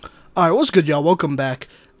Alright, what's good, y'all? Welcome back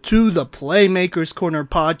to the Playmakers Corner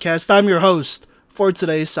podcast. I'm your host for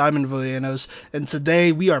today, Simon Villanos, and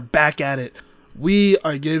today we are back at it. We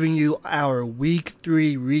are giving you our Week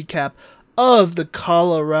 3 recap of the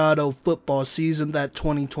Colorado football season, that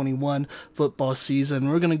 2021 football season.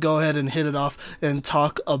 We're going to go ahead and hit it off and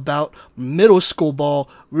talk about middle school ball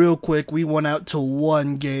real quick. We went out to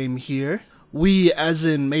one game here. We, as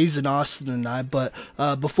in Mason Austin and I, but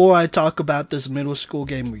before I talk about this middle school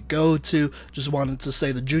game we go to, just wanted to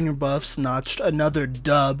say the Junior Buffs notched another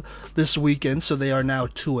dub this weekend, so they are now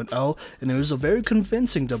 2-0, and it was a very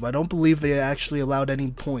convincing dub. I don't believe they actually allowed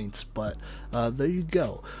any points, but there you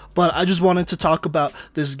go. But I just wanted to talk about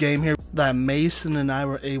this game here that Mason and I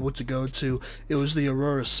were able to go to. It was the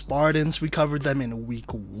Aurora Spartans. We covered them in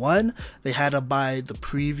week 1. They had a bye the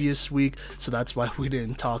previous week, so that's why we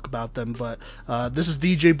didn't talk about them. But this is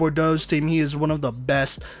DJ Bordeaux's team. He is one of the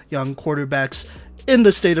best young quarterbacks in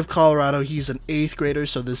the state of Colorado. He's an 8th grader,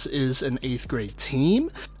 so this is an 8th grade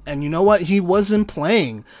team. And you know what? He wasn't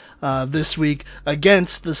playing this week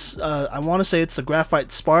against this, I want to say it's the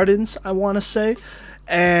Graphite Spartans, I want to say.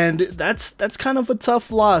 And that's kind of a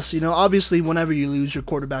tough loss. You know, obviously, whenever you lose your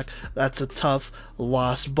quarterback, that's a tough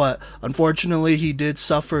loss. But unfortunately, he did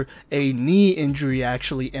suffer a knee injury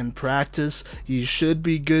actually in practice. He should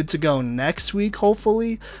be good to go next week,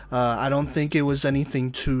 hopefully. I don't think it was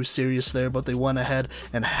anything too serious there, but they went ahead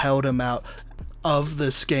and held him out of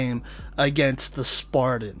this game against the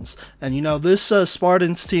Spartans. And you know, this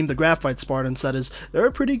Spartans team, the Graphite Spartans that is, they're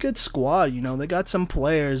a pretty good squad. You know, they got some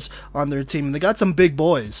players on their team, and they got some big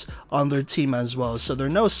boys on their team as well, so they're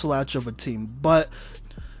no slouch of a team. But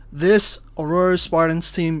this Aurora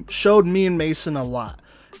Spartans team showed me and Mason a lot.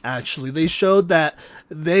 Actually, they showed that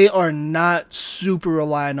they are not super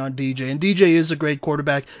reliant on DJ, and DJ is a great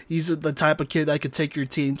quarterback. He's the type of kid that could take your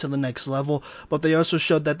team to the next level, but they also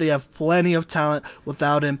showed that they have plenty of talent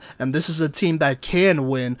without him, and this is a team that can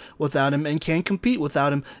win without him and can compete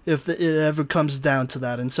without him if it ever comes down to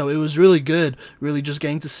that. And so it was really good, really just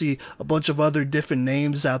getting to see a bunch of other different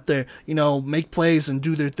names out there, you know, make plays and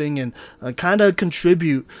do their thing and kind of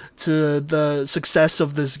contribute to the success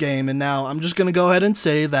of this game. And now I'm just going to go ahead and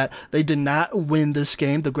say that they did not win this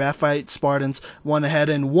game. The Graphite Spartans went ahead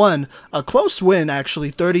and won a close win,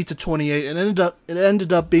 actually, 30-28, and it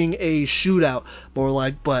ended up being a shootout, more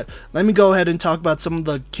like. But let me go ahead and talk about some of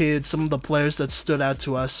the kids, some of the players that stood out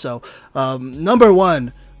to us. So number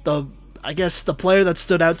one, I guess the player that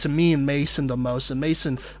stood out to me and Mason the most, and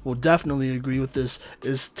Mason will definitely agree with this,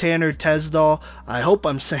 is Tanner Tesdall. I hope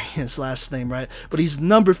I'm saying his last name right, but he's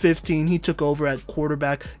number 15. He took over at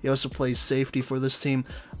quarterback. He also plays safety for this team.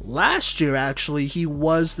 Last year, actually, he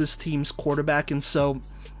was this team's quarterback, and so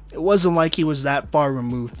it wasn't like he was that far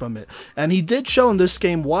removed from it. And he did show in this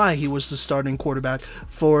game why he was the starting quarterback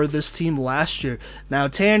for this team last year. Now,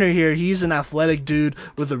 Tanner here, he's an athletic dude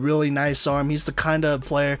with a really nice arm. He's the kind of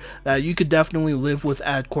player that you could definitely live with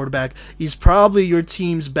at quarterback. He's probably your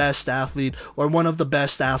team's best athlete, or one of the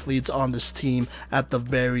best athletes on this team at the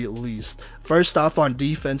very least. First off, on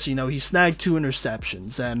defense, you know, he snagged 2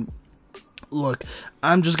 interceptions, and look,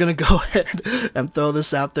 I'm just going to go ahead and throw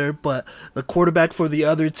this out there, but the quarterback for the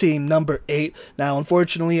other team, number 8, now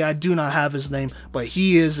unfortunately I do not have his name, but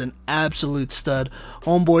he is an absolute stud.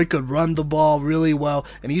 Homeboy could run the ball really well,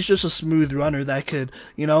 and he's just a smooth runner that could,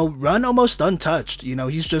 you know, run almost untouched. You know,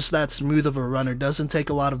 he's just that smooth of a runner, doesn't take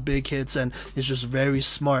a lot of big hits, and is just very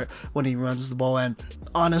smart when he runs the ball, and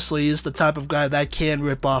honestly is the type of guy that can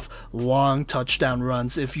rip off long touchdown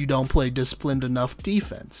runs if you don't play disciplined enough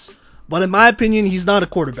defense. But in my opinion, he's not a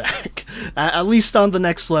quarterback. At least on the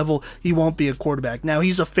next level, he won't be a quarterback. Now,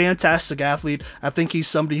 he's a fantastic athlete. I think he's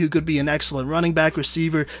somebody who could be an excellent running back,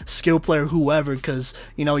 receiver, skill player, whoever, because,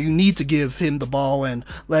 you know, you need to give him the ball and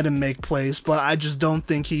let him make plays. But I just don't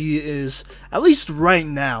think he is, at least right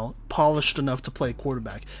now, polished enough to play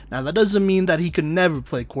quarterback. Now, that doesn't mean that he could never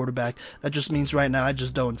play quarterback. That just means right now I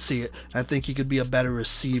just don't see it. I think he could be a better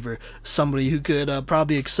receiver, somebody who could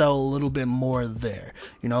probably excel a little bit more there,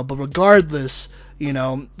 you know. But regardless, you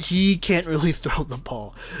know, he can't really throw the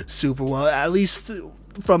ball super well, at least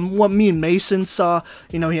from what me and Mason saw.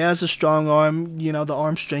 You know, he has a strong arm, you know, the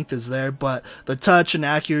arm strength is there, but the touch and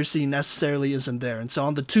accuracy necessarily isn't there. And so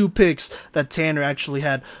on the 2 picks that Tanner actually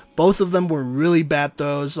had, both of them were really bad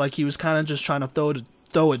throws. Like, he was kind of just trying to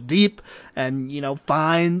throw it deep and, you know,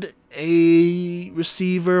 find a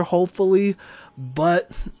receiver, hopefully.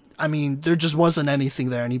 But, I mean, there just wasn't anything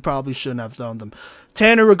there, and he probably shouldn't have thrown them.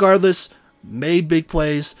 Tanner, regardless, made big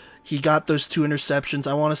plays. he got those 2 interceptions.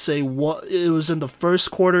 I want to say it was in the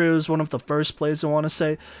first quarter. It was one of the first plays, I want to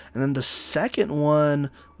say. And then the second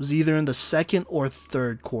one was either in the second or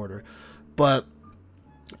third quarter. But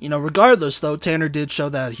regardless, though, Tanner did show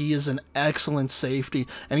that he is an excellent safety,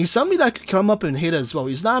 and he's somebody that could come up and hit as well.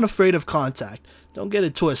 He's not afraid of contact. Don't get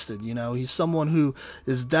it twisted, He's someone who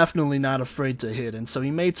is definitely not afraid to hit, and so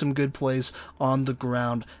he made some good plays on the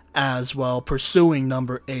ground as well, pursuing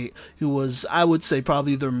number 8, who was, I would say,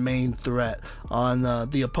 probably their main threat on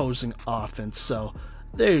the opposing offense. So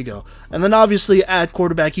there you go. And then obviously at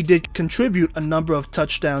quarterback, he did contribute a number of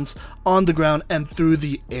touchdowns on the ground and through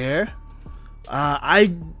the air.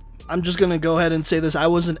 I'm just going to go ahead and say this. I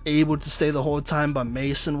wasn't able to stay the whole time, but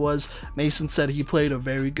Mason was. Mason said he played a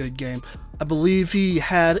very good game. I believe he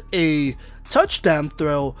had a touchdown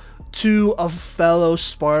throw to a fellow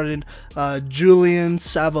Spartan, Julian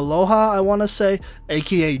Savaloha, I want to say,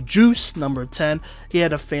 aka Juice, number 10. He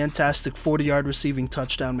had a fantastic 40-yard receiving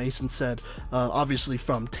touchdown, Mason said, obviously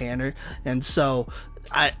from Tanner. And so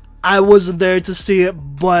I wasn't there to see it,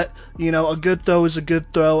 but, a good throw is a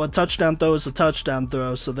good throw. A touchdown throw is a touchdown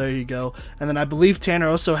throw, so there you go. And then I believe Tanner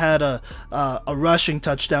also had a rushing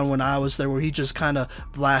touchdown when I was there where he just kind of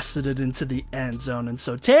blasted it into the end zone. And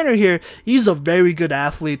so Tanner here, he's a very good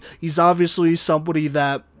athlete. He's obviously somebody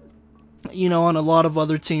that, on a lot of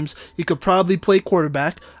other teams, he could probably play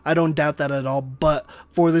quarterback. I don't doubt that at all. But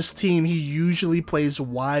for this team, he usually plays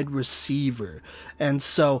wide receiver. And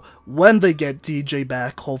so when they get DJ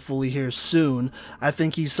back, hopefully here soon, I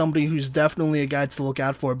think he's somebody who's definitely a guy to look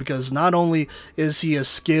out for, because not only is he a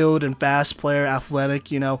skilled and fast player, athletic,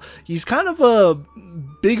 he's kind of a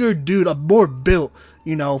bigger dude, a more built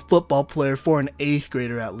football player for an 8th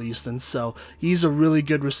grader at least. And so he's a really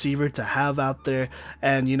good receiver to have out there.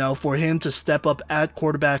 And, for him to step up at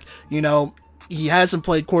quarterback, he hasn't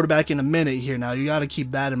played quarterback in a minute here now. You got to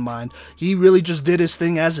keep that in mind. He really just did his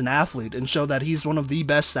thing as an athlete and showed that he's one of the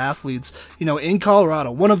best athletes, in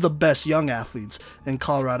Colorado. One of the best young athletes in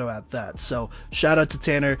Colorado at that. So shout out to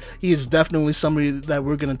Tanner. He is definitely somebody that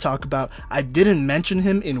we're going to talk about. I didn't mention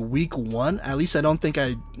him in week 1. At least I don't think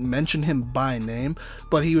I mentioned him by name.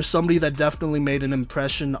 But he was somebody that definitely made an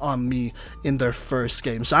impression on me in their first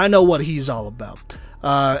game. So I know what he's all about.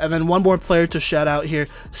 And then one more player to shout out here,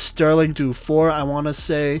 Sterling Dufour. I want to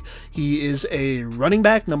say he is a running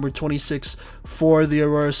back, number 26 for the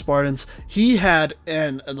Aurora Spartans. He had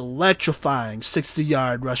an electrifying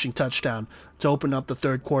 60-yard rushing touchdown to open up the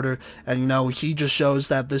third quarter. And, he just shows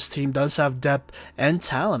that this team does have depth and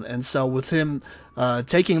talent. And so with him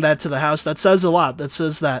taking that to the house, that says a lot. That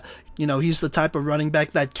says that, he's the type of running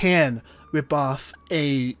back that can rip off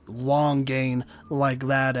a long gain like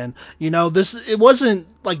that. And it wasn't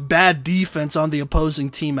like bad defense on the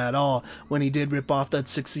opposing team at all when he did rip off that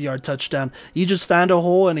 60-yard touchdown. He just found a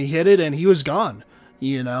hole and he hit it and he was gone,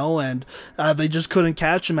 and they just couldn't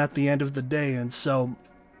catch him at the end of the day. And so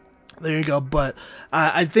there you go. But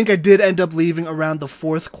I think I did end up leaving around the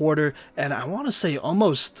fourth quarter, and I want to say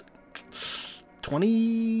almost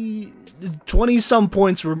 20 some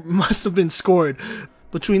points must have been scored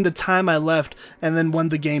between the time I left and then when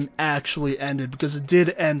the game actually ended, because it did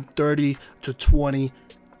end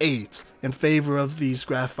 30-28 in favor of these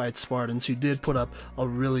Graphite Spartans, who did put up a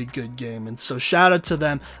really good game. And so shout out to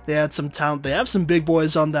them. They had some talent. They have some big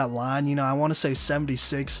boys on that line. I want to say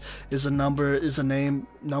 76 is a name,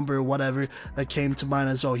 whatever, that came to mind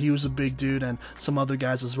as well. He was a big dude, and some other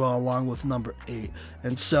guys as well, along with number 8.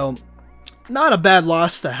 And so not a bad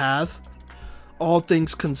loss to have. All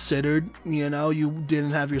things considered, you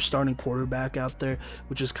didn't have your starting quarterback out there,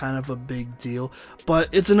 which is kind of a big deal. But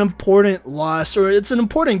it's an important loss, or it's an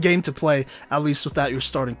important game to play, at least without your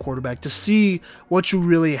starting quarterback, to see what you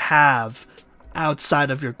really have outside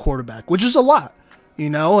of your quarterback, which is a lot,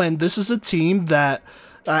 And this is a team that,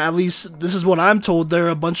 at least this is what I'm told, they're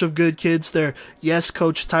a bunch of good kids. They're yes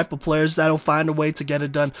coach type of players that'll find a way to get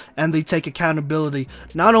it done, and they take accountability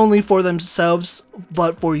not only for themselves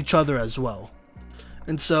but for each other as well.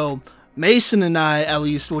 And so Mason and I, at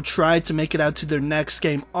least, will try to make it out to their next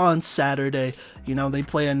game on Saturday. They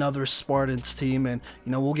play another Spartans team, and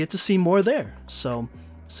we'll get to see more there. So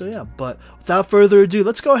yeah, but without further ado,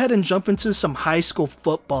 let's go ahead and jump into some high school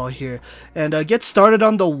football here and get started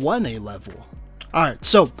on the 1A level. Alright,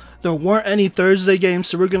 so there weren't any Thursday games,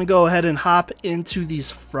 so we're going to go ahead and hop into these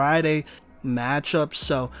Friday matchup.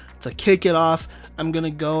 So to kick it off, I'm going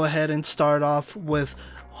to go ahead and start off with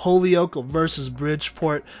Holyoke versus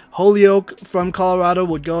Bridgeport. Holyoke from Colorado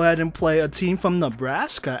would go ahead and play a team from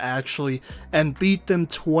Nebraska, actually, and beat them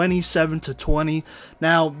 27-20.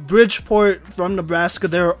 Now, Bridgeport from Nebraska,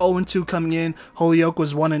 they were 0-2 coming in. Holyoke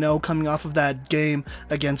was 1-0 coming off of that game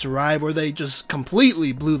against Rye, where they just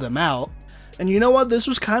completely blew them out. And you know what? This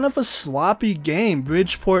was kind of a sloppy game.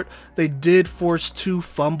 Bridgeport, they did force 2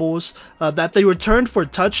 fumbles that they returned for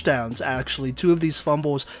touchdowns, actually. 2 of these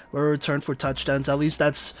fumbles were returned for touchdowns. At least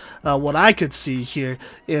that's what I could see here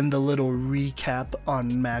in the little recap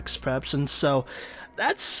on Max Preps. And so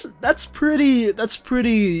that's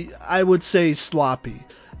pretty, I would say, sloppy.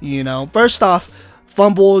 You know, first off,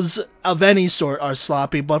 fumbles of any sort are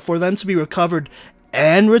sloppy, but for them to be recovered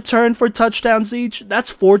and return for touchdowns each, that's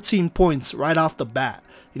 14 points right off the bat.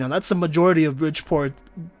 You know, that's the majority of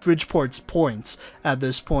Bridgeport's points at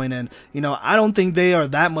this point. And, you know, I don't think they are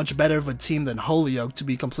that much better of a team than Holyoke, to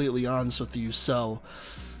be completely honest with you. So,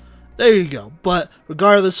 there you go. But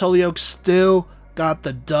regardless, Holyoke still got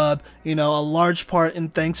the dub. You know, a large part in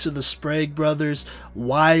thanks to the Sprague brothers.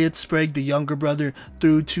 Wyatt Sprague, the younger brother,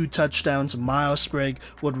 threw 2 touchdowns. Miles Sprague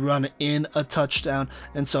would run in a touchdown.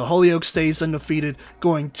 And so Holyoke stays undefeated,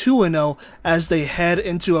 going 2-0 as they head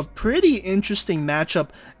into a pretty interesting matchup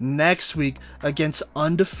next week against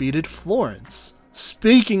undefeated Florence.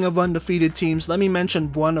 Speaking of undefeated teams, let me mention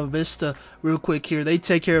Buena Vista real quick here. They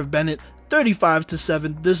take care of Bennett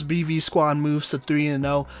 35-7. This BV squad moves to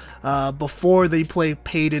 3-0 before they play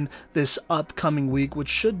Payton this upcoming week, which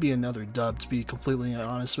should be another dub, to be completely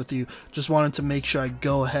honest with you. Just wanted to make sure I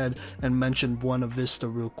go ahead and mention Buena Vista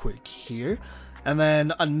real quick here. And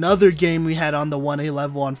then another game we had on the 1A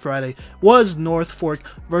level on Friday was North Fork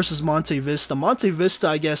versus Monte Vista. Monte Vista,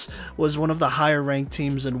 I guess, was one of the higher ranked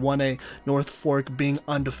teams in 1A, North Fork being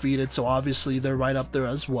undefeated, so obviously they're right up there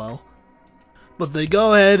as well. But they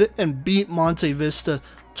go ahead and beat Monte Vista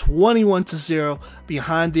 21-0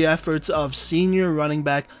 behind the efforts of senior running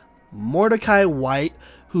back Mordecai White,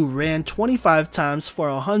 who ran 25 times for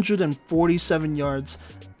 147 yards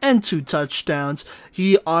and 2 touchdowns.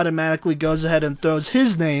 He automatically goes ahead and throws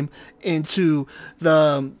his name into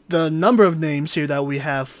the number of names here that we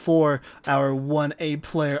have for our 1A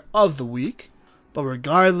player of the week. But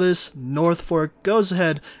regardless, North Fork goes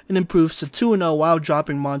ahead and improves to 2-0 while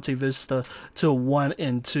dropping Monte Vista to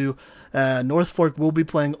 1-2. North Fork will be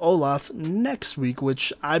playing Olaf next week,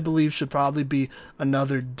 which I believe should probably be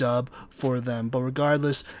another dub for them. But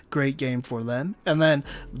regardless, great game for them. And then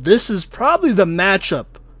this is probably the matchup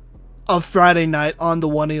of Friday night on the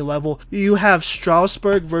 1A level. You have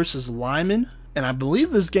Strasburg versus Lyman. And I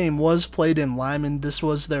believe this game was played in Lyman. This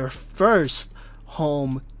was their first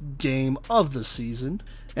home game of the season.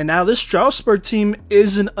 And now this Strasburg team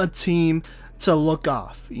isn't a team to look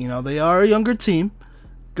off. You know, they are a younger team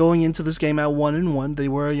going into this game at 1-1. They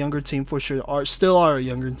were a younger team for sure, still are a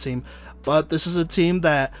younger team. But this is a team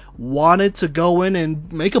that wanted to go in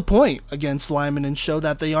and make a point against Lyman and show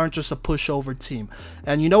that they aren't just a pushover team.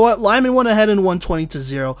 And you know what? Lyman went ahead and won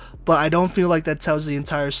 20-0, but I don't feel like that tells the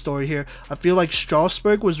entire story here. I feel like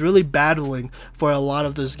Strasburg was really battling for a lot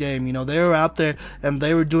of this game. You know, they were out there and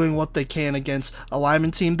they were doing what they can against a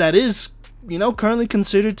Lyman team that is, you know, currently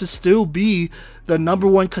considered to still be the number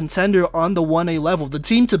 1 contender on the 1A level, the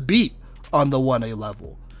team to beat on the 1A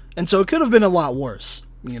level. And so it could have been a lot worse.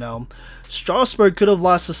 You know, Strasburg could have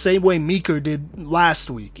lost the same way Meeker did last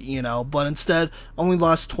week, you know, but instead only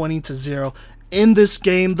lost 20-0. In this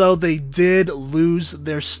game, though, they did lose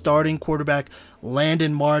their starting quarterback,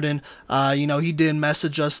 Landon Martin. You know, he did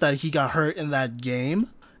message us that he got hurt in that game.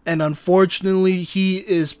 And unfortunately, he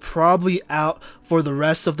is probably out for the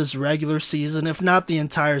rest of this regular season, if not the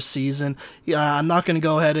entire season. I'm not going to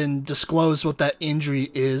go ahead and disclose what that injury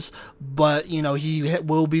is, but, you know, he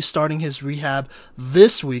will be starting his rehab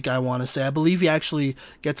this week, I want to say. I believe he actually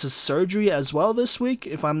gets his surgery as well this week,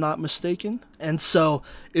 if I'm not mistaken. And so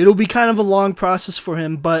it'll be kind of a long process for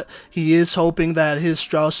him, but he is hoping that his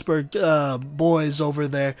Strasburg boys over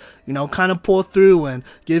there, you know, kind of pull through and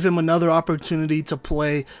give him another opportunity to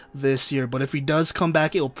play this year. But if he does come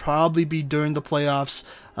back, it'll probably be during the playoffs.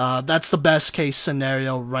 That's the best case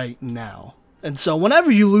scenario right now. And so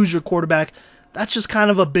whenever you lose your quarterback, that's just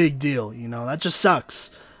kind of a big deal, you know, that just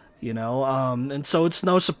sucks. You know, and so it's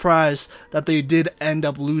no surprise that they did end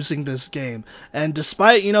up losing this game. And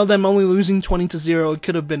despite, you know, them only losing 20-0, it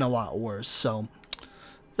could have been a lot worse. So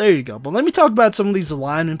There you go. But let me talk about some of these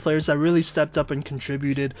lineman players that really stepped up and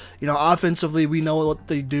contributed. Offensively, we know what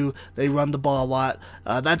they do. They run the ball a lot.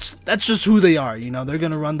 That's just who they are. They're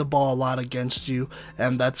going to run the ball a lot against you,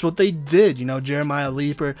 and that's what they did. Jeremiah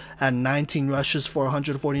Leaper had 19 rushes for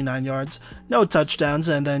 149 yards, no touchdowns,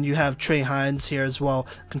 and then you have Trey Hines here as well,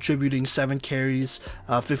 contributing 7 carries,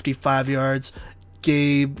 55 yards.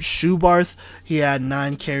 Gabe Schubarth, he had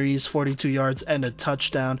 9 carries, 42 yards, and a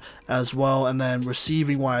touchdown as well. And then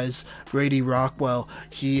receiving wise, Brady Rockwell,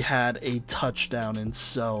 he had a touchdown. And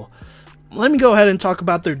so let me go ahead and talk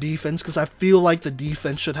about their defense, because I feel like the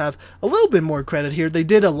defense should have a little bit more credit here. They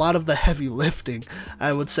did a lot of the heavy lifting,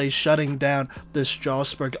 I would say, shutting down this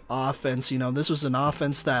Strasburg offense. This was an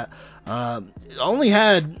offense that only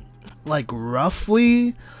had like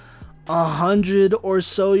roughly 100 or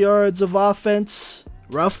so yards of offense,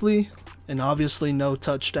 roughly, and obviously no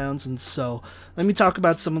touchdowns. And so let me talk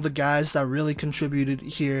about some of the guys that really contributed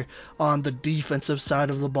here on the defensive side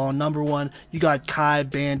of the ball. Number one, you got Kai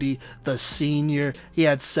Bandy, the senior. He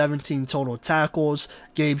had 17 total tackles.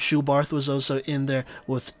 Gabe Schubarth was also in there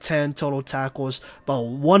with 10 total tackles. But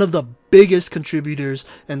one of the biggest contributors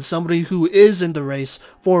and somebody who is in the race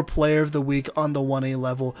for Player of the Week on the 1A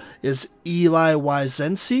level is Eli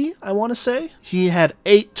Wisensi, I want to say. He had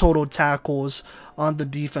 8 total tackles on the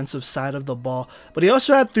defensive side of the ball, but he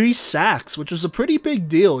also had 3 sacks, which was a pretty big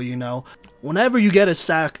deal. Whenever you get a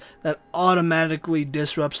sack, that automatically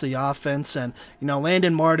disrupts the offense. And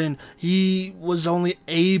Landon Martin, he was only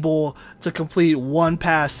able to complete 1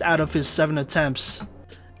 pass out of his 7 attempts.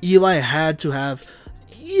 Eli had to have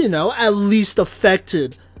at least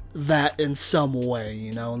affected that in some way,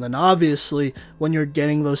 and then obviously when you're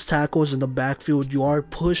getting those tackles in the backfield, you are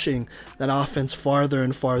pushing that offense farther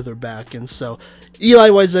and farther back. And so Eli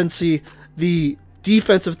Wisensi, the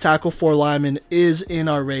defensive tackle for lineman, is in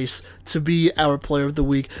our race to be our Player of the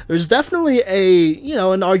Week. There's definitely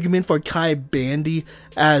an argument for Kai Bandy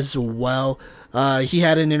as well. He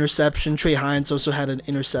had an interception. Trey Hines also had an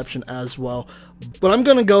interception as well. But I'm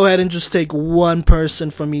going to go ahead and just take one person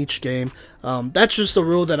from each game. That's just a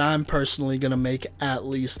rule that I'm personally going to make, at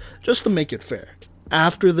least, just to make it fair.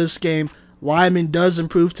 After this game, Lyman does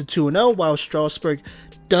improve to 2-0, while Strasburg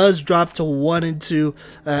does drop to 1-2,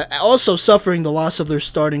 also suffering the loss of their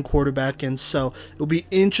starting quarterback. And so it'll be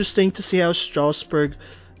interesting to see how Strasburg,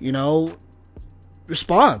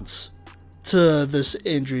 responds to this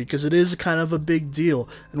injury, because it is kind of a big deal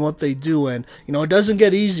in what they do. And it doesn't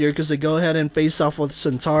get easier because they go ahead and face off with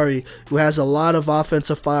Centauri, who has a lot of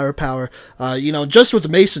offensive firepower, just with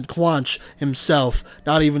Mason Clonch himself,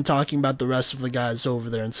 not even talking about the rest of the guys over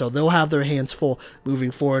there. And so they'll have their hands full moving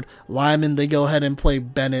forward. Lyman, they go ahead and play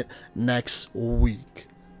Bennett next week.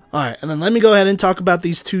 Alright, and then let me go ahead and talk about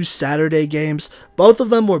these 2 Saturday games. Both of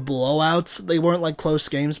them were blowouts. They weren't like close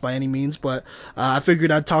games by any means, but I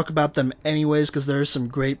figured I'd talk about them anyways because there are some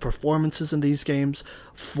great performances in these games.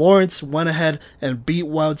 Florence went ahead and beat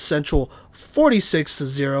Weld Central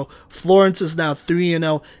 46-0. Florence is now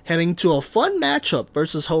 3-0, heading to a fun matchup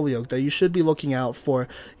versus Holyoke that you should be looking out for,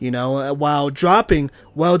 while dropping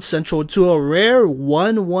Weld Central to a rare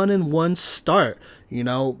 1-1-1 start.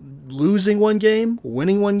 Losing one game,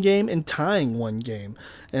 winning one game, and tying one game.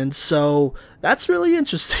 And so that's really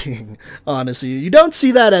interesting, honestly. You don't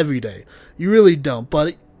see that every day. You really don't.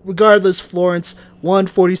 But regardless, Florence won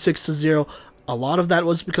 46-0. A lot of that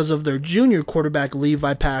was because of their junior quarterback,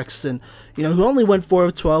 Levi Paxton, who only went 4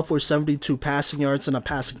 of 12 for 72 passing yards and a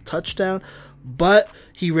passing touchdown. But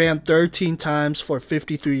he ran 13 times for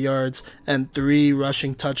 53 yards and 3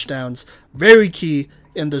 rushing touchdowns. Very key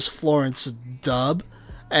in this Florence dub.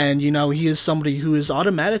 And, he is somebody who is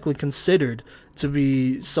automatically considered to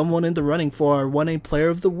be someone in the running for our 1A Player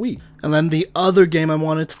of the Week. And then the other game I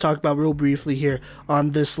wanted to talk about real briefly here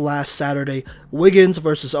on this last Saturday, Wiggins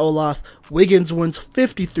versus Olaf. Wiggins wins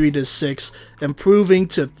 53-6, improving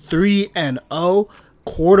to 3-0.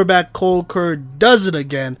 Quarterback Cole Kerr does it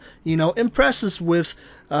again. Impresses with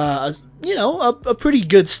a pretty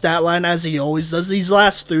good stat line, as he always does. These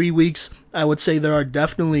last 3 weeks, I would say there are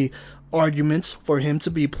definitely arguments for him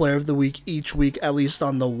to be Player of the Week each week, at least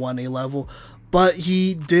on the 1A level. But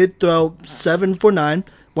he did throw 7 for 9,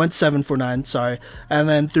 and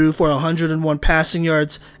then threw for 101 passing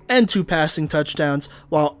yards and 2 passing touchdowns,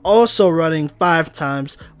 while also running 5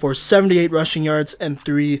 times for 78 rushing yards and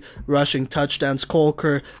 3 rushing touchdowns. Cole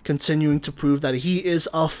Kerr continuing to prove that he is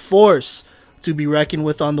a force to be reckoned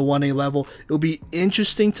with on the 1A level. It'll be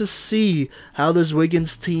interesting to see how this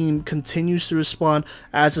Wiggins team continues to respond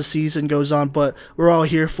as the season goes on, but we're all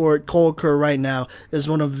here for it. Cole Kerr right now is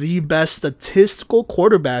one of the best statistical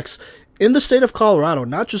quarterbacks in the state of Colorado,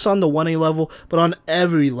 not just on the 1A level, but on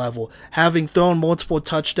every level, having thrown multiple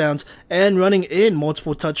touchdowns and running in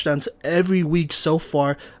multiple touchdowns every week so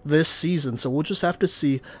far this season. So we'll just have to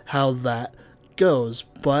see how that goes.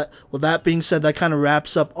 But with that being said, that kind of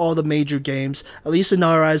wraps up all the major games, at least in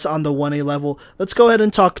our eyes on the 1A level. Let's go ahead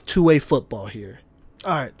and talk 2A football here.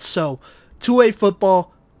 Alright, so 2A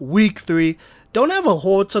football, week 3. Don't have a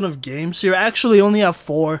whole ton of games here. Actually, only have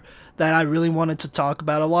 4 that I really wanted to talk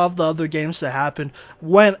about. A lot of the other games that happened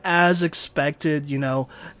went as expected,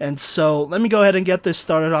 and so let me go ahead and get this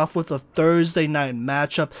started off with a Thursday night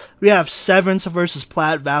matchup. We have Severance versus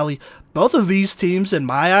Platte Valley. Both of these teams, in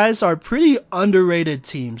my eyes, are pretty underrated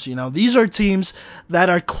teams. These are teams that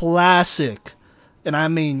are classic, and I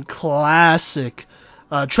mean classic,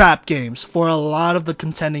 trap games for a lot of the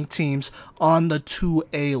contending teams on the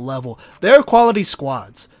 2A level. They're quality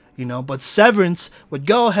squads, but Severance would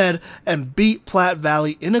go ahead and beat Platte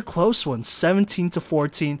Valley in a close one,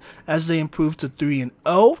 17-14, as they improve to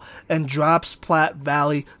 3-0 and drops Platte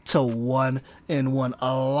Valley to 1-1.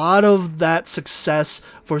 A lot of that success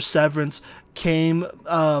for Severance came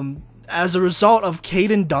as a result of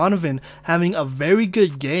Caden Donovan having a very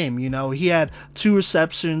good game. He had 2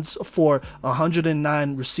 receptions for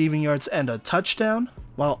 109 receiving yards and a touchdown,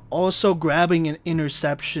 while also grabbing an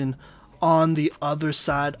interception on the other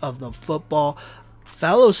side of the football.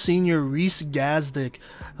 Fellow senior Reese Gazdick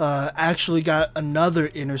actually got another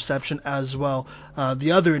interception as well,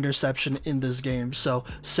 the other interception in this game. So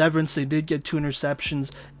Severance, they did get 2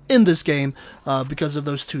 interceptions in this game because of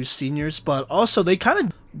those 2 seniors, but also they kind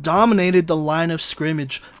of dominated the line of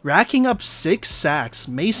scrimmage, racking up 6 sacks.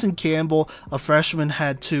 Mason Campbell, a freshman,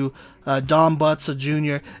 had 2. Dom Butts, a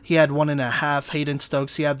junior, he had 1.5. Hayden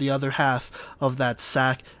Stokes, he had the other half of that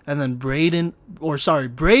sack. And then Brady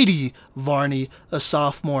Varney, a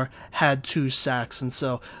sophomore, had 2 sacks. And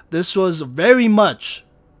so this was very much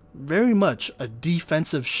a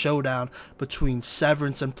defensive showdown between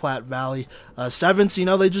Severance and Platte Valley. Severance,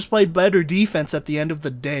 they just played better defense at the end of the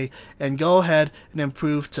day and go ahead and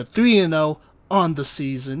improve to 3-0 on the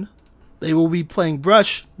season. They will be playing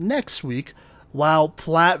Brush next week, while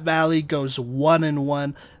Platte Valley goes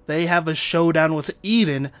 1-1. They have a showdown with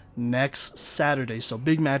Eden next Saturday, so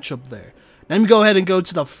big matchup there. Let me go ahead and go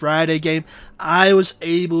to the Friday game. I was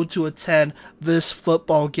able to attend this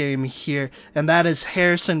football game here, and that is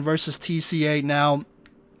Harrison versus TCA. Now,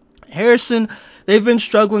 Harrison, they've been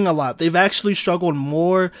struggling a lot. They've actually struggled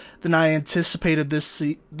more than I anticipated this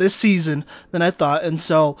season than I thought, and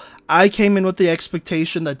so I came in with the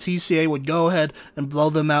expectation that TCA would go ahead and blow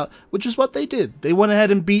them out, which is what they did. They went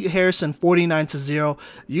ahead and beat Harrison 49-0.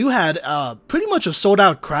 You had pretty much a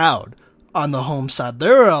sold-out crowd on the home side.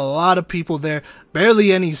 There were a lot of people there,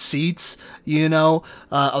 barely any seats,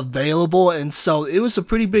 available, and so it was a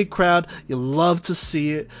pretty big crowd. You love to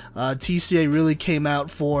see it. TCA really came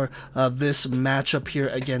out for this matchup here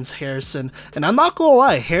against Harrison, and I'm not gonna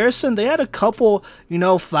lie, Harrison, they had a couple,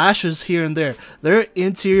 flashes here and there. Their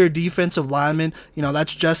interior defensive linemen,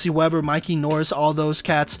 that's Jesse Weber, Mikey Norris, all those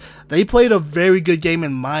cats, they played a very good game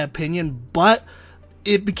in my opinion, but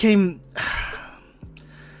it became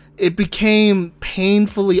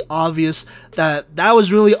painfully obvious that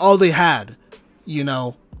was really all they had,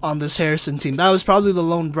 on this Harrison team. That was probably the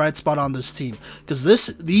lone bright spot on this team, because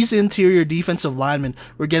these interior defensive linemen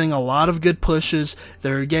were getting a lot of good pushes.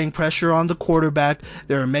 They were getting pressure on the quarterback.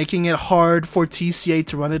 They were making it hard for TCA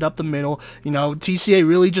to run it up the middle. TCA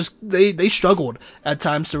really just they struggled at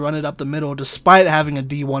times to run it up the middle, despite having a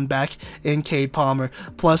D1 back in Cade Palmer,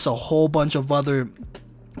 plus a whole bunch of other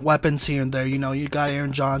weapons here and there. You got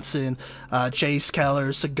Aaron Johnson, Chase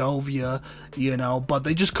Keller, Segovia, but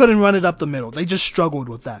they just couldn't run it up the middle. They just struggled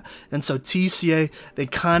with that. And so TCA, they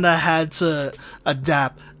kind of had to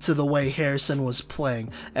adapt to the way Harrison was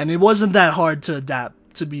playing. And it wasn't that hard to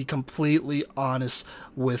adapt, to be completely honest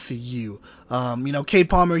with you. Cade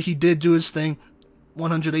Palmer, he did do his thing.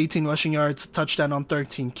 118 rushing yards, touchdown on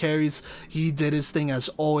 13 carries. He did his thing as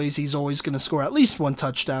always. He's always going to score at least 1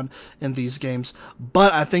 touchdown in these games.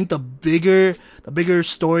 But I think the bigger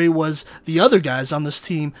story was the other guys on this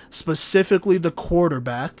team, specifically the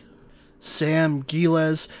quarterback, Sam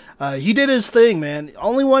Giles. He did his thing, man.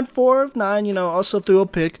 Only went 4 of 9, also threw a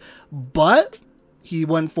pick, but he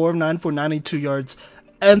went 4 of 9 for 92 yards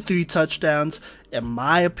and 3 touchdowns. In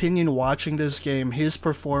my opinion, watching this game, his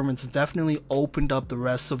performance definitely opened up the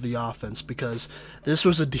rest of the offense, because this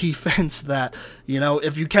was a defense that,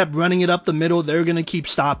 if you kept running it up the middle, they're going to keep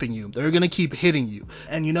stopping you. They're going to keep hitting you.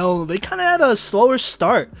 And, they kind of had a slower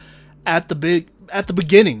start at the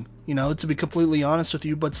beginning, to be completely honest with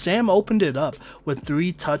you. But Sam opened it up with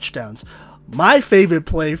 3 touchdowns. My favorite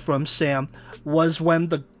play from Sam was when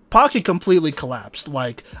the pocket completely collapsed.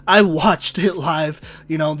 Like, I watched it live.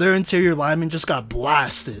 Their interior linemen just got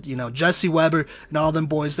blasted. Jesse Weber and all them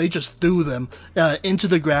boys, they just threw them into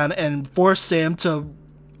the ground and forced Sam to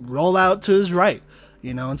roll out to his right.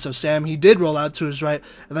 And so Sam, he did roll out to his right,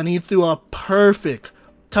 and then he threw a perfect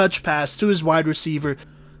touch pass to his wide receiver,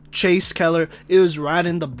 Chase Keller. It was right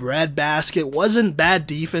in the breadbasket. Wasn't bad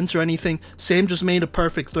defense or anything. Sam just made a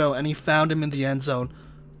perfect throw, and he found him in the end zone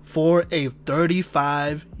for a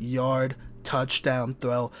 35-yard touchdown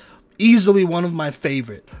throw. Easily one of my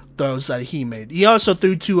favorite throws that he made. He also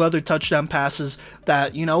threw 2 other touchdown passes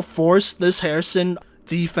that, forced this Harrison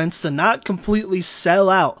defense to not completely sell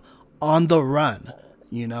out on the run.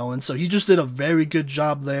 And so he just did a very good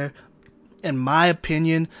job there. In my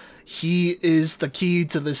opinion, he is the key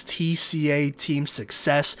to this TCA team's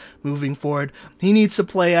success moving forward. He needs to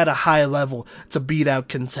play at a high level to beat out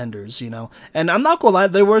contenders, And I'm not going to lie,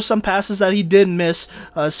 there were some passes that he did miss,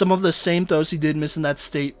 some of the same throws he did miss in that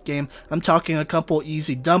state game. I'm talking a couple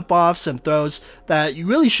easy dump-offs and throws that you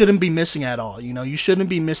really shouldn't be missing at all. You shouldn't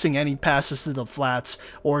be missing any passes to the flats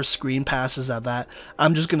or screen passes at that.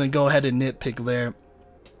 I'm just going to go ahead and nitpick there.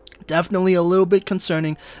 Definitely a little bit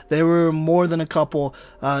concerning. There were more than a couple.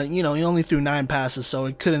 He only threw 9 passes, so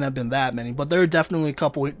it couldn't have been that many. But there were definitely a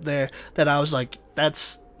couple there that I was like,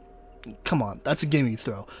 come on, that's a gimme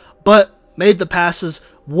throw. But made the passes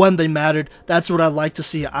when they mattered. That's what I like to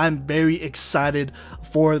see. I'm very excited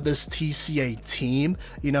for this TCA team.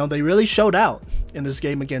 They really showed out in this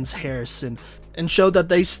game against Harrison and showed that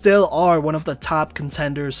they still are one of the top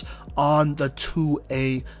contenders on the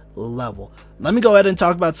 2A level. Let me go ahead and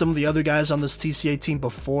talk about some of the other guys on this TCA team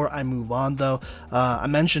before I move on, though. I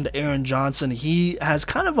mentioned Aaron Johnson. He has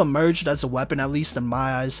kind of emerged as a weapon, at least in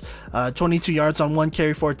my eyes. 22 yards on 1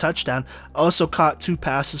 carry for a touchdown. Also caught 2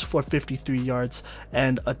 passes for 53 yards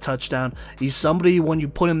and a touchdown. He's somebody, when you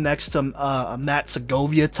put him next to a Matt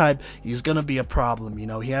Segovia type, he's going to be a problem.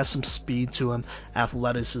 He has some speed to him,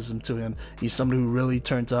 athleticism to him. He's somebody who really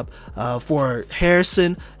turns up. For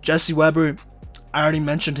Harrison, Jesse Weber, I already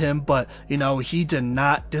mentioned him, but, he did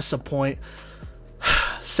not disappoint.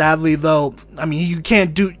 Sadly, though, you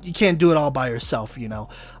can't do it all by yourself,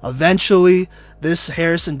 Eventually, this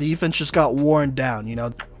Harrison defense just got worn down,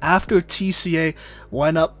 After TCA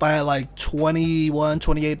went up by like 21,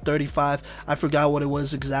 28, 35, I forgot what it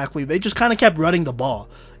was exactly. They just kind of kept running the ball,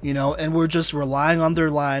 and we're just relying on their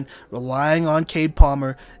line, relying on Cade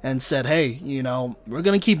Palmer, and said, hey, we're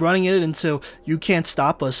going to keep running it until you can't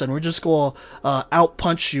stop us, and we're just going to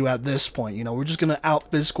out-punch you at this point. We're just going to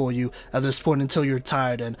out-physical you at this point until you're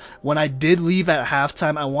tired. And when I did leave at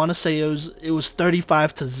halftime, I want to say it was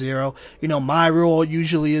 35-0. My rule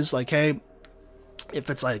usually is like, hey, if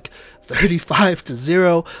it's like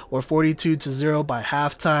 35-0 or 42-0 by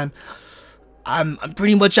halftime, I'm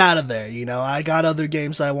pretty much out of there. I got other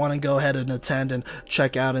games that I want to go ahead and attend and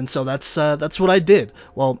check out, and so that's what I did.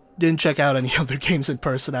 Well, didn't check out any other games in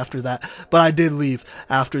person after that, but I did leave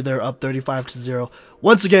after they're up 35-0.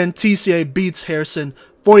 Once again, TCA beats Harrison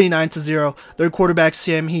 49-0. Their quarterback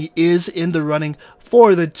Sam, he is in the running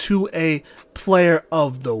for the 2A Player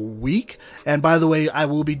of the Week. And by the way, I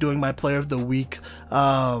will be doing my Player of the Week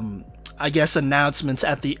announcements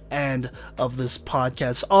at the end of this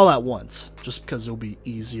podcast all at once, just because it'll be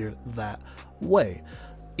easier that way.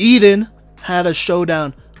 Eden had a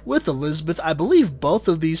showdown with Elizabeth. I believe both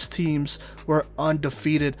of these teams were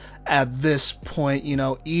undefeated at this point.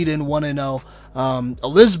 Eden 1-0,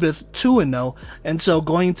 Elizabeth 2-0, and so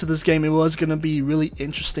going into this game, it was going to be really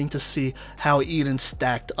interesting to see how Eden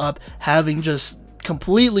stacked up, having just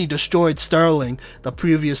completely destroyed Sterling the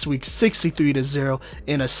previous week 63-0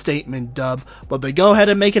 in a statement dub. But they go ahead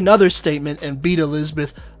and make another statement and beat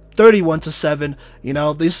Elizabeth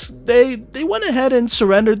 31-7. They went ahead and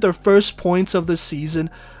surrendered their first points of the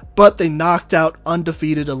season, but they knocked out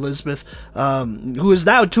undefeated Elizabeth, who is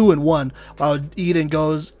now 2-1, while Eden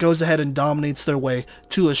goes ahead and dominates their way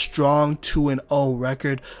to a strong 2-0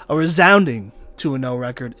 record, a resounding 2-0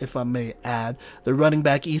 record, if I may add. The running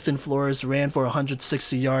back Ethan Flores ran for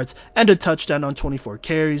 160 yards and a touchdown on 24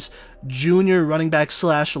 carries. Junior running back /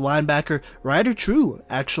 linebacker Ryder True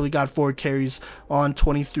actually got 4 carries on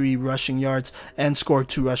 23 rushing yards and scored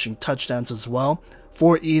 2 rushing touchdowns as well.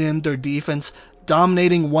 For Eden, their defense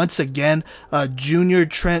dominating once again. Junior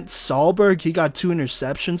Trent Sahlberg, he got 2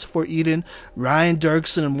 interceptions for Eden. Ryan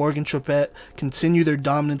Dirksen and Morgan Trippett continue their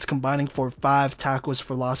dominance, combining for 5 tackles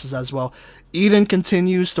for losses as well. Eden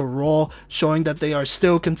continues to roll, showing that they are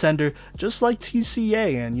still a contender, just like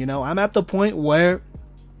TCA. And, I'm at the point where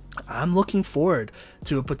I'm looking forward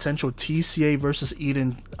to a potential TCA versus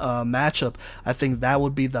Eden matchup. I think that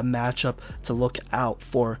would be the matchup to look out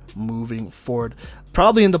for moving forward.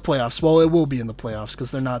 Probably in the playoffs. Well, it will be in the playoffs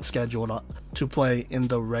because they're not scheduled to play in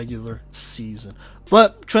the regular season.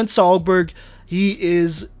 But Trent Sahlberg, he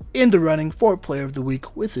is in the running for Player of the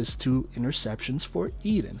Week with his 2 interceptions for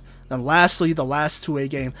Eden. And lastly, the last 2A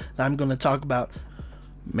game that I'm going to talk about,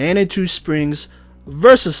 Manitou Springs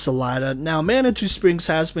versus Salida. Now, Manitou Springs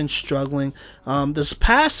has been struggling. This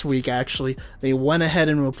past week, actually, they went ahead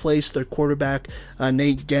and replaced their quarterback,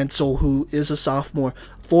 Nate Gensel, who is a sophomore,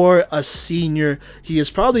 for a senior. He is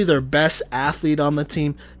probably their best athlete on the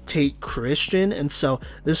team, Tate Christian. And so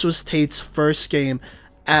this was Tate's first game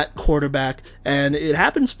at quarterback, and it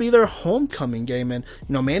happens to be their homecoming game. And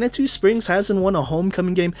Manitou Springs hasn't won a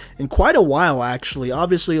homecoming game in quite a while, actually.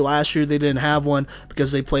 Obviously last year they didn't have one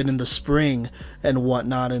because they played in the spring and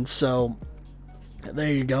whatnot, and so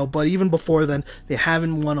there you go. But even before then, they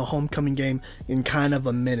haven't won a homecoming game in kind of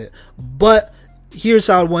a minute. But here's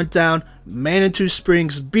how it went down. Manitou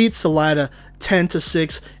Springs beat Salida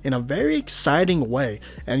 10-6 in a very exciting way.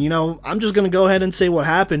 And I'm just going to go ahead and say what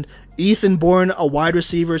happened. Ethan Bourne, a wide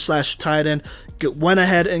receiver / tight end, went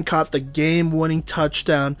ahead and caught the game-winning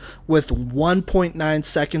touchdown with 1.9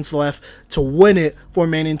 seconds left to win it for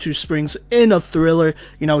Manitou Springs in a thriller.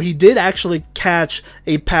 He did actually catch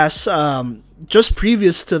a pass just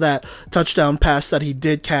previous to that touchdown pass that he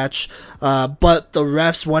did catch, but the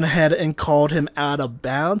refs went ahead and called him out of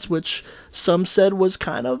bounds, which some said was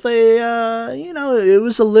kind of it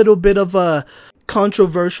was a little bit of a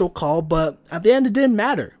controversial call, but at the end it didn't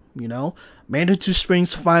matter. Manitou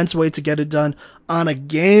Springs finds a way to get it done on a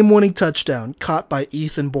game-winning touchdown caught by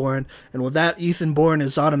Ethan Bourne, and with that, Ethan Bourne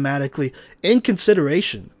is automatically in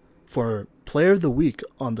consideration for Player of the Week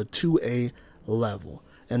on the 2A level.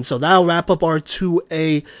 And so that'll wrap up our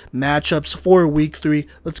 2A matchups for Week 3.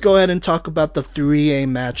 Let's go ahead and talk about the 3A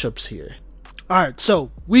matchups here. Alright,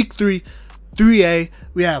 so Week 3, 3A,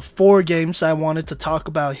 we have 4 games I wanted to talk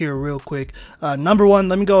about here real quick. Number 1,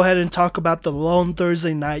 let me go ahead and talk about the lone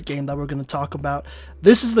Thursday night game that we're going to talk about.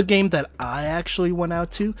 This is the game that I actually went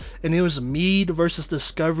out to, and it was Meade versus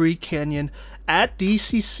Discovery Canyon at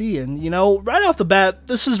DCC. And, right off the bat,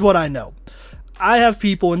 this is what I know. I have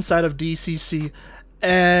people inside of DCC,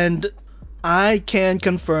 and I can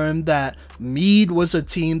confirm that Meade was a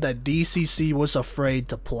team that DCC was afraid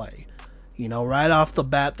to play. Right off the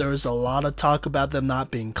bat, there was a lot of talk about them not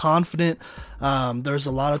being confident. There's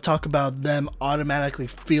a lot of talk about them automatically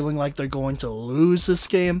feeling like they're going to lose this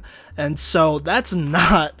game. And so that's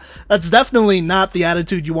definitely not the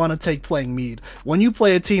attitude you want to take playing Meade. When you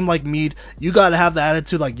play a team like Meade, you got to have the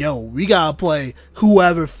attitude like, yo, we got to play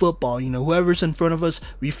whoever football. Whoever's in front of us,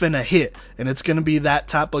 we finna hit. And it's going to be that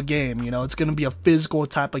type of game. It's going to be a physical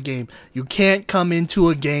type of game. You can't come into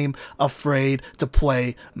a game afraid to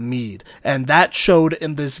play Meade. And that showed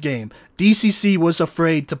in this game. DCC was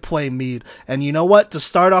afraid to play Meade. And you know what? To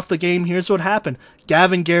start off the game, here's what happened.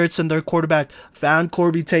 Gavin Garrettson, their quarterback, found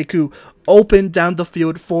Corby Teku open down the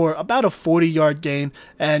field for about a 40-yard gain.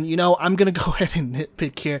 And, I'm going to go ahead and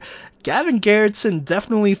nitpick here. Gavin Garrettson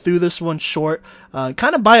definitely threw this one short,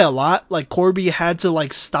 kind of by a lot. Like, Corby had to,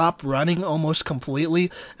 stop running almost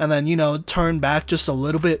completely and then, turn back just a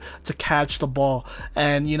little bit to catch the ball.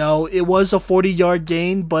 And, it was a 40-yard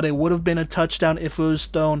gain, but it would have been a touchdown if it was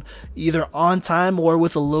thrown either on time or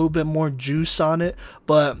with a little bit more juice on it.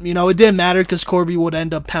 But, it didn't matter because Corby would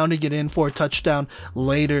end up pounding it in for a touchdown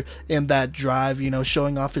later in that drive,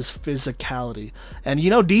 showing off his physicality. And,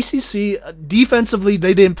 DCC, defensively,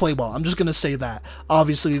 they didn't play well. I'm just going to say that.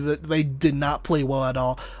 Obviously, they did not play well at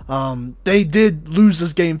all. They did lose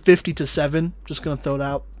this game 50-7. Just going to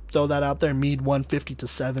throw that out there. Meade won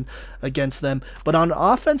 50-7 against them. But on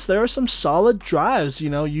offense, there are some solid drives,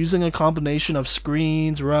 using a combination of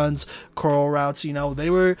screens, runs, curl routes. They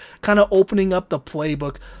were kind of opening up the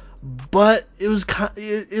playbook. But it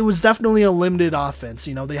was definitely a limited offense.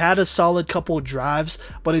 They had a solid couple of drives,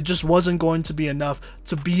 but it just wasn't going to be enough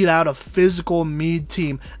to beat out a physical Meade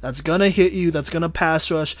team that's going to hit you, that's going to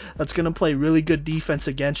pass rush, that's going to play really good defense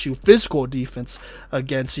against you, physical defense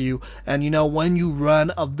against you. And, when you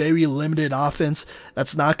run a very limited offense,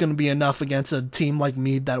 that's not going to be enough against a team like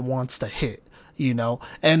Meade that wants to hit,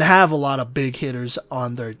 and have a lot of big hitters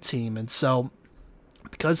on their team. And so,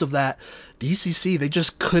 because of that, DCC, they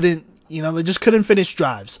just couldn't finish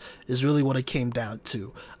drives. is really what it came down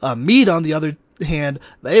to. Meade, on the other hand,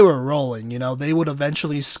 they were rolling. They would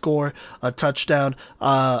eventually score a touchdown,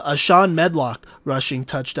 a Sean Medlock rushing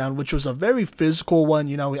touchdown, which was a very physical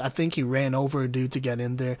one. I think he ran over a dude to get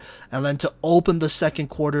in there. And then to open the second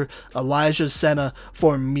quarter, Elijah Senna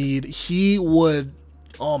for Meade,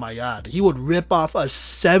 oh my God, he would rip off a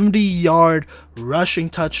 70-yard rushing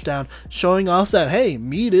touchdown, showing off that, hey,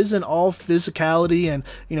 Meade isn't all physicality and,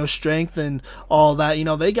 strength and all that.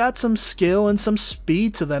 They got some skill and some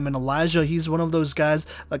speed to them. And Elijah, he's one of those guys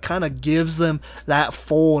that kind of gives them that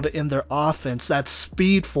fold in their offense, that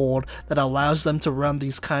speed fold that allows them to run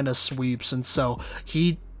these kind of sweeps. And so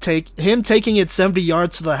him taking it 70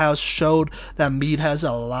 yards to the house showed that Meade has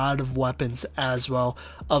a lot of weapons as well.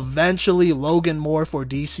 Eventually, Logan Moore for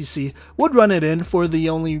DCC would run it in for the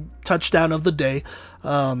only touchdown of the day.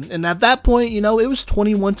 And at that point, it was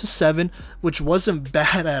 21-7, which wasn't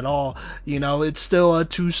bad at all. It's still a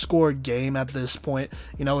 2-score game at this point.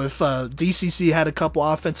 If DCC had a couple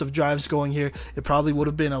offensive drives going here, it probably would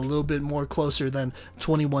have been a little bit more closer than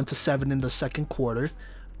 21-7 in the second quarter.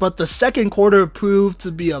 But the second quarter proved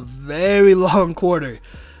to be a very long quarter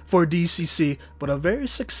for DCC, but a very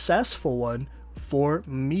successful one for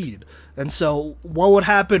Meade. And so what would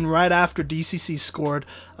happen right after DCC scored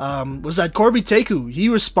was that Corby Teku, he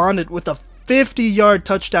responded with a 50-yard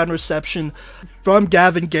touchdown reception from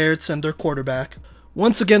Gavin Garrettson, their quarterback.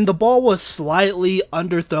 Once again, the ball was slightly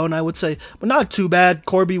underthrown, I would say, but not too bad.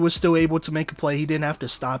 Corby was still able to make a play. He didn't have to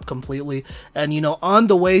stop completely. And, on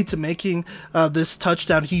the way to making this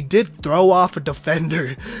touchdown, he did throw off a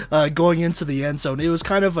defender going into the end zone. It was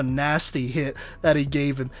kind of a nasty hit that he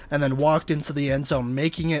gave him, and then walked into the end zone,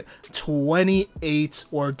 making it 28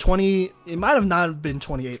 or 20. It might have not been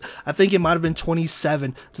 28. I think it might have been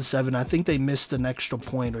 27-7. I think they missed an extra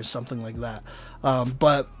point or something like that.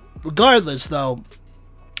 But regardless, though,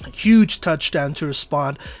 huge touchdown to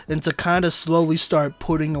respond and to kind of slowly start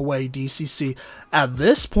putting away DCC. At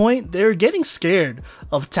this point, they're getting scared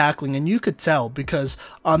of tackling, and you could tell because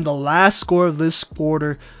on the last score of this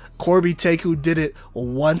quarter, Corby Teku did it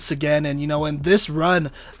once again. And, in this run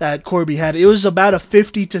that Corby had, it was about a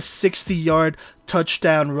 50 to 60 yard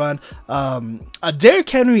touchdown run, a Derrick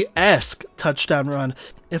Henry-esque touchdown run,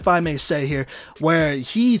 if I may say here, where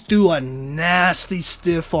he threw a nasty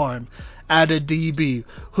stiff arm at a DB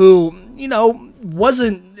who, it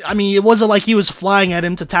wasn't like he was flying at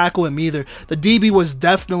him to tackle him either. The DB was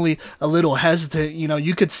definitely a little hesitant.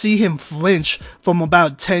 You could see him flinch from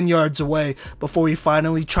about 10 yards away before he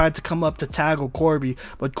finally tried to come up to tackle Corby.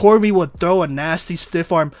 But Corby would throw a nasty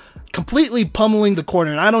stiff arm, completely pummeling the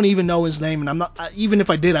corner. And I don't even know his name, and even if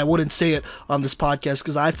I did, I wouldn't say it on this podcast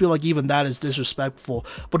because I feel like even that is disrespectful.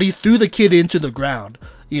 But he threw the kid into the ground,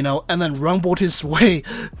 and then rumbled his way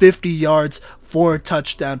 50 yards for a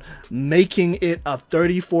touchdown, making it a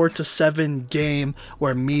 34-7 game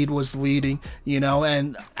where Meade was leading,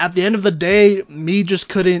 and at the end of the day,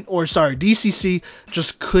 DCC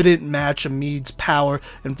just couldn't match Meade's power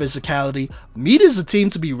and physicality. Meade is a team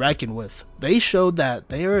to be reckoned with. They showed that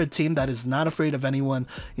they are a team that is not afraid of anyone,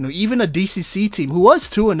 even a DCC team who was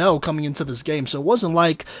 2-0 coming into this game, so it wasn't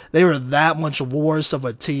like they were that much worse of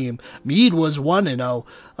a team. Meade was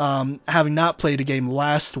 1-0, having not played a game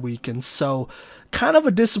last week, and so kind of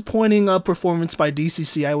a disappointing performance by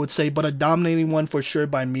DCC, I would say, but a dominating one for sure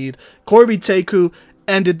by Meade. Corby Teku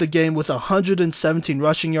ended the game with 117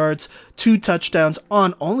 rushing yards, 2 touchdowns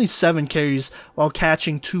on only 7 carries, while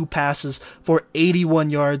catching 2 passes for 81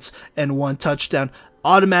 yards and 1 touchdown.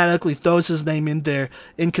 Automatically throws his name in there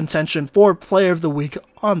in contention for Player of the Week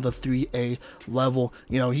on the 3A level.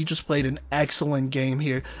 He just played an excellent game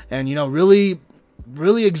here and, really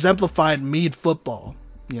exemplified Meade football,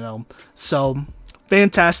 So,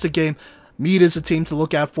 fantastic game. Meade is a team to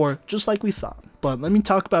look out for, just like we thought. But let me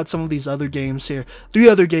talk about some of these other games here. 3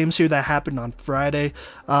 other games here that happened on Friday.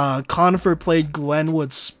 Conifer played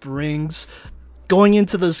Glenwood Springs. Going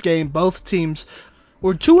into this game, both teams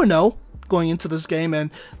were 2-0 going into this game, and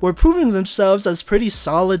were proving themselves as pretty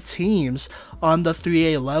solid teams on the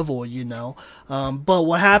 3A level, But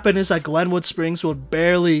what happened is that Glenwood Springs would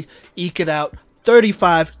barely eke it out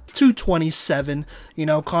 35-27.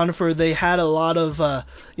 Conifer, they had a lot of,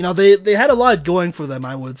 they had a lot going for them,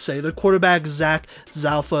 I would say. Their quarterback, Zach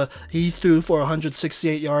Zalfa, he threw for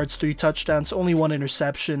 168 yards, 3 touchdowns, only 1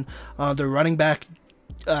 interception. Their running back,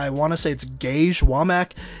 I want to say it's Gage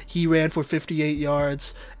Womack, he ran for 58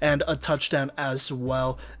 yards and a touchdown as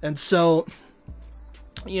well. And so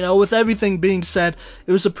With everything being said,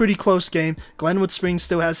 it was a pretty close game. Glenwood Springs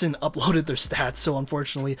still hasn't uploaded their stats, so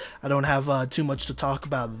unfortunately, I don't have too much to talk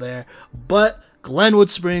about there. But Glenwood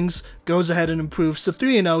Springs goes ahead and improves to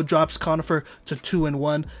 3-0, drops Conifer to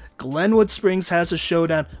 2-1. Glenwood Springs has a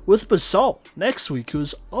showdown with Basalt next week,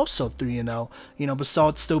 who's also 3-0.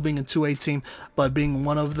 Basalt still being a 2A team, but being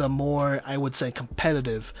one of the more, I would say,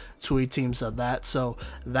 competitive 2A teams of that. So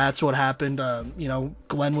that's what happened.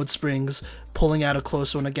 Glenwood Springs pulling out a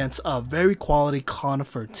close one against a very quality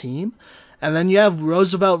Conifer team. And then you have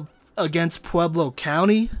Roosevelt against Pueblo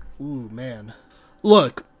County. Ooh, man.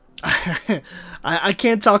 Look, I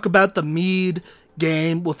can't talk about the Meade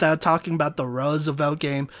game without talking about the Roosevelt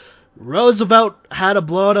game. Roosevelt had a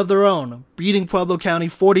blowout of their own, beating Pueblo County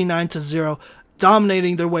 49-0,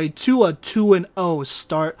 dominating their way to a 2-0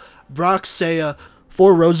 start. Brock Saya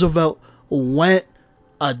for Roosevelt went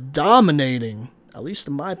a dominating, at least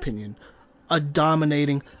in my opinion, a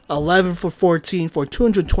dominating 11 for 14 for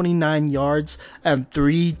 229 yards and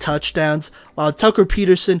 3 touchdowns, while Tucker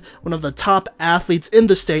Peterson, one of the top athletes in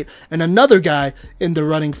the state and another guy in the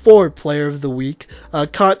running for Player of the Week,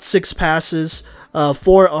 caught 6 passes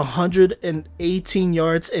for 118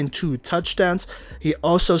 yards and 2 touchdowns. He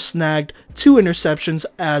also snagged 2 interceptions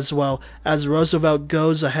as well, as Roosevelt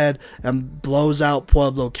goes ahead and blows out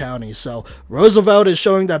Pueblo County. So Roosevelt is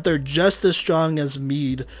showing that they're just as strong as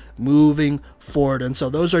Meade moving forward. And so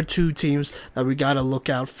those are 2 teams that we got to look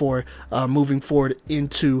out for moving forward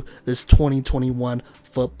into this 2021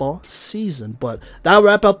 football season. But that'll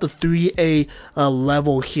wrap up the 3A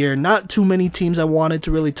level here. Not too many teams I wanted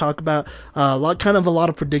to really talk about. A lot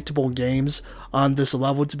of predictable games on this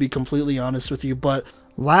level, to be completely honest with you. But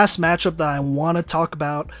last matchup that I want to talk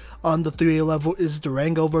about on the 3A level is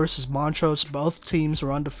Durango versus Montrose. Both teams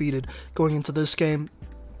were undefeated going into this game,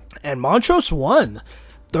 and Montrose won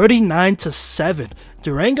 39-7.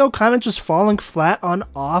 Durango kind of just falling flat on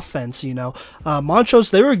offense. Montrose,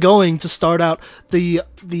 they were going to start out the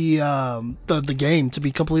game, to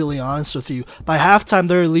be completely honest with you. By halftime,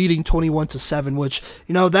 they're leading 21-7, which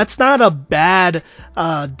that's not a bad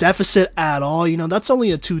deficit at all. That's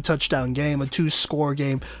only a 2-touchdown game, a 2-score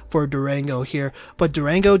game for Durango here. But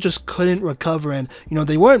Durango just couldn't recover, and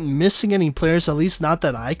they weren't missing any players, at least not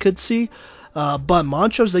that I could see. But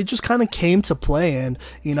Montrose, they just kind of came to play, and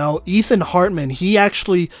Ethan Hartman, he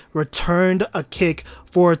actually returned a kick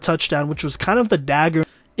for a touchdown, which was kind of the dagger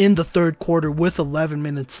in the third quarter with 11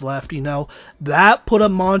 minutes left. That put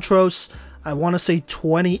up Montrose, I want to say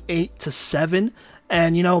 28-7.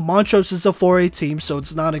 And Montrose is a 4A team, so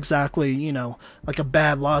it's not exactly like a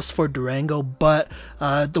bad loss for Durango. But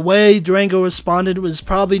the way Durango responded was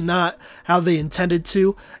probably not how they intended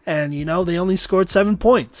to, and they only scored 7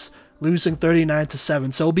 points, losing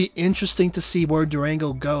 39-7. So it'll be interesting to see where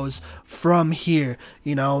Durango goes from here.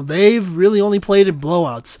 They've really only played in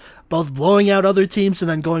blowouts, both blowing out other teams and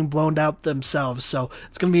then going blown out themselves. So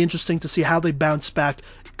it's going to be interesting to see how they bounce back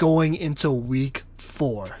going into week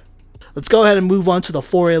 4. Let's go ahead and move on to the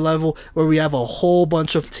 4A level, where we have a whole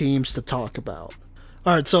bunch of teams to talk about.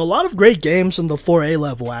 Alright, so a lot of great games in the 4A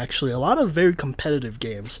level, actually. A lot of very competitive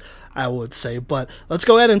games, I would say. But let's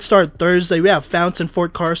go ahead and start Thursday. We have Fountain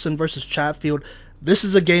Fort Carson versus Chatfield. This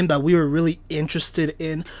is a game that we were really interested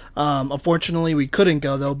in. Unfortunately, we couldn't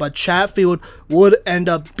go, though. But Chatfield would end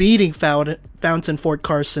up beating Fountain Fort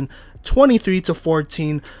Carson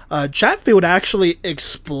 23-14. Chatfield actually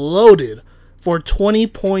exploded for 20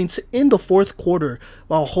 points in the fourth quarter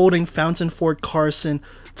while holding Fountain Fort Carson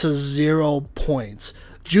to 0 points.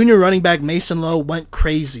 Junior running back Mason Lowe went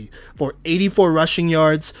crazy for 84 rushing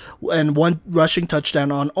yards and 1 rushing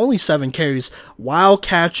touchdown on only 7 carries, while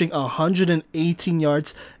catching 118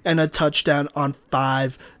 yards and a touchdown on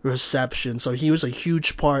 5 receptions. So he was a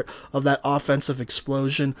huge part of that offensive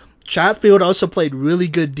explosion. Chatfield also played really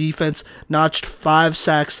good defense, notched 5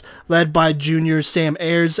 sacks, led by junior Sam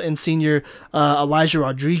Ayers and senior Elijah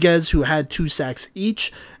Rodriguez, who had 2 sacks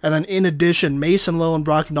each. And then in addition, Mason Lowe and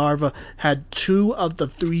Brock Narva had 2 of the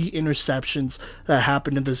 3 interceptions that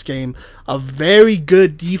happened in this game. A very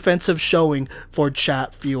good defensive showing for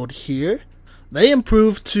Chatfield here. They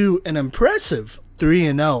improved to an impressive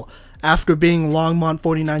 3-0. After being Longmont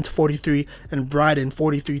 49-43 and Bryden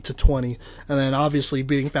 43-20, and then obviously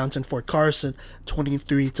beating Fountain Fort Carson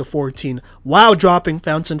 23-14, while dropping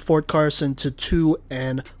Fountain Fort Carson to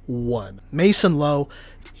 2-1. Mason Lowe,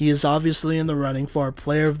 he is obviously in the running for our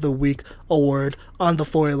Player of the Week award on the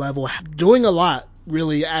 4A level, doing a lot,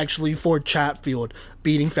 really, actually, for Chatfield,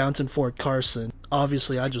 beating Fountain Fort Carson.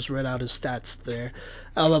 Obviously, I just read out his stats there.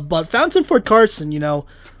 But Fountain Fort Carson,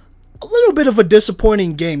 a little bit of a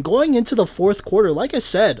disappointing game. Going into the fourth quarter, like I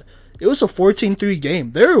said, it was a 14-3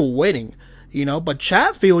 game. They were winning, but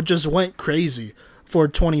Chatfield just went crazy for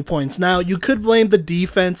 20 points. Now, you could blame the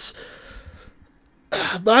defense,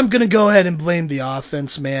 but I'm going to go ahead and blame the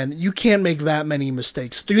offense, man. You can't make that many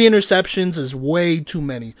mistakes. 3 interceptions is way too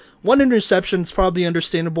many. 1 interception is probably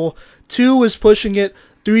understandable. 2 is pushing it.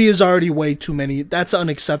 3 is already way too many. That's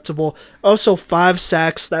unacceptable. Also, 5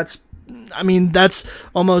 sacks. That's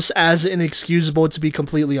almost as inexcusable, to be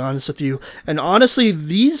completely honest with you. And honestly,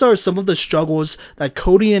 these are some of the struggles that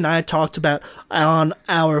Cody and I talked about on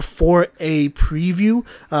our 4A preview.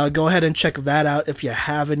 Go ahead and check that out if you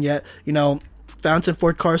haven't yet. Fountain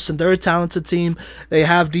Fort Carson, they're a talented team. They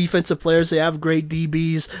have defensive players. They have great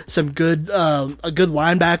DBs, a good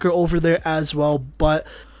linebacker over there as well. But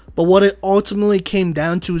what it ultimately came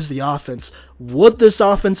down to is the offense. Would this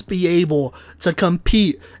offense be able to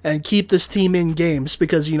compete and keep this team in games?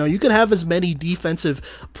 Because, you can have as many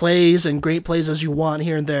defensive plays and great plays as you want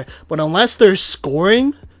here and there. But unless they're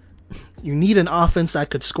scoring, you need an offense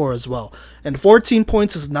that could score as well. And 14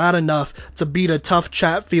 points is not enough to beat a tough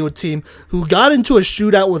Chatfield team who got into a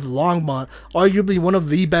shootout with Longmont, arguably one of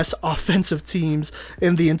the best offensive teams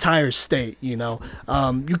in the entire state. You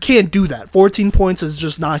can't do that. 14 points is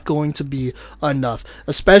just not going to be enough,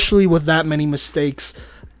 especially with that many mistakes.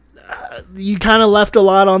 You kind of left a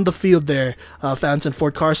lot on the field there, Fountain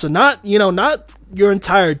Fort Carson. Not your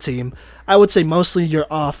entire team. I would say mostly your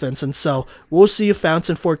offense, and so we'll see if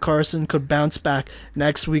Fountain Fort Carson could bounce back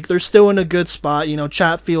next week. They're still in a good spot.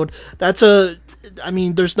 Chatfield,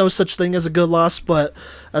 there's no such thing as a good loss, but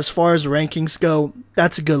as far as rankings go,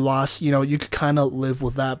 that's a good loss. You could kind of live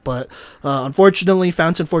with that, but unfortunately,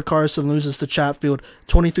 Fountain Fort Carson loses to Chatfield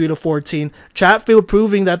 23-14. Chatfield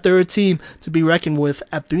proving that they're a team to be reckoned with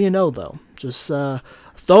at 3-0, though. Just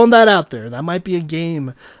throwing that out there. That might be a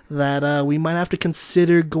game that we might have to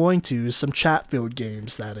consider going to. Some Chatfield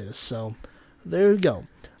games, that is. So there you go.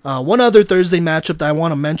 One other Thursday matchup that I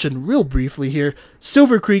want to mention real briefly here,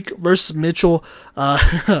 Silver Creek versus Mitchell.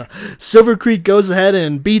 Silver Creek goes ahead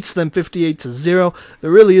and beats them 58-0.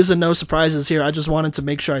 There really isn't no surprises here. I just wanted to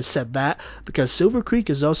make sure I said that because Silver Creek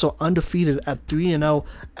is also undefeated at 3-0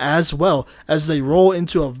 as well as they roll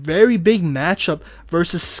into a very big matchup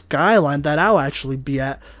versus Skyline that I'll actually be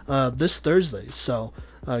at this Thursday. So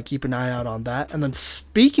keep an eye out on that. And then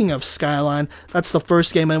speaking of Skyline, that's the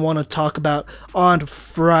first game I want to talk about on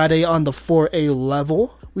Friday on the 4A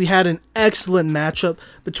level. We had an excellent matchup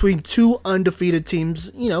between 2 undefeated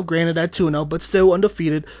teams, granted at 2-0, but still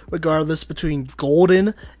undefeated regardless, between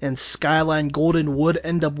Golden and Skyline. Golden would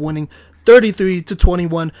end up winning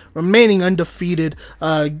 33-21, remaining undefeated,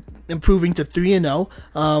 improving to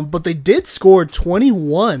 3-0. But they did score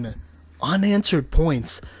 21 unanswered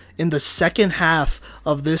points in the second half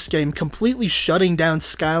of this game, completely shutting down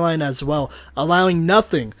Skyline as well, allowing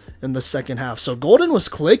nothing in the second half. So Golden was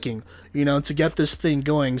clicking, to get this thing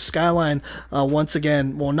going. Skyline, once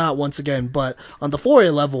again, well, not once again, but on the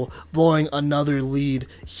 4A level, blowing another lead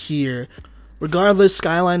here. Regardless,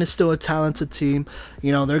 Skyline is still a talented team.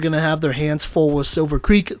 They're going to have their hands full with Silver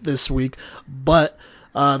Creek this week, but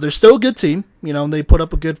they're still a good team. They put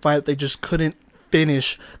up a good fight. They just couldn't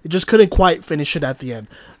quite finish it at the end.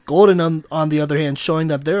 Golden, on the other hand, showing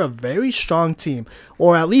that they're a very strong team,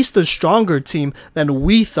 or at least a stronger team than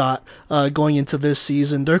we thought going into this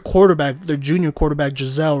season. Their junior quarterback,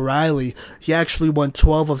 Giselle Riley, he actually went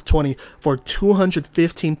 12 of 20 for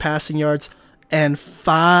 215 passing yards and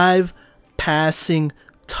 5 passing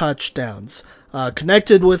touchdowns.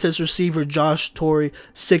 Connected with his receiver Josh Torrey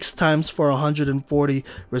 6 times for 140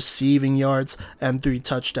 receiving yards and 3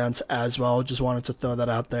 touchdowns as well. Just wanted to throw that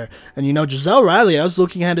out there. And Giselle Riley, I was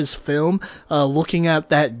looking at his film, looking at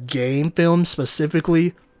that game film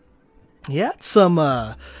specifically. He had some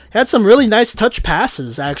really nice touch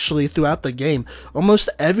passes actually throughout the game. Almost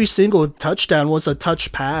every single touchdown was a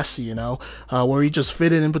touch pass, where he just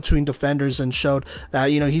fit it in between defenders and showed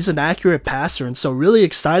that he's an accurate passer. And so really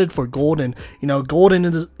excited for Golden. Golden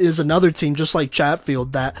is another team just like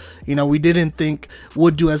Chatfield that we didn't think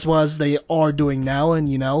would do as well as they are doing now.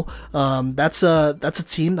 And that's a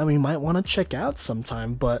team that we might want to check out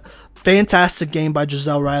sometime. But fantastic game by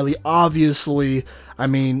Giselle Riley. Obviously,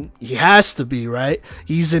 he has to be, right?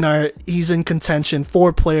 He's in contention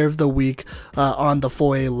for Player of the Week on the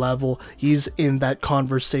 4A level. He's in that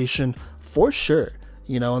conversation for sure.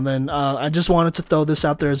 And then I just wanted to throw this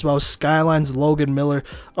out there as well. Skyline's Logan Miller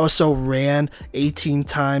also ran 18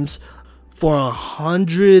 times for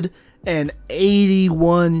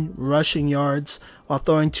 181 rushing yards while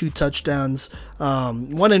throwing 2 touchdowns,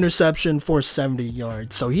 1 interception for 70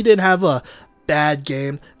 yards. So he did have a bad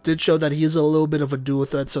game. Did show that he is a little bit of a dual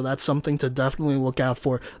threat, so that's something to definitely look out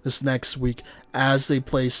for this next week as they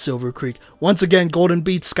play Silver Creek. Once again, Golden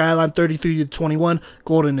beats Skyline 33-21.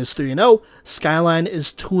 Golden is 3-0. Skyline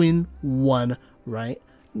is 2-1 right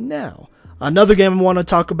now. Another game I want to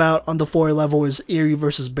talk about on the 4A level is Erie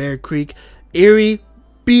versus Bear Creek. Erie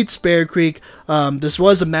beats Bear Creek. This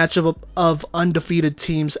was a matchup of undefeated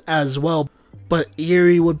teams as well, but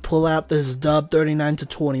Erie would pull out this dub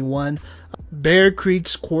 39-21. Bear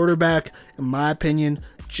Creek's quarterback, in my opinion,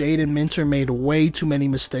 Jaden Minter, made way too many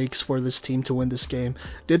mistakes for this team to win this game.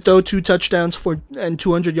 Did throw 2 touchdowns and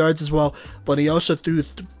 200 yards as well, but he also threw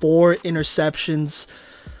 4 interceptions.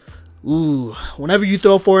 Ooh, whenever you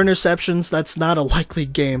throw 4 interceptions, that's not a likely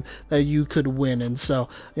game that you could win. And so,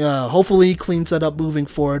 hopefully he cleans that up moving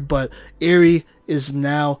forward. But Erie is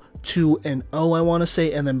now 2-0, I want to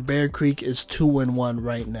say, and then Bear Creek is 2-1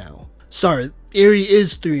 right now. Sorry, Erie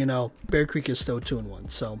is 3-0. Bear Creek is still 2-1.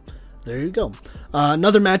 So there you go.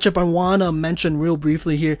 Another matchup I want to mention real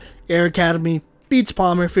briefly here. Air Academy beats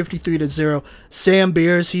Palmer 53-0. Sam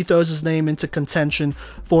Beers, he throws his name into contention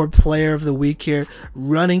for Player of the Week here,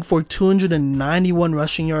 running for 291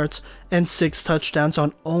 rushing yards and 6 touchdowns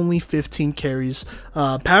on only 15 carries,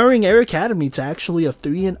 powering Air Academy to actually a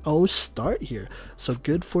 3-0 start here. So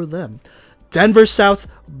good for them. Denver South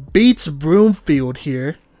beats Broomfield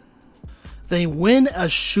here. They win a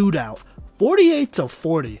shootout,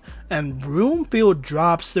 48-40, and Broomfield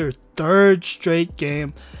drops their 3rd straight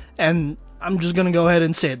game. And I'm just going to go ahead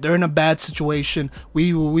and say it. They're in a bad situation.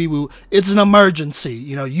 It's an emergency.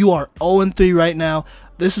 You are 0-3 right now.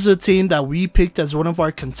 This is a team that we picked as one of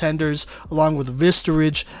our contenders, along with Vista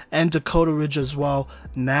Ridge and Dakota Ridge as well.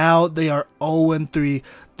 Now they are 0-3.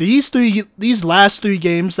 These last 3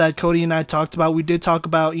 games that Cody and I talked about, we did talk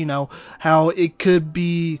about, how it could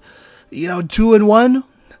be, 2-1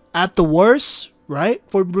 at the worst, right,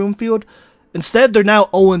 for Broomfield. Instead, they're now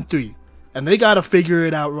 0-3. And they got to figure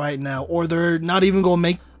it out right now, or they're not even going to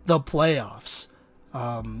make the playoffs.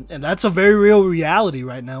 And that's a very real reality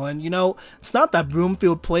right now. And, it's not that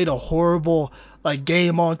Broomfield played a horrible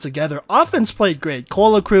game altogether. Offense played great.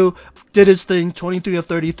 Cola Crew did his thing, 23 of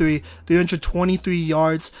 33, 323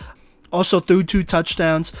 yards. Also threw 2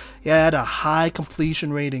 touchdowns. He had a high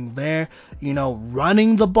completion rating there.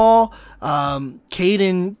 Running the ball,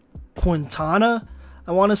 Caden Quintana,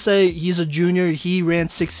 I want to say he's a junior. He ran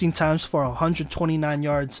 16 times for 129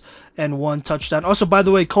 yards and 1 touchdown. Also, by the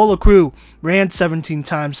way, Cola Crew ran 17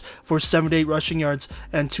 times for 78 rushing yards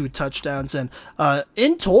and 2 touchdowns. And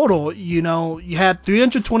in total, you had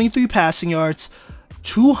 323 passing yards,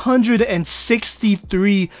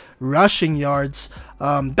 263 rushing yards,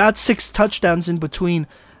 about 6 touchdowns in between,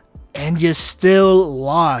 and you still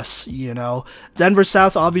lost, Denver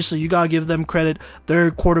South, obviously, you got to give them credit.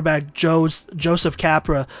 Their quarterback, Joseph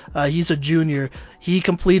Capra, he's a junior. He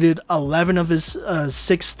completed 11 of his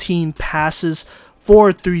 16 passes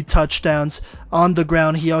for 3 touchdowns on the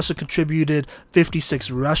ground. He also contributed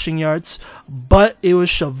 56 rushing yards. But it was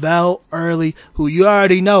Chevelle Early, who you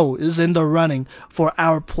already know is in the running for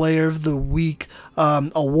our Player of the Week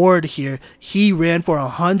award here. He ran for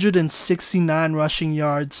 169 rushing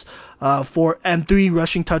yards and 3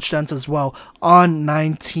 rushing touchdowns as well on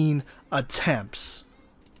 19 attempts.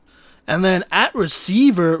 And then at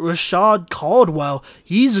receiver, Rashad Caldwell,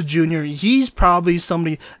 he's a junior. He's probably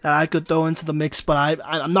somebody that I could throw into the mix, but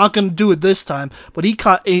I'm not going to do it this time. But he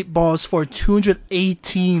caught 8 balls for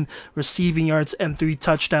 218 receiving yards and 3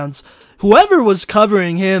 touchdowns. Whoever was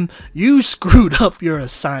covering him, you screwed up your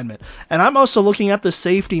assignment. And I'm also looking at the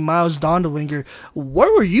safety, Miles Dondelinger.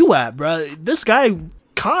 Where were you at, bro? This guy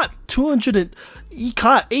caught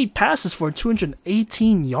 8 passes for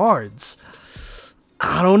 218 yards.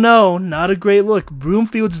 I don't know. Not a great look.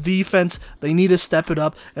 Broomfield's defense, they need to step it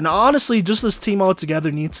up. And honestly, just this team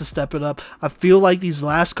altogether needs to step it up. I feel like these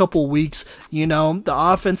last couple weeks, the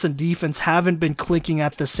offense and defense haven't been clicking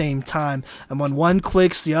at the same time. And when one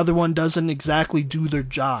clicks, the other one doesn't exactly do their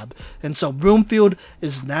job. And so Broomfield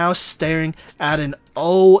is now staring at an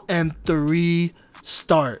 0-3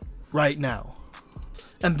 start right now.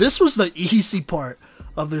 And this was the easy part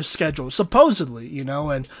of their schedule, supposedly,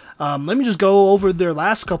 and let me just go over their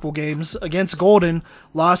last couple games. Against Golden,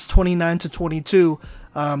 lost 29-22,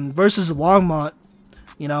 versus Longmont,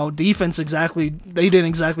 defense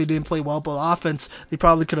didn't play well, but offense, they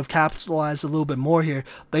probably could have capitalized a little bit more here.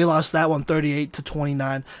 They lost that one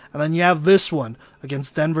 38-29, and then you have this one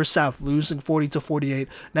against Denver South, losing 40-48.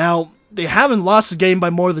 Now, they haven't lost a game by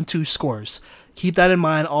more than 2 scores. Keep that in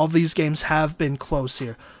mind. All of these games have been close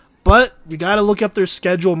here. But you got to look at their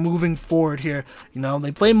schedule moving forward here.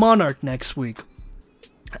 They play Monarch next week.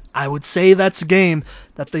 I would say that's a game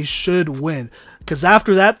that they should win. Because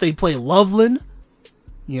after that, they play Loveland.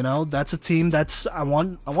 That's a team that's I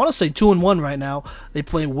want to say 2-1 right now. They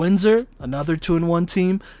play Windsor, another 2-1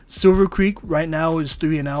 team. Silver Creek right now is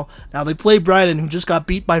 3-0. Now they play Brighton, who just got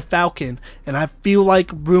beat by Falcon, and I feel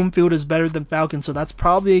like Broomfield is better than Falcon, so that's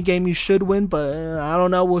probably a game you should win, but I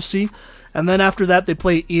don't know, we'll see. And then after that, they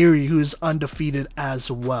play Erie, who's undefeated as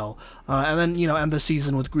well. And then end the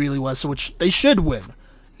season with Greeley West, which they should win.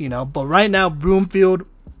 But right now, Broomfield.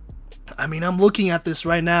 I'm looking at this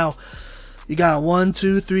right now. You got 1,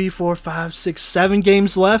 2, 3, 4, 5, 6, 7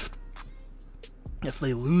 games left. If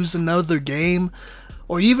they lose another game,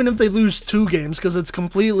 or even if they lose 2 games, because it's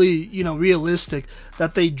completely, realistic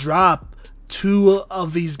that they drop 2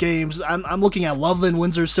 of these games. I'm looking at Loveland,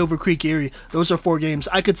 Windsor, Silver Creek, Erie. Those are 4 games.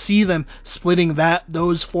 I could see them splitting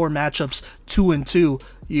those 4 matchups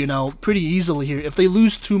 2-2. Pretty easily here. If they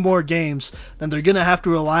lose 2 more games, then they're gonna have to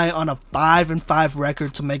rely on a 5-5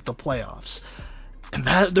 record to make the playoffs. And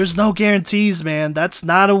there's no guarantees, man. That's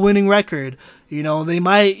not a winning record. They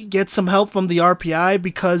might get some help from the RPI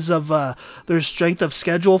because of their strength of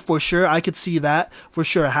schedule, for sure. I could see that for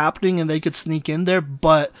sure happening, and they could sneak in there.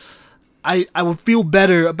 But I would feel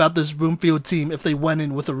better about this Broomfield team if they went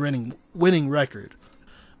in with a winning record.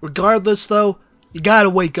 Regardless, though, you gotta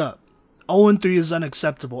wake up. 0-3 is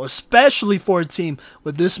unacceptable, especially for a team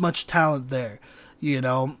with this much talent there.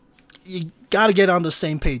 You got to get on the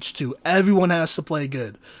same page too. Everyone has to play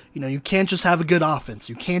good. You can't just have a good offense.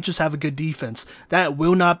 You can't just have a good defense. That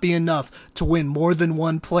will not be enough to win more than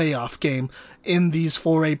one playoff game in these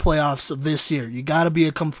 4A playoffs this year. You got to be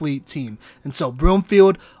a complete team. And so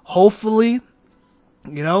Broomfield, hopefully,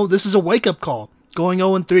 this is a wake-up call going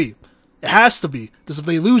 0-3. It has to be, because if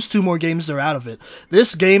they lose 2 more games, they're out of it.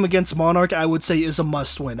 This game against Monarch, I would say, is a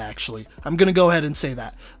must-win, actually. I'm going to go ahead and say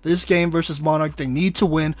that. This game versus Monarch, they need to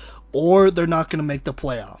win, or they're not going to make the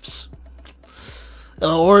playoffs.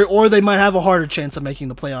 Or they might have a harder chance of making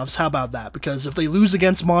the playoffs. How about that? Because if they lose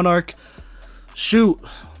against Monarch, shoot,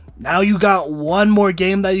 now you got 1 more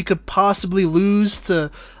game that you could possibly lose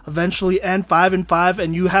to eventually end 5-5,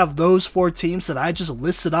 and you have those 4 teams that I just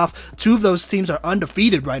listed off. 2 of those teams are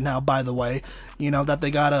undefeated right now, by the way, that they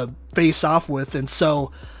gotta face off with, and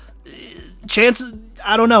so chances,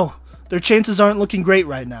 I don't know. Their chances aren't looking great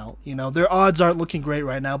right now. Their odds aren't looking great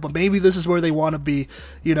right now, but maybe this is where they want to be,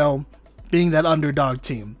 being that underdog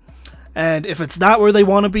team. And if it's not where they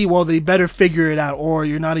want to be, well, they better figure it out, or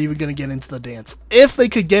you're not even going to get into the dance. If they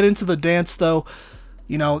could get into the dance, though,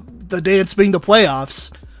 the dance being the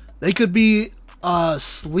playoffs, they could be a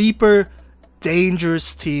sleeper,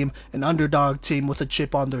 dangerous team, an underdog team with a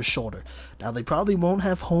chip on their shoulder. Now, they probably won't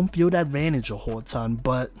have home field advantage a whole ton,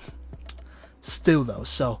 but still, though.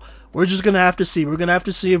 So we're just going to have to see. We're going to have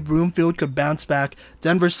to see if Broomfield could bounce back.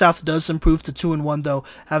 Denver South does improve to 2-1, though,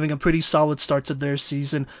 having a pretty solid start to their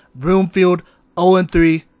season. Broomfield,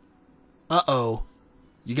 0-3. Uh-oh.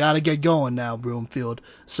 You got to get going now, Broomfield.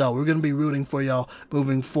 So we're going to be rooting for y'all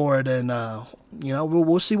moving forward, and,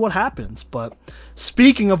 we'll see what happens. But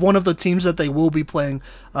speaking of one of the teams that they will be playing,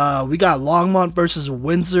 we got Longmont versus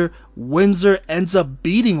Windsor. Windsor ends up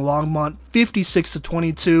beating Longmont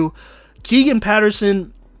 56-22. Keegan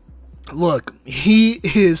Patterson, look, he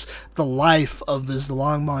is the life of this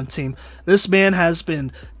Longmont team. This man has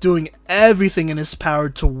been doing everything in his power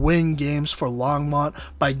to win games for Longmont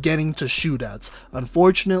by getting to shootouts.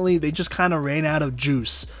 Unfortunately, they just kind of ran out of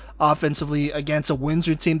juice offensively against a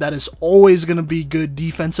Windsor team that is always going to be good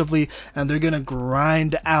defensively, and they're going to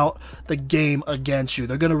grind out the game against you.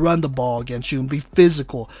 They're going to run the ball against you and be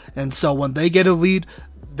physical. And so when they get a lead,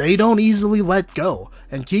 they don't easily let go.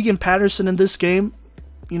 And Keegan Patterson in this game,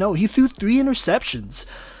 he threw 3 interceptions.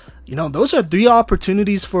 Those are 3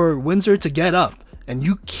 opportunities for Windsor to get up, and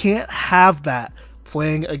you can't have that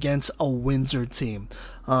playing against a Windsor team.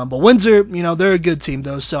 But Windsor, they're a good team,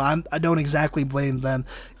 though, so I don't exactly blame them.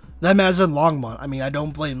 Them as in Longmont. I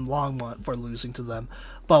don't blame Longmont for losing to them.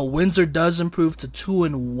 But Windsor does improve to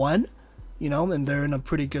 2-1. And they're in a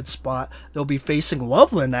pretty good spot. They'll be facing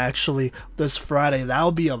Loveland, actually, this Friday.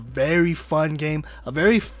 That'll be a very fun game, a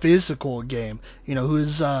very physical game.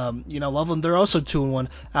 Loveland, they're also 2-1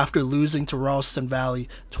 after losing to Ralston Valley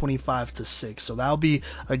 25-6. So that'll be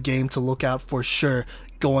a game to look out for sure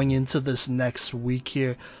going into this next week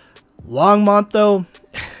here. Longmont, though,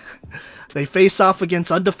 they face off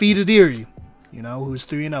against undefeated Erie, who's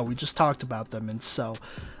 3-0. We just talked about them, and so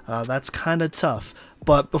that's kind of tough.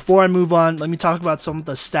 But before I move on, let me talk about some of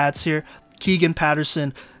the stats here. Keegan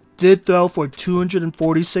Patterson did throw for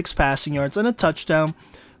 246 passing yards and a touchdown,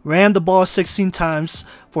 ran the ball 16 times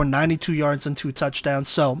for 92 yards and 2 touchdowns.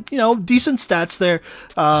 So, decent stats there.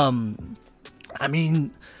 I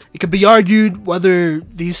mean, it could be argued whether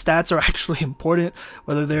these stats are actually important,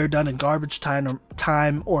 whether they're done in garbage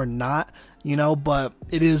time or not, but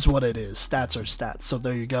it is what it is. Stats are stats. So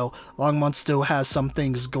there you go. Longmont still has some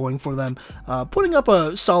things going for them, putting up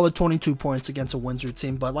a solid 22 points against a Windsor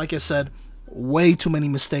team. But like I said, way too many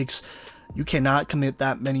mistakes. You cannot commit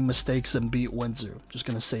that many mistakes and beat Windsor. Just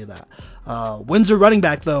going to say that. Windsor running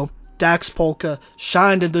back, though, Dax Polka,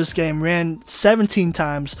 shined in this game, ran 17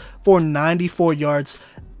 times for 94 yards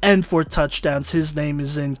and 4 touchdowns. His name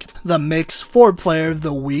is in the mix for player of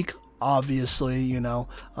the week, obviously,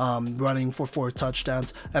 running for 4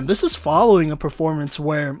 touchdowns. And this is following a performance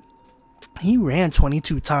where he ran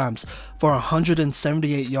 22 times for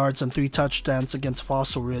 178 yards and 3 touchdowns against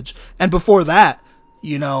Fossil Ridge. And before that,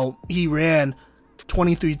 he ran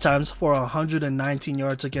 23 times for 119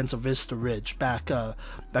 yards against Vista Ridge back a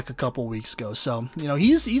couple weeks ago. So,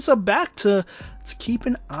 he's a back to keep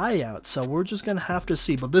an eye out. So we're just going to have to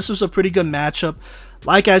see. But this was a pretty good matchup.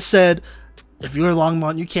 Like I said, if you're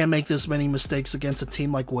Longmont, you can't make this many mistakes against a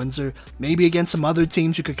team like Windsor. Maybe against some other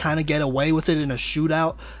teams, you could kind of get away with it in a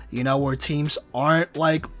shootout, where teams aren't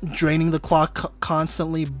like draining the clock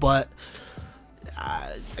constantly. But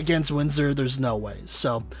against Windsor, there's no way.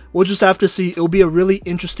 So we'll just have to see. It'll be a really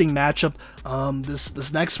interesting matchup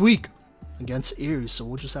this next week against Erie. So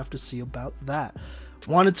we'll just have to see about that.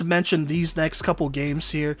 Wanted to mention these next couple games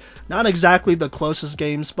here. Not exactly the closest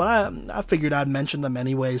games, but I figured I'd mention them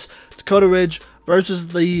anyways. Dakota Ridge versus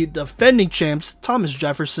the defending champs, Thomas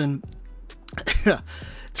Jefferson.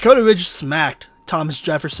 Dakota Ridge smacked Thomas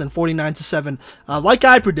Jefferson 49-7. Like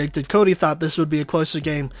I predicted, Cody thought this would be a closer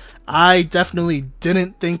game. I definitely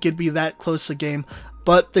didn't think it'd be that close a game,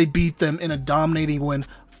 but they beat them in a dominating win,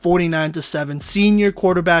 49-7. Senior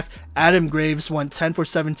quarterback Adam Graves went 10 for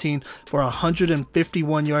 17 for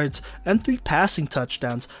 151 yards and 3 passing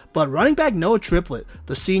touchdowns. But running back Noah Triplett,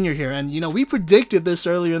 the senior here, and we predicted this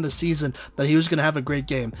earlier in the season that he was going to have a great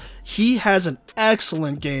game. He has an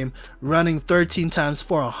excellent game, running 13 times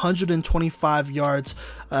for 125 yards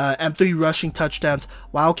and 3 rushing touchdowns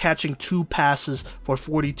while catching 2 passes for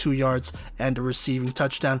 42 yards and a receiving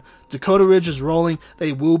touchdown. Dakota Ridge is rolling.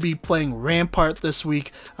 They will be playing Rampart this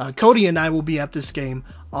week. Cody and I will be at this game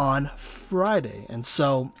on Friday, and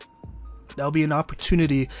so that'll be an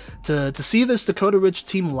opportunity to see this Dakota Ridge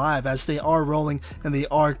team live, as they are rolling and they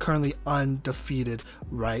are currently undefeated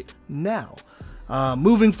right now.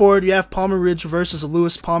 Moving forward, you have Palmer Ridge versus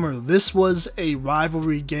Lewis Palmer. This was a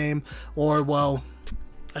rivalry game, or well,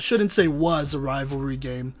 I shouldn't say was a rivalry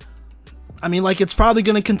game. I mean, it's probably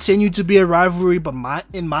going to continue to be a rivalry, but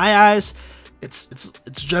in my eyes, it's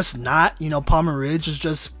just not. Palmer Ridge is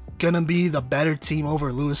just gonna be the better team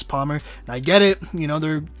over Lewis Palmer, and I get it.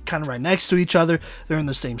 They're kind of right next to each other. They're in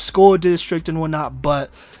the same school district and whatnot,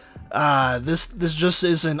 but this just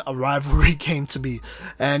isn't a rivalry game to me.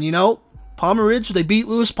 And Palmer Ridge, they beat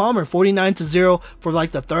Lewis Palmer 49-0 for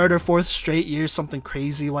the 3rd or 4th straight year, something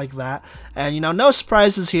crazy like that. And no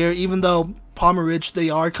surprises here, even though Palmer Ridge,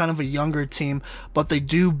 they are kind of a younger team, but they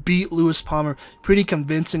do beat Lewis Palmer pretty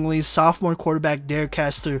convincingly. Sophomore quarterback Derek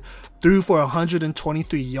Castor threw for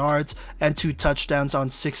 123 yards and 2 touchdowns on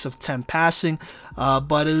 6 of 10 passing.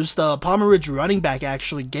 But it was the Palmer Ridge running back,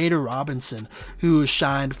 actually, Gator Robinson, who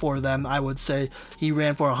shined for them, I would say. He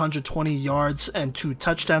ran for 120 yards and 2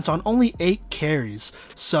 touchdowns on only 8 carries.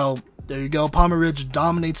 So there you go. Palmer Ridge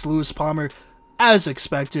dominates Lewis Palmer as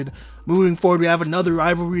expected. Moving forward, we have another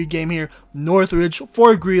rivalry game here, Northridge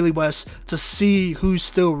for Greeley West, to see who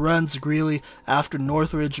still runs Greeley after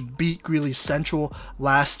Northridge beat Greeley Central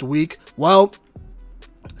last week. Well,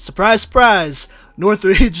 surprise, surprise,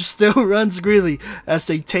 Northridge still runs Greeley as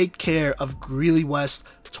they take care of Greeley West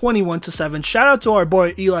 21-7. Shout out to our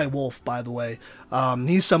boy Eli Wolf, by the way.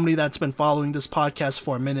 He's somebody that's been following this podcast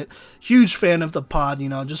for a minute. Huge fan of the pod,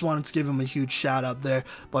 just wanted to give him a huge shout out there.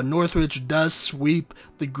 But Northridge does sweep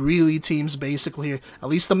the Greeley teams basically here, at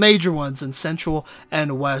least the major ones in Central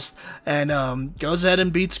and West, and goes ahead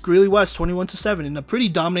and beats Greeley West 21-7 in a pretty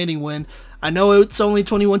dominating win. I know it's only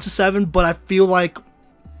 21-7, but I feel like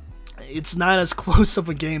it's not as close of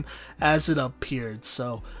a game as it appeared.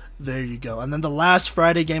 So there you go. And then the last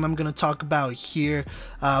Friday game I'm going to talk about here,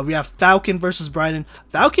 we have Falcon versus Brighton.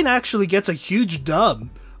 Falcon actually gets a huge dub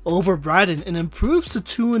over Brighton and improves to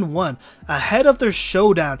 2-1 ahead of their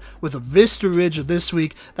showdown with Vista Ridge this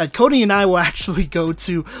week that Cody and I will actually go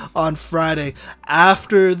to on Friday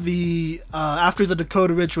after the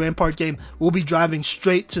Dakota Ridge Rampart game. We'll be driving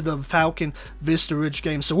straight to the Falcon Vista Ridge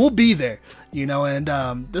game, so we'll be there, and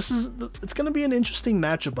it's going to be an interesting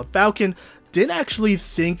matchup. But Falcon didn't actually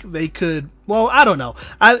think they could. Well, I don't know.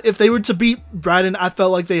 If they were to beat Brighton, I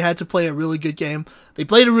felt like they had to play a really good game. They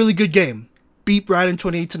played a really good game. Beat Brighton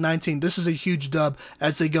 28-19. This is a huge dub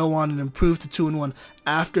as they go on and improve to 2-1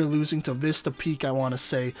 after losing to Vista Peak, I want to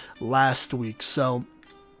say, last week. So,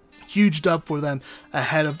 huge dub for them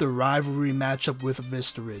ahead of the rivalry matchup with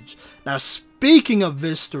Vista Ridge. Now, speaking of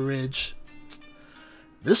Vista Ridge,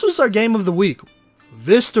 this was our game of the week.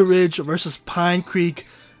 Vista Ridge versus Pine Creek.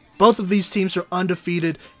 Both of these teams are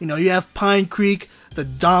undefeated. You have Pine Creek, the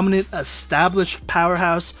dominant, established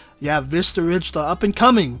powerhouse. You have Vista Ridge, the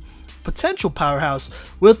up-and-coming potential powerhouse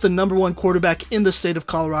with the number 1 quarterback in the state of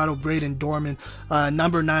Colorado, Braden Dorman,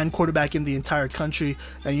 number 9 quarterback in the entire country.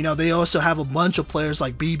 And, they also have a bunch of players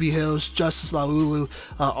like BB Hills, Justice Laulu,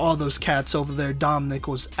 all those cats over there, Dom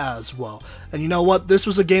Nichols as well. And you know what? This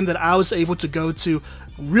was a game that I was able to go to.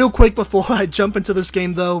 Real quick before I jump into this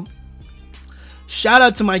game, though, shout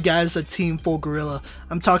out to my guys at Team Full Gorilla.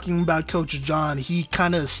 I'm talking about Coach John. He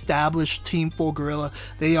kind of established Team Full Gorilla.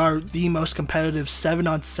 They are the most competitive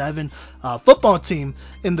 7-on-7 football team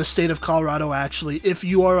in the state of Colorado, actually. If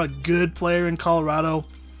you are a good player in Colorado,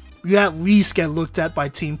 you at least get looked at by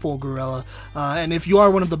Team Full Gorilla. And if you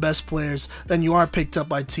are one of the best players, then you are picked up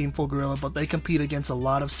by Team Full Gorilla. But they compete against a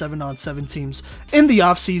lot of 7-on-7 teams in the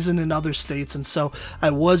offseason in other states. And so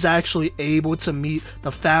I was actually able to meet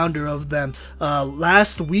the founder of them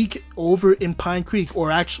last week over in Pine Creek,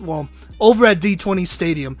 or actually, well, over at D20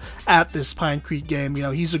 Stadium at this Pine Creek game.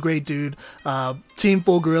 He's a great dude. Team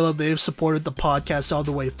Full Gorilla, they've supported the podcast all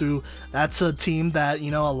the way through. That's a team that,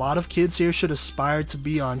 a lot of kids here should aspire to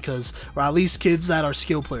be on, or at least kids that are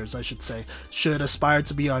skill players, I should say, should aspire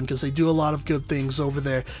to be on, because they do a lot of good things over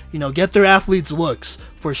there. Get their athletes looks,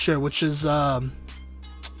 for sure, which is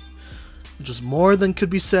more than could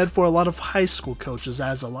be said for a lot of high school coaches,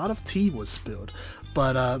 as a lot of tea was spilled.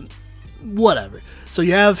 But, whatever. So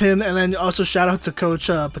you have him, and then also shout out to Coach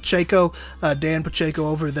Pacheco, Dan Pacheco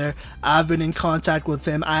over there. I've been in contact with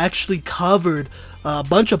him. I actually covered a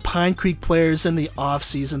bunch of Pine Creek players in the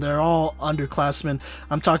offseason. They're all underclassmen.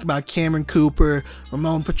 I'm talking about Cameron Cooper,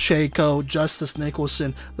 Ramon Pacheco, Justice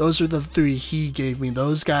Nicholson. Those are the 3 he gave me.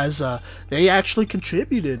 Those guys, they actually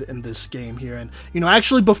contributed in this game here. And,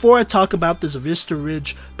 actually, before I talk about this Vista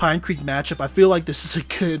Ridge Pine Creek matchup, I feel like this is a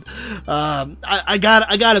good, I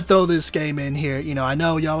gotta throw this game in here. I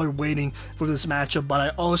know y'all are waiting for this matchup, but I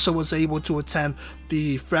also was able to attend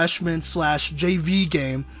the freshman/JV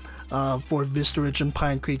game for Vista Ridge and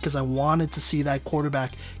Pine Creek, because I wanted to see that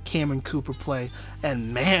quarterback Cameron Cooper play,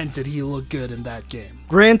 and man, did he look good in that game.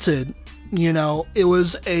 Granted, it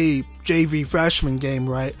was a JV freshman game,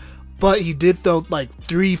 right? But he did throw like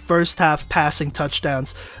 3 first half passing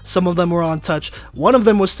touchdowns. Some of them were on touch. One of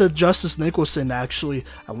them was to Justice Nicholson, actually.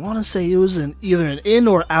 I want to say it was either an in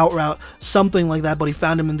or out route, something like that, but he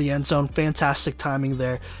found him in the end zone. Fantastic timing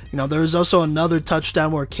there. There was also another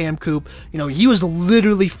touchdown where Cam Coop, he was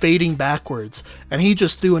literally fading backwards, and he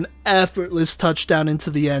just threw an effortless touchdown into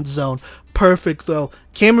the end zone. Perfect throw.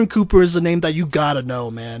 Cameron Cooper is a name that you gotta know,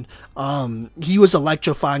 man. He was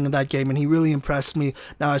electrifying in that game, and he really impressed me.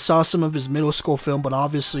 Now, I saw some of his middle school film, but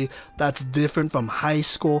obviously that's different from high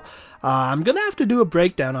school. I'm gonna have to do a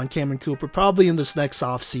breakdown on Cameron Cooper probably in this next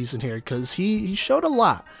off season here, because he showed a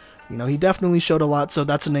lot. He definitely showed a lot, so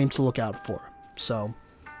that's a name to look out for. So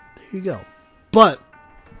there you go. But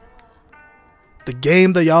the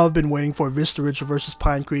game that y'all have been waiting for, Vista Ridge versus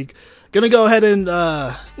Pine Creek, gonna go ahead and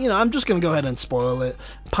I'm just gonna go ahead and spoil it.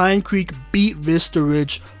 Pine Creek beat Vista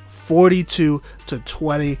Ridge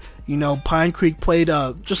 42-20. Pine Creek played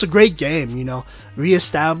just a great game,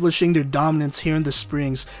 reestablishing their dominance here in the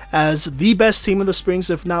Springs as the best team in the Springs,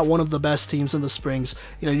 if not one of the best teams in the Springs.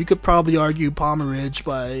 You could probably argue Palmer Ridge,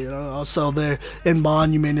 but also they're in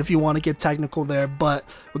Monument if you want to get technical there. But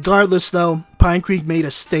regardless, though, Pine Creek made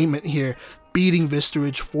a statement here, beating Vista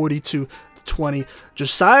Ridge 42-20.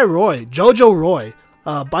 Josiah Roy, Jojo Roy.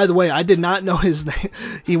 By the way, I did not know his name.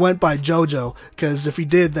 He went by JoJo, because if he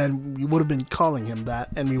did, then we would have been calling him that,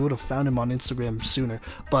 and we would have found him on Instagram sooner.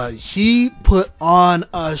 But he put on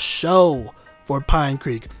a show for Pine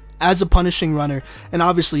Creek as a punishing runner, and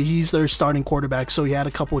obviously he's their starting quarterback, so he had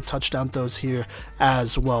a couple of touchdown throws here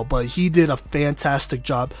as well. But he did a fantastic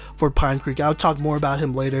job for Pine Creek. I'll talk more about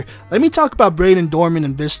him later. Let me talk about Braden Dorman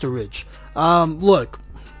and Vista Ridge. Look,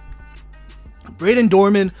 Brayden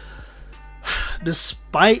Dorman,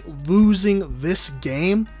 despite losing this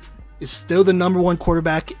game, is still the number one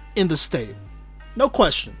quarterback in the state. No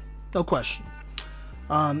question. No question.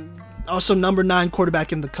 Also, number 9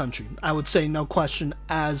 quarterback in the country. I would say no question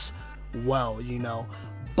as well,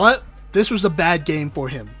 But this was a bad game for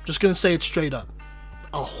him. Just going to say it straight up.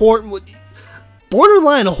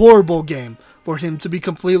 Borderline horrible game for him, to be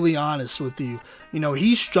completely honest with you.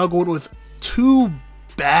 He struggled with 2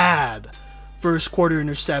 bad first quarter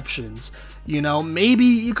interceptions. Maybe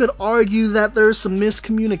you could argue that there's some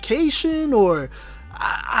miscommunication, or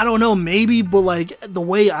I don't know, maybe, but like the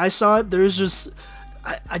way I saw it, there's just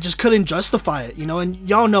I just couldn't justify it, and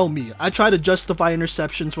y'all know me. I try to justify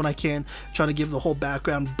interceptions when I can, try to give the whole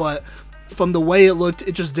background, but from the way it looked,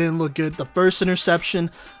 it just didn't look good. The first interception,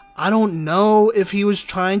 I don't know if he was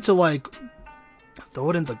trying to like throw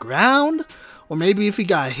it in the ground, or maybe if he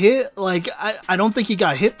got hit. Like, I don't think he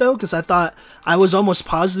got hit though, because I was almost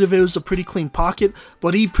positive it was a pretty clean pocket,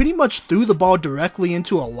 but he pretty much threw the ball directly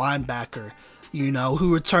into a linebacker,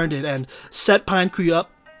 who returned it and set Pine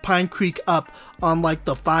Creek up on like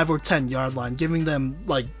the 5 or 10 yard line, giving them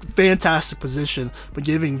like fantastic position, but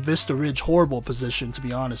giving Vista Ridge horrible position, to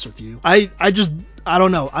be honest with you. I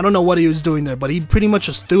don't know what he was doing there, but he pretty much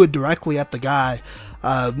just threw it directly at the guy.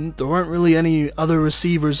 There weren't really any other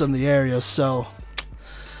receivers in the area, so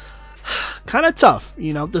kind of tough.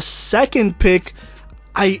 The second pick,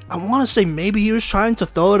 I want to say maybe he was trying to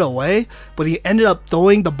throw it away, but he ended up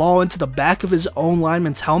throwing the ball into the back of his own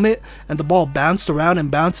lineman's helmet, and the ball bounced around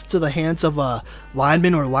and bounced into the hands of a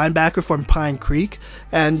lineman or linebacker from Pine Creek.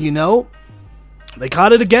 And, they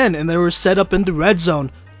caught it again, and they were set up in the red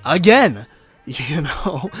zone again.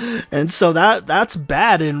 And so that's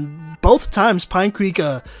bad. And both times Pine Creek,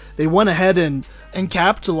 they went ahead and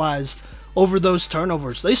capitalized over those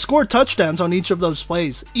turnovers. They scored touchdowns on each of those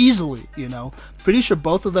plays easily, Pretty sure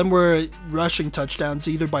both of them were rushing touchdowns,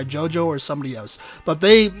 either by JoJo or somebody else. But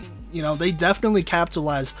they definitely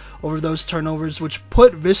capitalized over those turnovers, which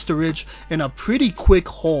put Vista Ridge in a pretty quick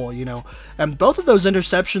hole, And both of those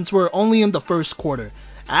interceptions were only in the first quarter.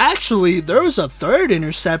 Actually, there was a third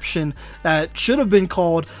interception that should have been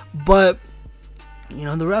called, but the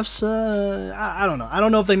refs, I don't know. I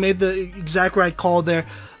don't know if they made the exact right call there,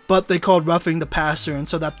 but they called roughing the passer, and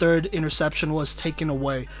so that third interception was taken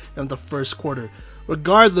away in the first quarter.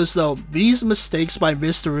 Regardless, though, these mistakes by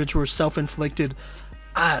Vista Ridge were self-inflicted.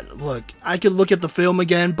 Look, I could look at the film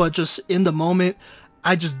again, but just in the moment,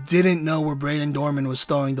 I just didn't know where Brayden Dorman was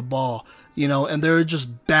throwing the ball, and they were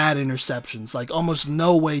just bad interceptions, like almost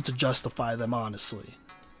no way to justify them, honestly.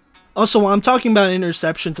 Also, while I'm talking about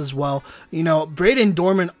interceptions as well, Brayden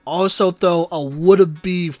Dorman also threw a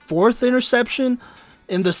would-be 4th interception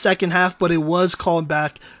in the second half, but it was called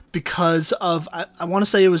back because of, I want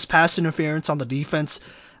to say it was pass interference on the defense.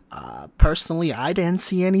 Personally, I didn't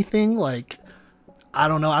see anything. Like, I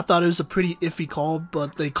don't know. I thought it was a pretty iffy call,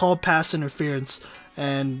 but they called pass interference,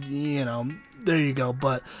 and, there you go.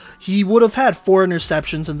 But he would have had 4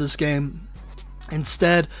 interceptions in this game.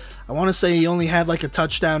 Instead, I want to say he only had like a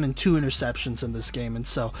touchdown and 2 interceptions in this game, and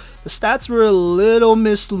so the stats were a little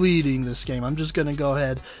misleading this game. I'm just going to go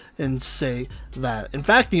ahead and say that. In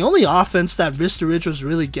fact, the only offense that Vista Ridge was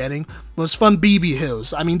really getting was from BB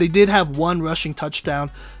Hills. I mean, they did have 1 rushing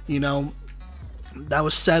touchdown, that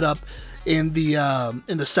was set up in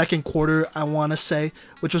the second quarter, I want to say,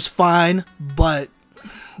 which was fine, but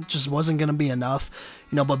just wasn't going to be enough.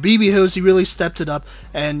 But BB Hills, he really stepped it up,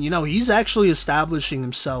 and, he's actually establishing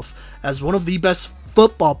himself as one of the best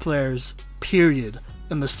football players, period,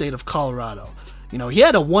 in the state of Colorado. He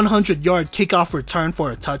had a 100-yard kickoff return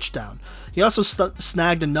for a touchdown. He also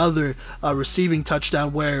snagged another receiving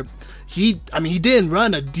touchdown where he didn't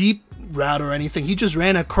run a deep route or anything. He just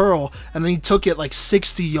ran a curl, and then he took it like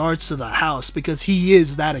 60 yards to the house because he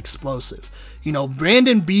is that explosive.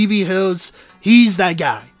 Brandon BB Hills, he's that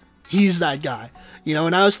guy. He's that guy.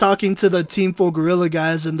 And I was talking to the Team Full Gorilla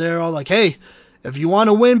guys, and they're all like, hey, if you want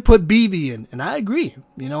to win, put BB in. And I agree.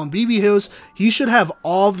 And BB Hills, he should have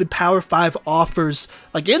all the Power 5 offers,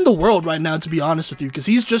 like, in the world right now, to be honest with you, because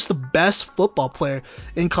he's just the best football player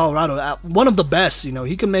in Colorado. One of the best.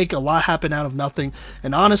 He can make a lot happen out of nothing.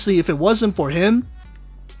 And honestly, if it wasn't for him,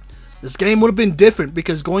 this game would have been different,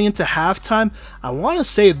 because going into halftime, I want to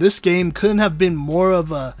say this game couldn't have been more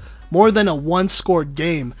than a 1-scored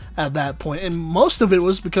game at that point, and most of it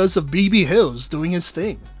was because of BB Hills doing his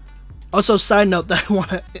thing. Also, side note that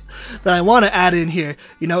I want to add in here,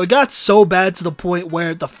 it got so bad to the point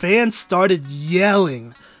where the fans started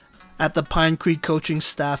yelling at the Pine Creek coaching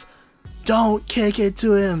staff don't kick it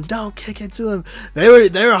to him, don't kick it to him. They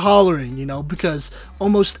were hollering, because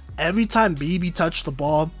almost every time BB touched the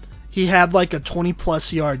ball, he had like a 20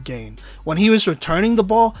 plus yard gain. When he was returning the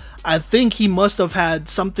ball, I think he must have had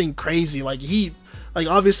something crazy. Like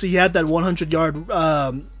obviously he had that 100-yard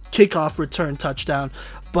kickoff return touchdown,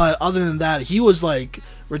 but other than that, he was like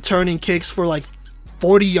returning kicks for like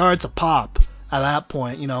 40 yards a pop at that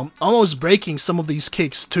point, almost breaking some of these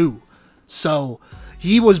kicks too. So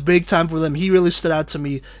he was big time for them. He really stood out to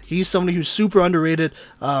me. He's somebody who's super underrated.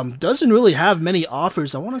 Doesn't really have many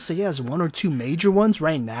offers. I want to say he has one or two major ones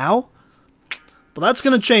right now, but that's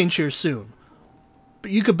going to change here soon.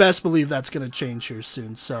 But you could best believe that's going to change here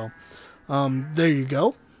soon. So there you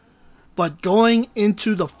go. But going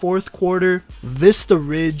into the fourth quarter, Vista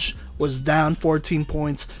Ridge was down 14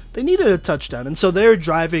 points. They needed a touchdown, and so they're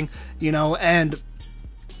driving, and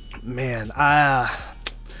man,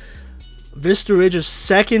 Vista Ridge's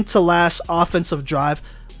second to last offensive drive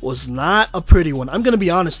was not a pretty one. I'm going to be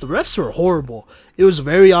honest, the refs were horrible. It was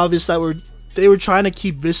very obvious that they were trying to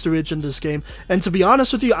keep Vista Ridge in this game. And to be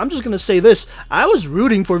honest with you, I'm just going to say this. I was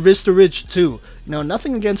rooting for Vista Ridge too.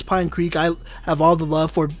 Nothing against Pine Creek. I have all the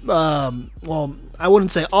love for, I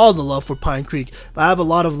wouldn't say all the love for Pine Creek, but I have a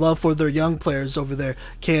lot of love for their young players over there.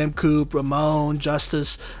 Cam Coop, Ramon,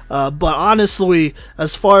 Justice. But honestly,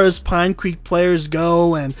 as far as Pine Creek players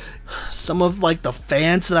go and some of like the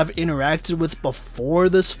fans that I've interacted with before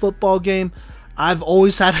this football game, I've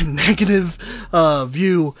always had a negative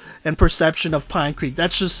view and perception of Pine Creek.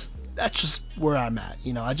 That's just where I'm at.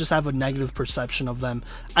 I just have a negative perception of them.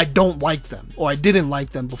 I don't like them, or I didn't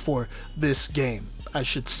like them before this game, I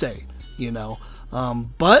should say.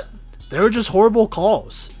 But they were just horrible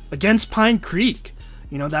calls against Pine Creek.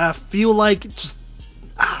 That I feel like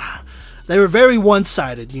they were very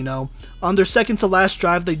one-sided. On their second to last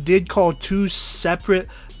drive, they did call two separate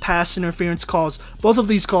pass interference calls. Both of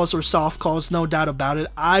these calls were soft calls, no doubt about it.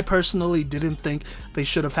 I personally didn't think they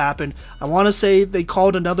should have happened. I want to say they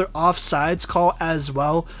called another offsides call as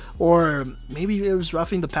well, or maybe it was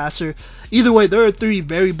roughing the passer. Either way, there are three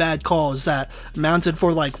very bad calls that amounted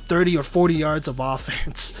for like 30 or 40 yards of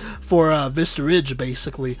offense for Vista Ridge,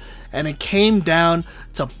 basically. And it came down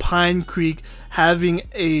to Pine Creek having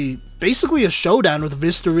basically a showdown with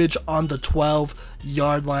Vista Ridge on the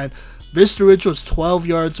 12-yard line. Vista Ridge was 12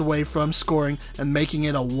 yards away from scoring and making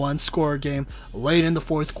it a one-score game late in the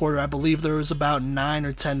fourth quarter. I believe there was about 9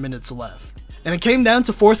 or 10 minutes left. And it came down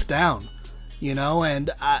to fourth down,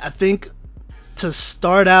 and I think to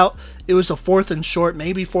start out, it was a fourth and short,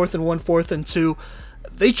 maybe 4th and 1, 4th and 2.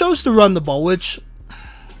 They chose to run the ball, which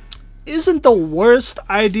isn't the worst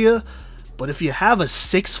idea. But if you have a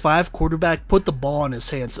 6'5" quarterback, put the ball in his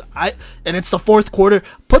hands. And it's the fourth quarter,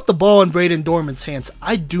 put the ball in Braden Dorman's hands.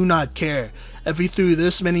 I do not care if he threw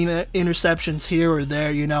this many interceptions here or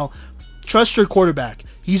there, Trust your quarterback.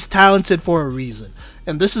 He's talented for a reason.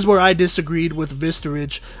 And this is where I disagreed with Vista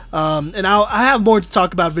Ridge. And I have more to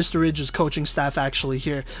talk about Vista Ridge's coaching staff actually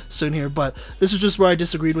soon here. But this is just where I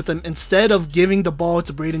disagreed with them. Instead of giving the ball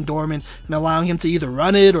to Braden Dorman and allowing him to either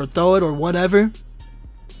run it or throw it or whatever,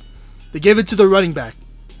 they gave it to the running back,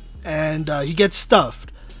 and he gets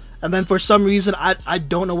stuffed. And then for some reason, I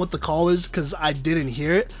don't know what the call is because I didn't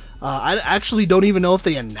hear it. I actually don't even know if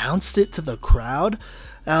they announced it to the crowd.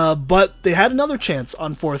 But they had another chance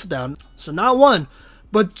on fourth down. So not one,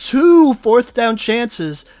 but two fourth down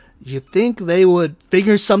chances. You think they would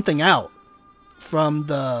figure something out from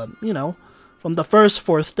the first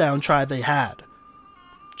fourth down try they had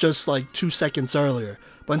just like 2 seconds earlier.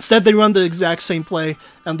 But instead they run the exact same play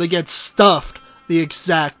and they get stuffed the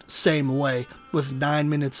exact same way with 9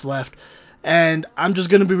 minutes left. And I'm just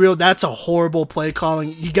going to be real, that's a horrible play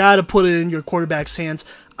calling. You got to put it in your quarterback's hands.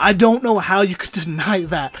 I don't know how you could deny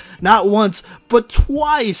that. Not once, but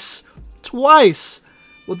twice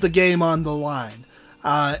with the game on the line.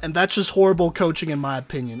 And that's just horrible coaching in my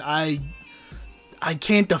opinion. I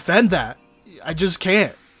can't defend that. I just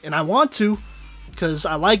can't. And I want to, because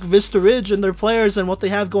I like Vista Ridge and their players and what they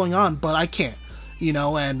have going on, but I can't,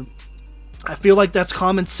 and I feel like that's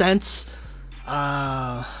common sense.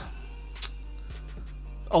 Oh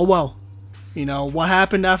well, what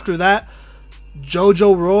happened after that?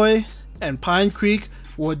 JoJo Roy and Pine Creek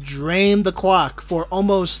would drain the clock for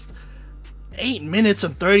almost 8 minutes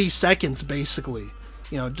and 30 seconds, basically,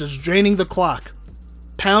 just draining the clock,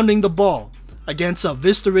 pounding the ball against a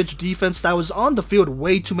Vista Ridge defense that was on the field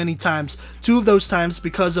way too many times. 2 of those times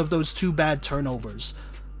because of those 2 bad turnovers,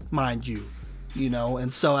 mind you.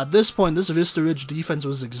 And so at this point, this Vista Ridge defense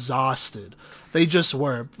was exhausted. They just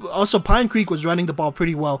were. Also, Pine Creek was running the ball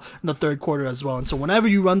pretty well in the third quarter as well. And so whenever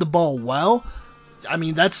you run the ball well, I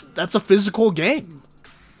mean, that's a physical game.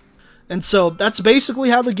 And so that's basically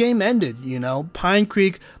how the game ended, you know. Pine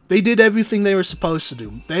Creek, they did everything they were supposed to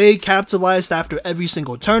do. They capitalized after every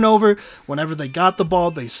single turnover. Whenever they got the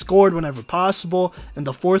ball, they scored whenever possible. In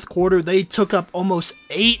the fourth quarter, they took up almost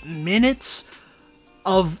 8 minutes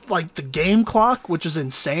of like the game clock, which is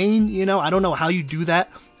insane. You know, I don't know how you do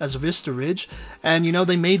that as Vista Ridge. And you know,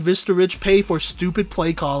 they made Vista Ridge pay for stupid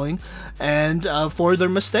play calling and for their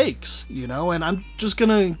mistakes. You know, and I'm just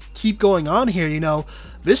gonna keep going on here. You know,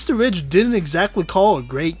 Vista Ridge didn't exactly call a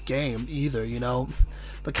great game either. You know,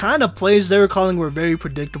 the kind of plays they were calling were very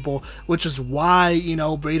predictable, which is why, you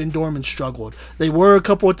know, Braden Dorman struggled. They were a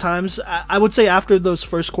couple of times, I would say after those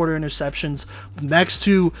first quarter interceptions, the next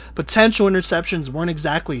two potential interceptions weren't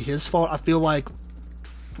exactly his fault. I feel like,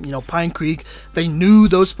 you know, Pine Creek, they knew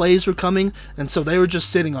those plays were coming, and so they were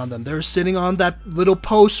just sitting on them. They were sitting on that little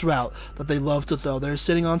post route that they love to throw. They were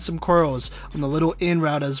sitting on some curls on the little in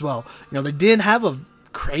route as well. You know, they didn't have a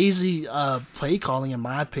crazy play calling, in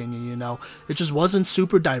my opinion. You know, it just wasn't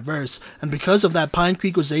super diverse, and because of that, Pine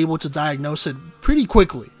Creek was able to diagnose it pretty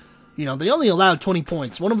quickly. You know, they only allowed 20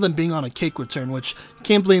 points, one of them being on a kick return, which you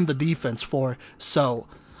can't blame the defense for. So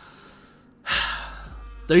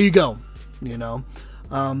there you go. You know,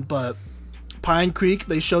 but Pine Creek,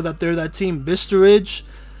 they show that they're that team. Vista Ridge,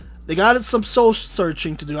 they got some soul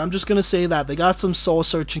searching to do. I'm just going to say that. They got some soul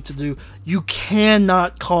searching to do. You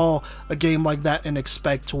cannot call a game like that and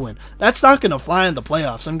expect to win. That's not going to fly in the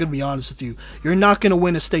playoffs. I'm going to be honest with you. You're not going to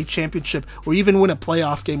win a state championship or even win a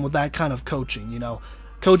playoff game with that kind of coaching, you know.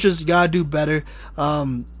 Coaches, you got to do better.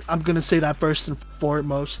 I'm going to say that first and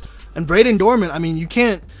foremost. And Braden Dorman, I mean, you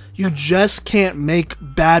just can't make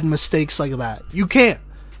bad mistakes like that. You can't.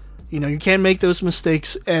 You know, you can't make those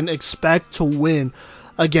mistakes and expect to win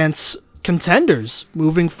against contenders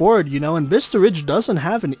moving forward, you know. And Vista Ridge doesn't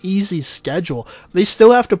have an easy schedule. They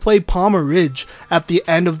still have to play Palmer Ridge at the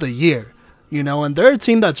end of the year, you know, and they're a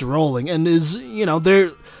team that's rolling and is, you know,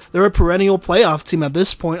 they're a perennial playoff team at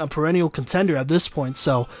this point, a perennial contender at this point,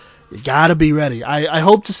 so you gotta be ready. I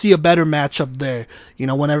hope to see a better matchup there, you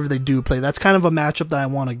know, whenever they do play. That's kind of a matchup that I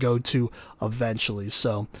want to go to eventually,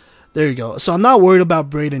 so there you go. So I'm not worried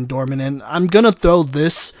about Braden Dorman, and I'm gonna throw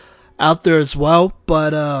this out there as well,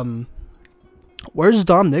 but where's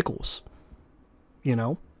Dom Nichols? You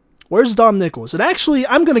know, where's Dom Nichols? And actually,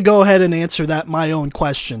 I'm gonna go ahead and answer that my own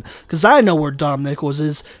question, because I know where Dom Nichols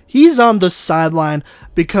is. He's on the sideline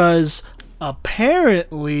because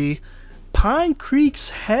apparently Pine Creek's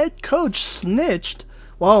head coach snitched.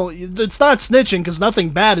 Well, it's not snitching because nothing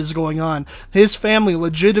bad is going on. His family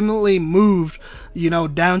legitimately moved, you know,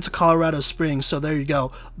 down to Colorado Springs, so there you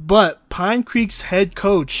go. But Pine Creek's head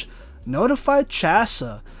coach notified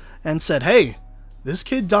CHSAA and said, hey, this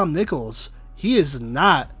kid Dom Nichols, he is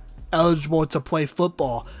not eligible to play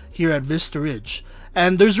football here at Vista Ridge.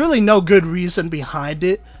 And there's really no good reason behind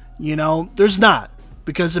it, you know, there's not.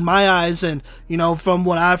 Because in my eyes, and, you know, from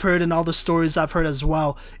what I've heard and all the stories I've heard as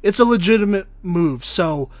well, it's a legitimate move.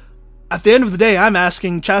 So, at the end of the day, I'm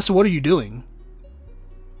asking, CHSAA, what are you doing?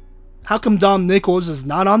 How come Dom Nichols is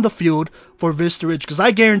not on the field for Vista Ridge? Because I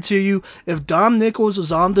guarantee you, if Dom Nichols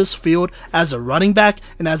was on this field as a running back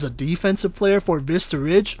and as a defensive player for Vista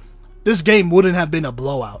Ridge, this game wouldn't have been a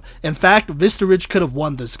blowout. In fact, Vista Ridge could have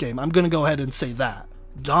won this game. I'm going to go ahead and say that.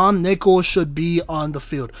 Dom Nichols should be on the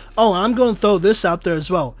field. Oh, and I'm going to throw this out there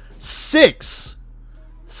as well. Six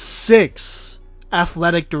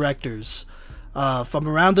athletic directors from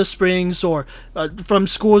around the Springs or from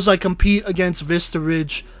schools that compete against Vista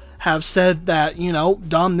Ridge have said that, you know,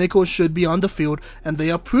 Dom Nichols should be on the field, and they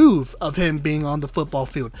approve of him being on the football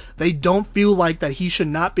field. They don't feel like that he should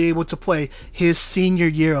not be able to play his senior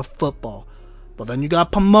year of football. But then you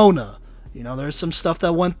got Pomona. You know, there's some stuff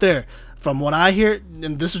that went there. From what I hear,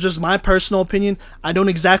 and this is just my personal opinion, I don't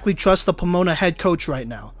exactly trust the Pomona head coach right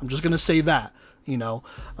now. I'm just going to say that. You know,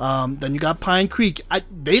 then you got Pine Creek.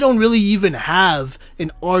 They don't really even have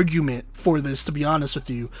an argument for this, to be honest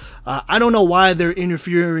with you. I don't know why they're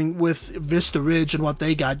interfering with Vista Ridge and what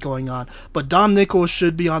they got going on, but Dom Nichols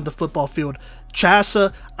should be on the football field.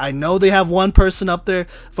 CHSAA, I know they have one person up there.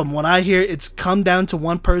 From what I hear, it's come down to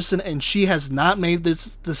one person, and she has not made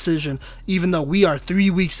this decision, even though we are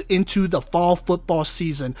 3 weeks into the fall football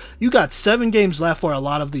season. You got 7 games left for a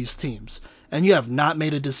lot of these teams, and you have not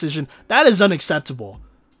made a decision. That is unacceptable.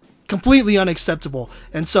 Completely unacceptable.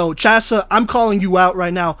 And so, CHSAA, I'm calling you out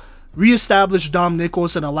right now. Reestablish Dom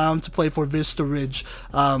Nichols and allow him to play for Vista Ridge.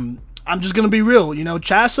 I'm just going to be real.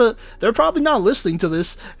 Chassa, they're probably not listening to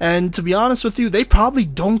this. And to be honest with you, they probably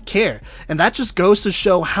don't care. And that just goes to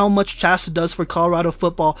show how much Chassa does for Colorado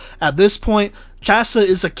football. At this point, Chassa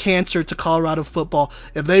is a cancer to Colorado football.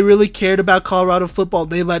 If they really cared about Colorado football,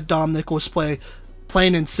 they let Dom Nichols play,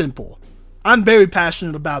 plain and simple. I'm very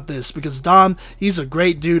passionate about this because Dom, he's a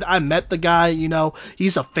great dude. I met the guy,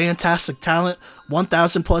 he's a fantastic talent.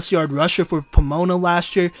 1,000 plus yard rusher for Pomona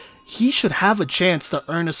last year. He should have a chance to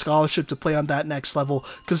earn a scholarship to play on that next level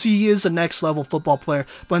because he is a next level football player.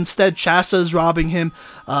 But instead, Chassa is robbing him.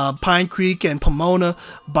 Pine Creek and Pomona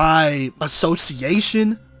by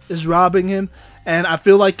association is robbing him. And I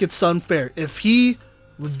feel like it's unfair. If he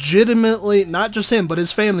legitimately, not just him, but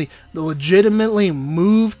his family, legitimately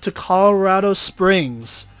moved to Colorado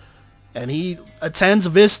Springs and he attends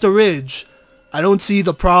Vista Ridge, I don't see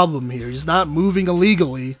the problem here. He's not moving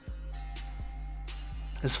illegally.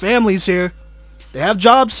 His family's here. They have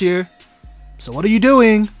jobs here. So what are you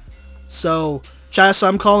doing? So, Chassa,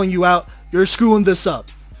 I'm calling you out. You're screwing this up.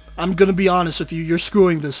 I'm going to be honest with you. You're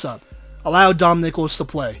screwing this up. Allow Dom Nichols to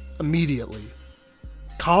play immediately.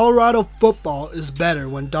 Colorado football is better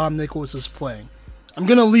when Dom Nichols is playing. I'm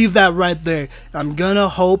going to leave that right there. I'm going to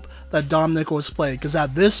hope that Dom Nichols plays. Because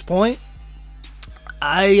at this point,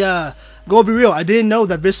 I'm going to be real. I didn't know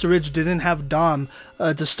that Vista Ridge didn't have Dom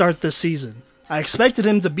to start this season. I expected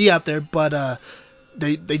him to be out there, but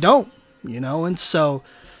they don't, And so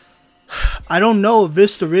I don't know if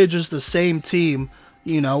Vista Ridge is the same team,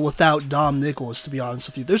 without Dom Nichols, to be honest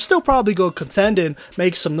with you. They're still probably going to contend and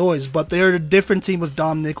make some noise, but they're a different team with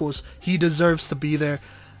Dom Nichols. He deserves to be there.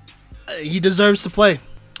 He deserves to play.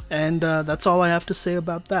 And that's all I have to say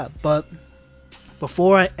about that. But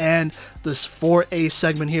before I end this 4A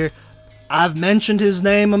segment here, I've mentioned his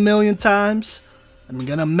name a million times. I'm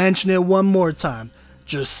going to mention it one more time.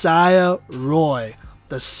 Josiah Roy,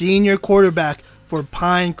 the senior quarterback for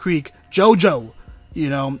Pine Creek. JoJo.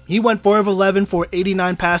 He went 4 of 11 for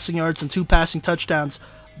 89 passing yards and 2 passing touchdowns,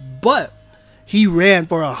 but he ran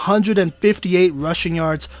for 158 rushing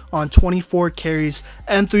yards on 24 carries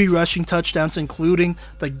and 3 rushing touchdowns, including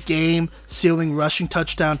the game-sealing rushing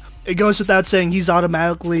touchdown. It goes without saying he's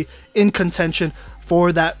automatically in contention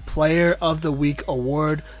for that Player of the Week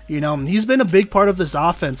award. He's been a big part of this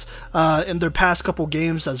offense in their past couple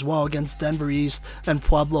games as well against Denver East and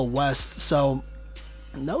Pueblo West. So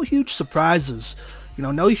no huge surprises.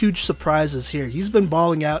 No huge surprises here. He's been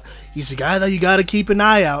balling out. He's a guy that you got to keep an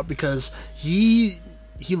eye out because he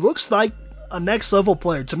looks like a next level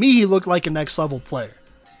player. To me, he looked like a next level player.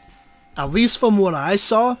 At least from what I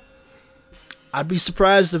saw, I'd be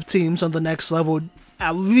surprised if teams on the next level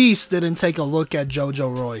at least didn't take a look at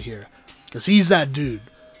JoJo Roy here because he's that dude.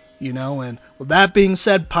 And with that being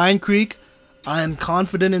said, Pine Creek, I am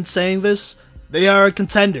confident in saying this. They are a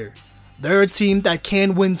contender. They're a team that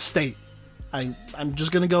can win state. I'm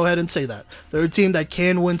just going to go ahead and say that. They're a team that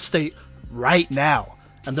can win state right now,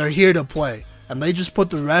 and they're here to play. And they just put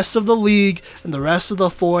the rest of the league and the rest of the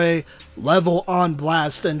 4A level on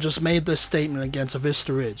blast and just made this statement against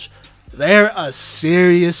Vista Ridge. They're a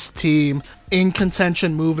serious team in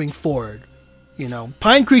contention moving forward.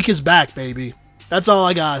 Pine Creek is back, baby. That's all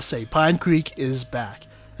I got to say. Pine Creek is back.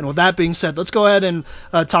 And with that being said, let's go ahead and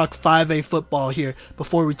talk 5A football here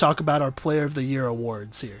before we talk about our Player of the Year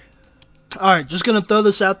awards here. Alright, just going to throw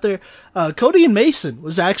this out there. Cody and Mason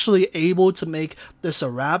was actually able to make this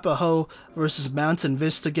Arapahoe versus Mountain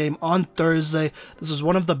Vista game on Thursday. This is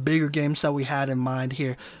one of the bigger games that we had in mind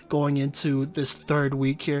here going into this third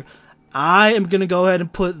week here. I am going to go ahead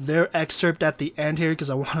and put their excerpt at the end here because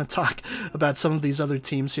I want to talk about some of these other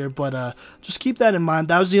teams here. But just keep that in mind.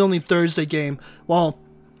 That was the only Thursday game. Well,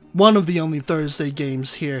 one of the only Thursday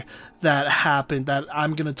games here that happened that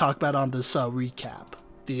I'm going to talk about on this recap.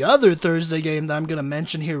 The other Thursday game that I'm going to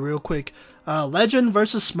mention here real quick, Legend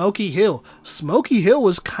versus Smoky Hill. Smoky Hill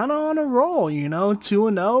was kind of on a roll,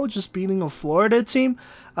 2-0, just beating a Florida team.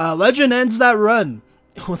 Legend ends that run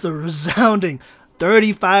with a resounding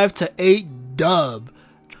 35-8 dub,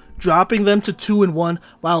 dropping them to 2-1,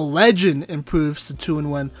 while Legend improves to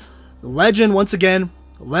 2-1. Legend, once again,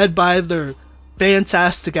 led by their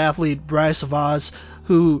fantastic athlete, Bryce Vaz,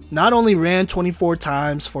 who not only ran 24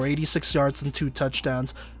 times for 86 yards and 2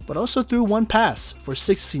 touchdowns, but also threw 1 pass for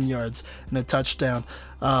 16 yards and a touchdown.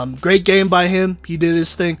 Great game by him. He did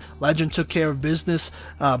his thing. Legend took care of business.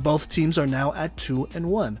 Both teams are now at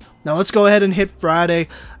 2-1. Now let's go ahead and hit Friday.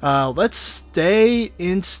 Let's stay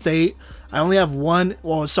in state. I only have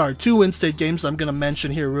two in-state games I'm going to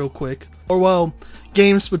mention here real quick.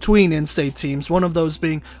 Games between in-state teams. One of those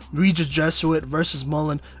being Regis Jesuit versus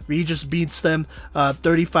Mullen. Regis beats them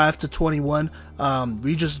 35-21.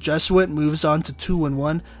 Regis Jesuit moves on to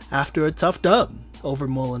 2-1 after a tough dub over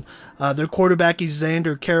Mullen. Their quarterback is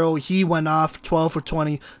Xander Carroll. He went off 12 for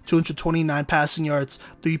 20, 229 passing yards,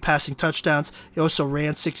 3 passing touchdowns. He also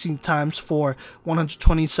ran 16 times for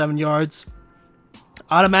 127 yards.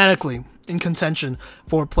 Automatically in contention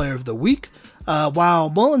for Player of the Week. While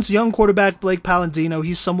Mullen's young quarterback, Blake Palladino,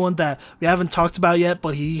 he's someone that we haven't talked about yet,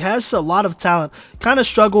 but he has a lot of talent. Kind of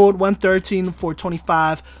struggled, 113 for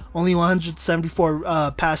 25, only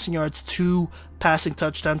 174 passing yards, 2 passing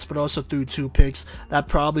touchdowns, but also threw 2 picks. That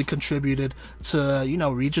probably contributed to,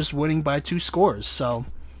 Regis winning by 2 scores. So,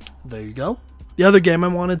 there you go. The other game I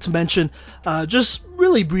wanted to mention, just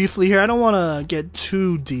really briefly here, I don't want to get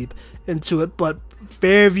too deep into it, but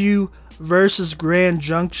Fairview versus Grand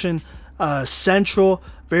Junction Central.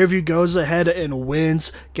 Fairview goes ahead and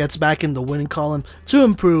wins, gets back in the winning column to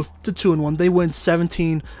improve to 2-1. They win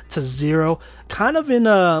 17-0. Kind of in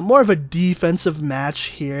more of a defensive match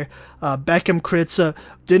here. Beckham Kritza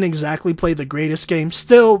didn't exactly play the greatest game.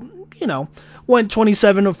 Still, went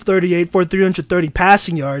 27 of 38 for 330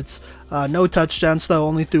 passing yards. No touchdowns, though,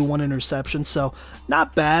 only threw 1 interception, so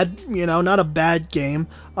not bad, not a bad game.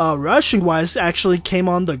 Rushing-wise, actually came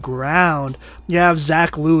on the ground. You have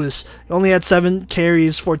Zach Lewis. He only had 7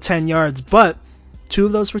 carries for 10 yards, but 2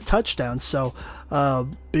 of those were touchdowns, so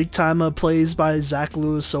big-time plays by Zach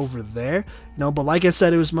Lewis over there. But like I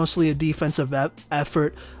said, it was mostly a defensive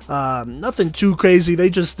effort. Nothing too crazy. They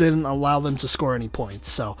just didn't allow them to score any points.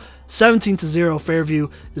 So 17-0, Fairview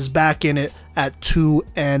is back in it at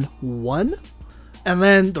 2-1. And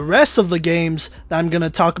then the rest of the games that I'm going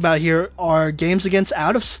to talk about here are games against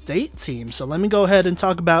out-of-state teams. So let me go ahead and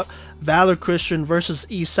talk about Valor Christian versus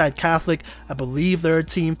Eastside Catholic. I believe they're a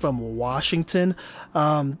team from Washington.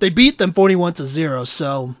 They beat them 41-0,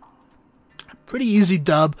 so pretty easy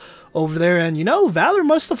dub over there. And Valor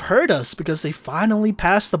must have heard us because they finally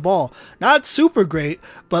passed the ball. Not super great,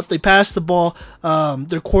 but they passed the ball.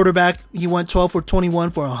 Their quarterback, he went 12 for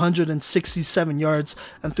 21 for 167 yards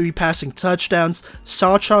and 3 passing touchdowns.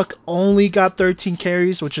 Sawchuck only got 13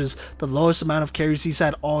 carries, which is the lowest amount of carries he's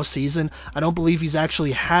had all season. I don't believe he's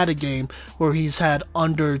actually had a game where he's had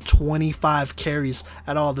under 25 carries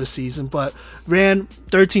at all this season, but ran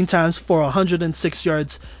 13 times for 106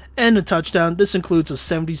 yards and a touchdown. This includes a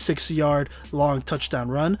 76-yard long touchdown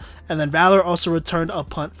run. And then Valor also returned a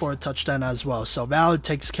punt for a touchdown as well. So Valor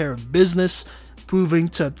takes care of business, proving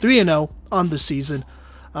to 3-0 on the season,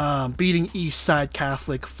 beating Eastside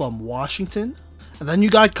Catholic from Washington. And then you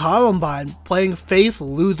got Columbine playing Faith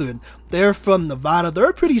Lutheran. They're from Nevada. They're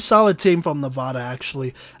a pretty solid team from Nevada, actually.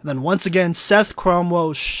 And then once again, Seth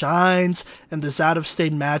Cromwell shines in this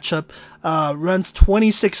out-of-state matchup. Runs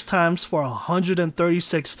 26 times for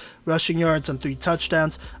 136 rushing yards and 3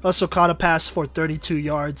 touchdowns. Also caught a pass for 32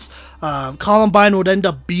 yards. Columbine would end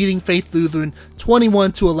up beating Faith Lutheran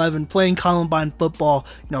 21-11, playing Columbine football,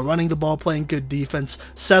 running the ball, playing good defense.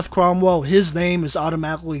 Seth Cromwell, his name is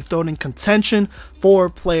automatically thrown in contention for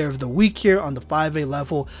Player of the Week here on the 5A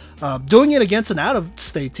level. Doing it against an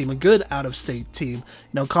out-of-state team, a good out-of-state team.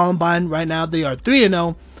 Columbine right now, they are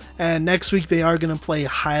 3-0, and next week they are going to play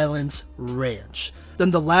Highlands Ranch. Then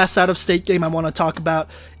the last out-of-state game I want to talk about,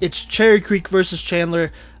 it's Cherry Creek versus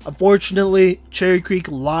Chandler. Unfortunately, Cherry Creek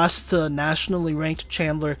lost to nationally ranked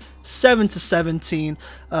Chandler 7-17.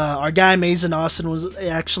 Our guy Mason Austin was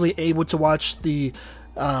actually able to watch the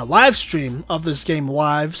live stream of this game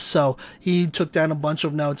live, so he took down a bunch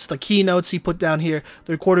of notes. The key notes he put down here: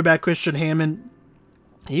 their quarterback Christian Hammond,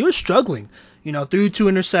 he was struggling. Threw 2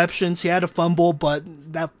 interceptions. He had a fumble, but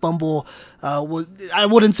that fumble, I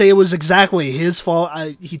wouldn't say it was exactly his fault.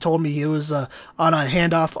 He told me it was on a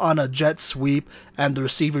handoff on a jet sweep, and the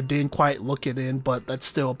receiver didn't quite look it in, but that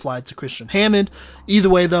still applied to Christian Hammond. Either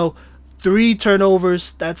way, though, 3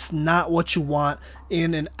 turnovers, that's not what you want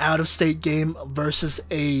in an out-of-state game versus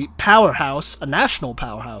a powerhouse, a national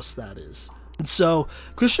powerhouse, that is. And so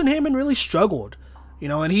Christian Hammond really struggled,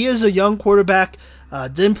 and he is a young quarterback,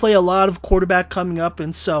 didn't play a lot of quarterback coming up,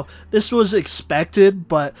 and so this was expected,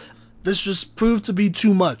 but this just proved to be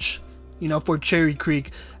too much, for Cherry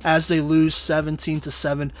Creek as they lose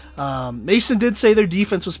 17-7. Mason did say their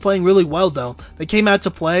defense was playing really well, though. They came out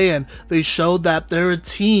to play, and they showed that they're a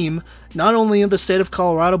team, not only in the state of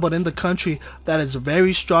Colorado, but in the country, that is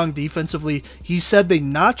very strong defensively. He said they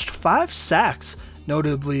notched 5 sacks.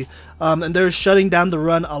 notably. And they're shutting down the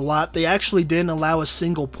run a lot. They actually didn't allow a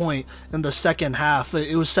single point in the second half.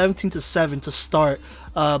 It was 17-7 to start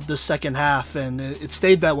the second half, and it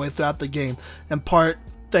stayed that way throughout the game, in part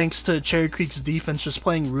thanks to Cherry Creek's defense just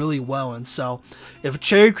playing really well. And so if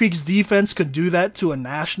Cherry Creek's defense could do that to a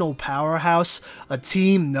national powerhouse, a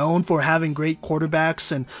team known for having great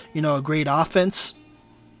quarterbacks and, a great offense,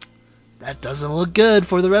 that doesn't look good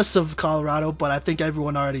for the rest of Colorado, but I think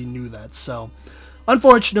everyone already knew that. So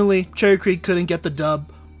unfortunately, Cherry Creek couldn't get the dub,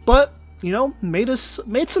 but made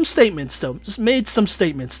some statements still. Just made some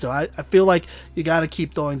statements still. I feel like you got to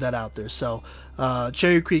keep throwing that out there. So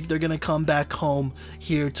Cherry Creek, they're going to come back home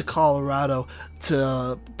here to Colorado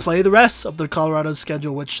to play the rest of the Colorado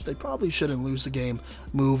schedule, which they probably shouldn't lose the game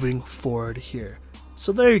moving forward here.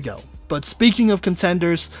 So there you go. But speaking of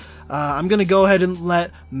contenders, I'm going to go ahead and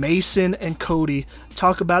let Mason and Cody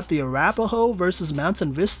talk about the Arapahoe versus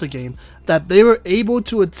Mountain Vista game that they were able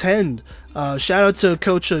to attend. Shout out to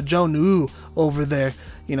Coach Joe New over there,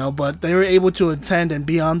 but they were able to attend and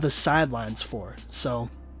be on the sidelines for. So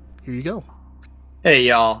here you go. Hey,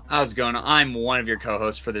 y'all. How's it going? I'm one of your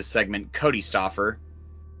co-hosts for this segment, Cody Stoffer.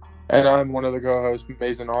 And I'm one of the co-hosts,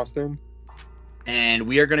 Mason Austin. And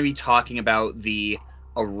we are going to be talking about the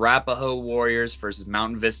Arapahoe Warriors versus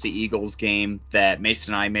Mountain Vista Eagles game that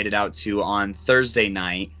Mason and I made it out to on Thursday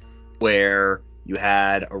night, where you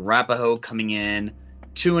had Arapahoe coming in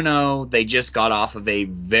 2-0. They just got off of a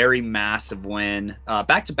very massive win,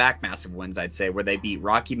 back-to-back massive wins, I'd say, where they beat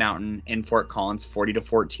Rocky Mountain in Fort Collins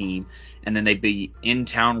 40-14, and then they beat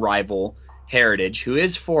in-town rival Heritage, who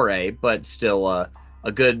is 4A, but still a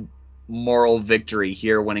good moral victory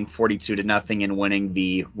here, winning 42-0 and winning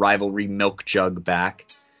the rivalry milk jug back.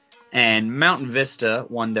 And Mountain Vista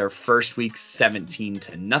won their first week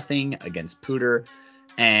 17-0 against Pooter,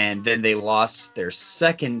 and then they lost their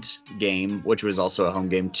second game, which was also a home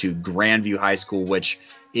game, to Grandview High School, which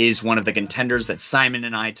is one of the contenders that Simon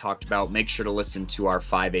and I talked about. Make sure to listen to our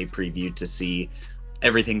 5A preview to see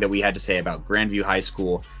everything that we had to say about Grandview High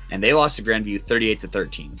School, and they lost to Grandview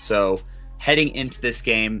 38-13. So heading into this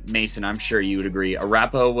game, Mason, I'm sure you would agree,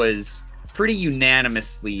 Arapahoe was pretty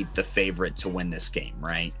unanimously the favorite to win this game,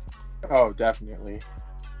 right? Oh, definitely.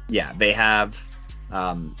 Yeah, they have,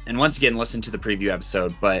 and once again, listen to the preview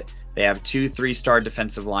episode, but they have 2 3-star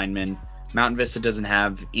defensive linemen. Mountain Vista doesn't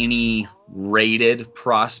have any rated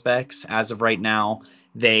prospects as of right now.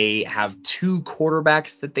 They have 2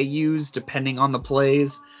 quarterbacks that they use depending on the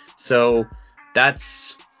plays. So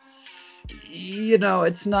that's,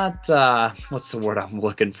 it's not, what's the word I'm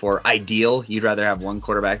looking for? Ideal. You'd rather have one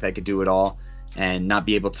quarterback that could do it all and not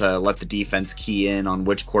be able to let the defense key in on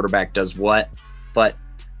which quarterback does what. But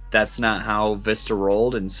that's not how Vista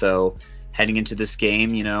rolled. And so heading into this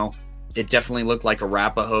game, it definitely looked like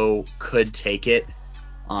Arapahoe could take it.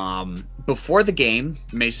 Before the game,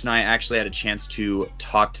 Mason and I actually had a chance to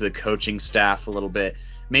talk to the coaching staff a little bit.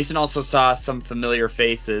 Mason also saw some familiar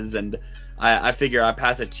faces, and I figure I'll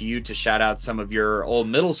pass it to you to shout out some of your old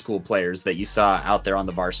middle school players that you saw out there on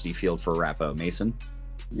the varsity field for Arapahoe. Mason?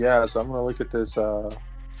 Yeah, so I'm going to look at this real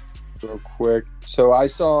quick. So I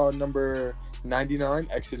saw number 99,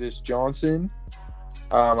 Exodus Johnson.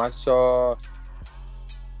 I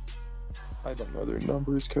don't know their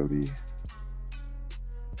numbers, Cody.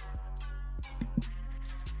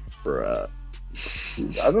 Bruh.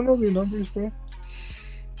 I don't know their numbers, bro.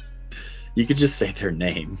 You could just say their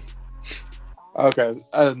name. Okay.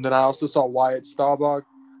 And then I also saw Wyatt Staubach.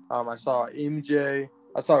 I saw MJ.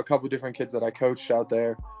 I saw a couple different kids that I coached out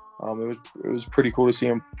there. It was pretty cool to see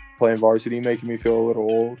him playing varsity, making me feel a little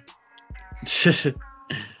old.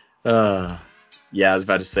 Yeah, I was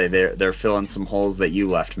about to say they're filling some holes that you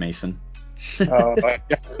left, Mason. Yeah,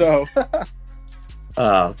 so.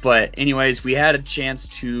 But anyways, we had a chance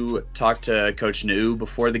to talk to Coach Neu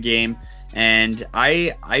before the game, and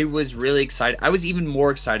I was really excited. I was even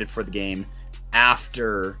more excited for the game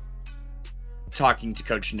after talking to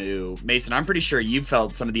Coach Neu. Mason, I'm pretty sure you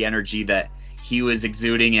felt some of the energy that he was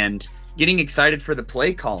exuding and getting excited for the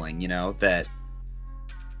play calling, that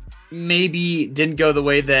maybe didn't go the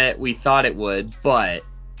way that we thought it would, but,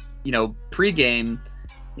 pregame,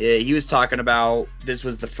 he was talking about this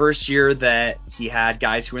was the first year that he had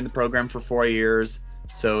guys who were in the program for 4 years,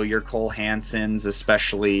 so your Cole Hansons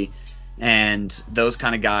especially, and those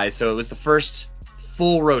kind of guys. So it was the first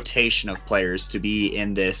full rotation of players to be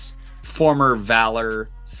in this former Valor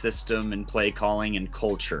system and play calling and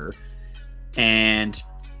culture. And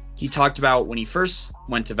he talked about when he first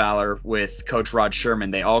went to Valor with Coach Rod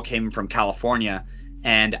Sherman, they all came from California.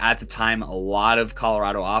 And at the time, a lot of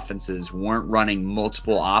Colorado offenses weren't running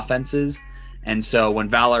multiple offenses. And so when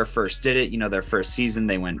Valor first did it, their first season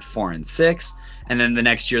they went 4-6, and then the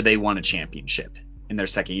next year they won a championship in their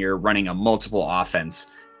second year, running a multiple offense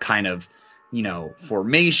kind of,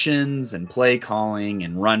 formations and play calling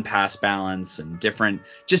and run pass balance and different,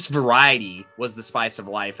 just variety was the spice of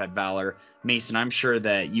life at Valor. Mason, I'm sure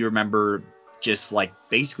that you remember just like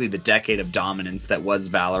basically the decade of dominance that was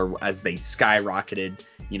Valor as they skyrocketed,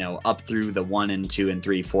 up through the 1 and 2 and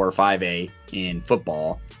 3, 4, 5A in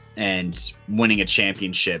football and winning a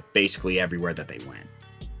championship basically everywhere that they went.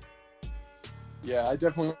 Yeah, I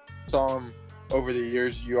definitely saw them over the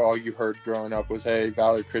years. You heard growing up was, hey,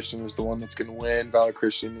 Valor Christian is the one that's going to win. Valor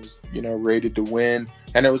Christian is, rated to win.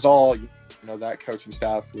 And it was all, that coaching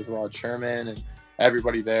staff with Rod Sherman and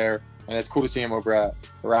everybody there. And it's cool to see him over at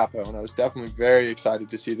Arapahoe. And I was definitely very excited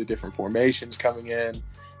to see the different formations coming in.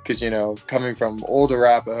 Because, coming from old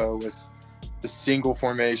Arapahoe with the single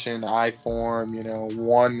formation, I form,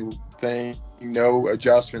 one thing, no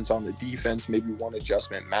adjustments on the defense, maybe one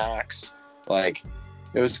adjustment max. Like,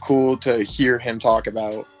 it was cool to hear him talk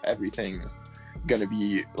about everything going to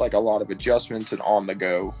be like a lot of adjustments and on the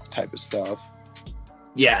go type of stuff.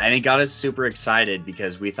 Yeah, and it got us super excited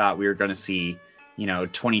because we thought we were going to see,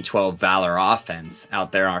 2012 Valor offense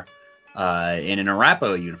out there in an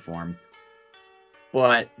Arapahoe uniform.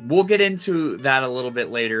 But we'll get into that a little bit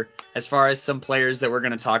later. As far as some players that we're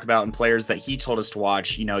going to talk about and players that he told us to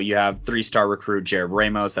watch, you have 3-star recruit Jared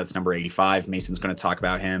Ramos. That's number 85. Mason's going to talk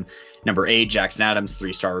about him. Number 8, Jackson Adams,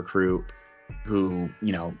 3-star recruit, who,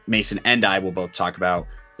 Mason and I will both talk about.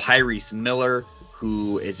 Pyreese Miller,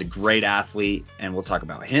 who is a great athlete, and we'll talk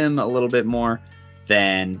about him a little bit more.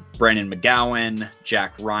 Then Brandon McGowan,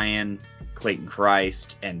 Jack Ryan, Clayton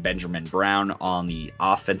Christ, and Benjamin Brown on the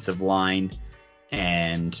offensive line.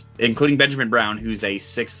 And including Benjamin Brown, who's a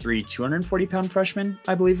 6'3", 240-pound freshman,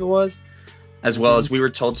 I believe it was, as well as we were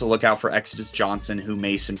told to look out for Exodus Johnson, who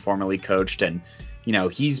Mason formerly coached. And,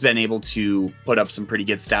 he's been able to put up some pretty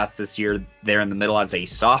good stats this year there in the middle as a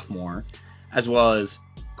sophomore, as well as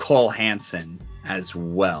Cole Hansen as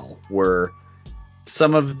well, were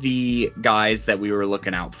some of the guys that we were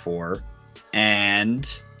looking out for. And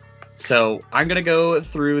so I'm going to go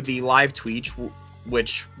through the live tweet,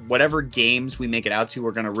 which whatever games we make it out to,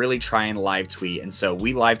 we're going to really try and live tweet. And so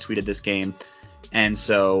we live tweeted this game. And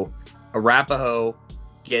so Arapahoe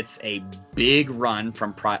gets a big run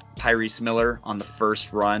from Pyreese Miller on the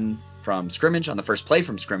first run from scrimmage, on the first play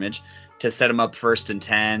from scrimmage, to set him up 1st and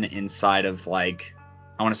 10 inside of the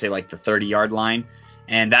 30-yard line.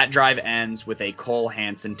 And that drive ends with a Cole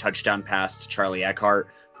Hansen touchdown pass to Charlie Eckhart,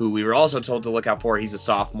 who we were also told to look out for. He's a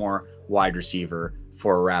sophomore wide receiver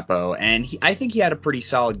for Arapahoe, and I think he had a pretty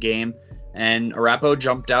solid game, and Arapahoe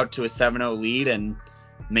jumped out to a 7-0 lead, and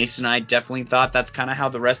Mason and I definitely thought that's kind of how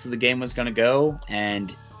the rest of the game was going to go,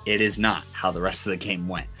 and it is not how the rest of the game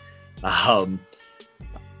went.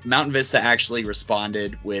 Mountain Vista actually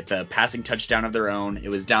responded with a passing touchdown of their own. It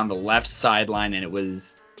was down the left sideline, and it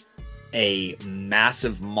was a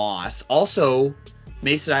massive moss. Also,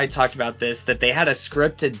 Mason and I talked about this, that they had a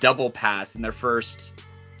scripted double pass in their first...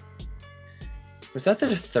 Was that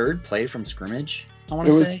their third play from scrimmage, I want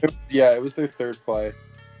to say? Yeah, it was their third play.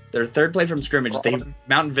 Their third play from scrimmage,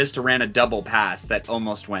 Mountain Vista ran a double pass that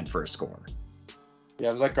almost went for a score. Yeah,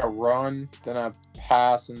 it was like a run, then a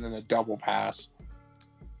pass, and then a double pass.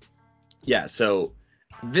 Yeah, so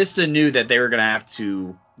Vista knew that they were going to have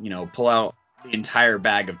to, pull out the entire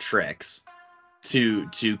bag of tricks to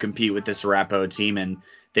compete with this Arapahoe team, and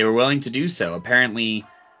they were willing to do so. Apparently,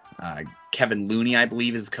 Kevin Looney, I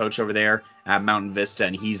believe, is the coach over there at Mountain Vista,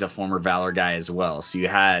 and he's a former Valor guy as well. So you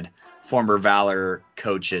had former Valor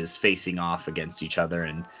coaches facing off against each other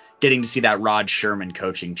and getting to see that Rod Sherman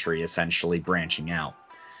coaching tree essentially branching out.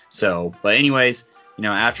 So, but anyways,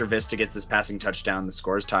 after Vista gets this passing touchdown, the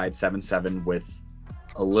score is tied 7-7 with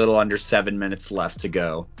a little under 7 minutes left to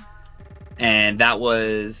go. And that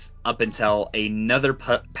was up until another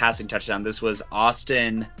passing touchdown. This was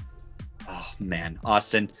Austin. Oh, man.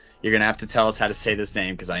 Austin, you're going to have to tell us how to say this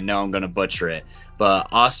name because I know I'm going to butcher it. But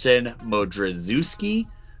Austin Modrzewski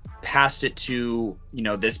passed it to,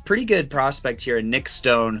 this pretty good prospect here, Nick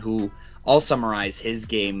Stone, who I'll summarize his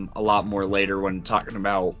game a lot more later when talking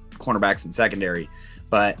about cornerbacks in secondary.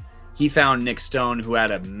 But he found Nick Stone, who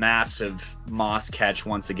had a massive moss catch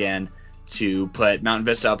once again to put Mountain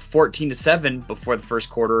Vista up 14-7 before the first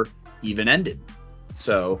quarter even ended.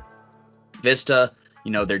 So Vista,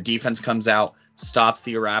 their defense comes out, stops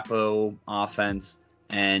the Arapahoe offense,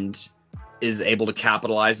 and is able to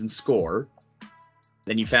capitalize and score.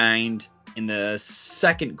 Then you find in the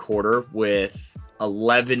second quarter with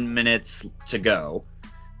 11 minutes to go,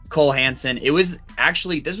 Cole Hansen.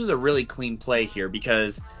 This was a really clean play here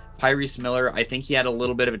because Tyrese Miller, I think he had a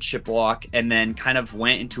little bit of a chip walk and then kind of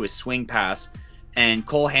went into a swing pass, and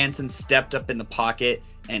Cole Hansen stepped up in the pocket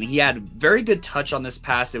and he had very good touch on this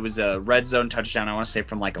pass. It was a red zone touchdown, I want to say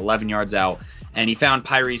from like 11 yards out, and he found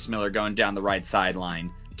Tyrese Miller going down the right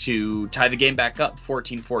sideline to tie the game back up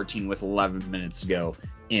 14-14 with 11 minutes to go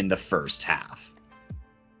in the first half.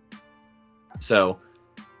 So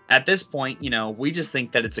at this point, we just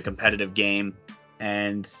think that it's a competitive game,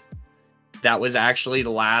 and that was actually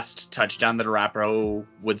the last touchdown that Arapahoe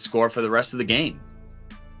would score for the rest of the game.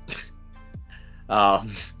 But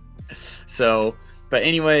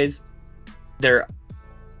anyways,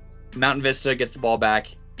 Mountain Vista gets the ball back,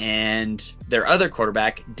 and their other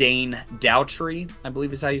quarterback, Dane Doughtry, I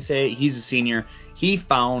believe is how you say it, he's a senior. He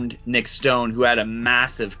found Nick Stone, who had a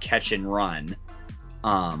massive catch and run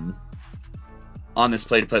on this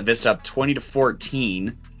play to put Vista up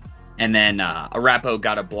 20-14, and then Arapahoe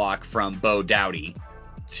got a block from Bo Dowdy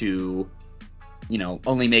to,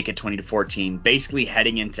 only make it 20-14, basically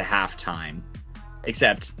heading into halftime.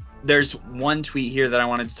 Except there's one tweet here that I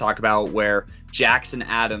wanted to talk about where Jackson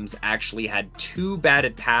Adams actually had two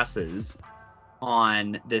batted passes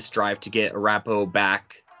on this drive to get Arapahoe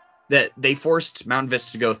back. That they forced Mountain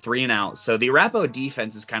Vista to go 3 and out. So the Arapahoe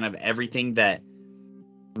defense is kind of everything that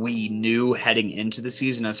we knew heading into the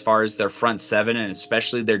season as far as their front seven and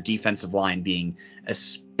especially their defensive line being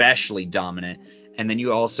especially dominant. And then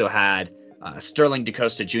you also had Sterling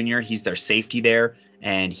DaCosta Jr. He's their safety there,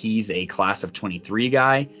 and he's a class of 23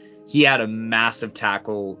 guy. He had a massive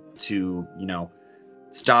tackle to,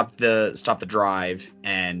 stop the drive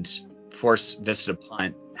and force Vista to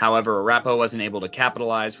punt. However, Arapahoe wasn't able to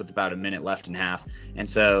capitalize with about a minute left in half, and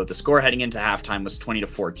so the score heading into halftime was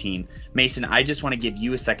 20-14. Mason, I just want to give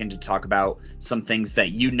you a second to talk about some things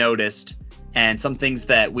that you noticed and some things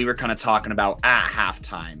that we were kind of talking about at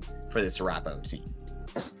halftime for this Arapahoe team.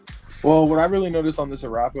 Well, what I really noticed on this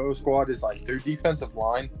Arapahoe squad is like their defensive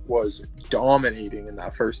line was dominating in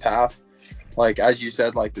that first half. Like, as you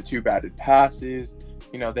said, like the two batted passes,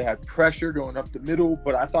 they had pressure going up the middle,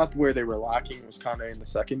 but I thought where they were lacking was kind of in the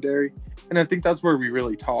secondary. And I think that's where we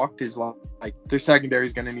really talked is like their secondary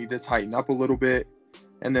is going to need to tighten up a little bit.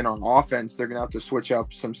 And then on offense, they're going to have to switch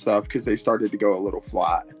up some stuff because they started to go a little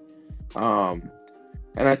flat.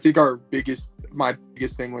 And I think my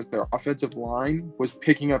biggest thing was their offensive line was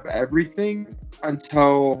picking up everything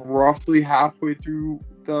until roughly halfway through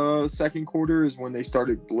the second quarter is when they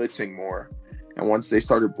started blitzing more. And once they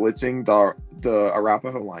started blitzing, the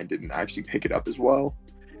Arapahoe line didn't actually pick it up as well.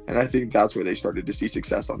 And I think that's where they started to see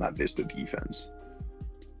success on that Vista defense.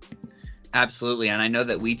 Absolutely. And I know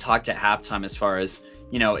that we talked at halftime as far as,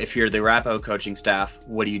 if you're the Arapahoe coaching staff,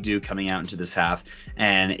 what do you do coming out into this half?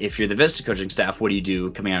 And if you're the Vista coaching staff, what do you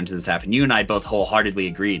do coming out into this half? And you and I both wholeheartedly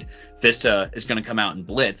agreed Vista is going to come out and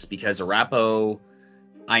blitz because Arapahoe,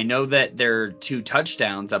 I know that their 2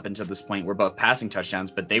 touchdowns up until this point were both passing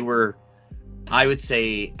touchdowns, but they were, I would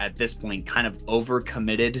say at this point, kind of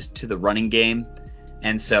overcommitted to the running game.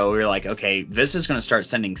 And so we were like, okay, Vista's going to start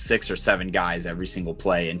sending 6 or 7 guys every single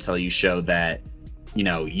play until you show that,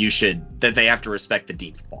 that they have to respect the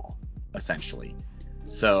deep ball, essentially.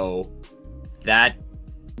 So that,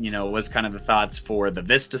 was kind of the thoughts for the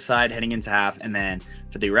Vista side heading into half. And then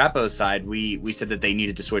for the Arapahoe side, we said that they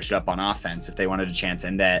needed to switch it up on offense if they wanted a chance,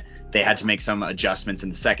 and that they had to make some adjustments in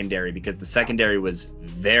the secondary because the secondary was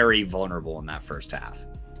very vulnerable in that first half.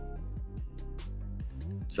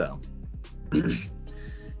 So,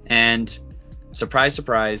 and surprise,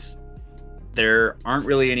 surprise, there aren't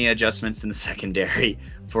really any adjustments in the secondary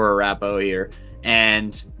for Arapahoe here.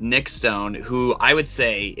 And Nick Stone, who I would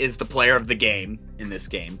say is the player of the game in this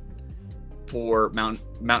game for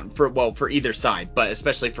for either side, but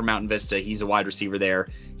especially for Mountain Vista, he's a wide receiver there.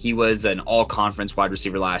 He was an all-conference wide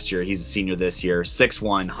receiver last year. He's a senior this year, 6'1",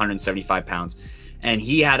 175 pounds. And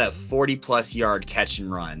he had a 40-plus yard catch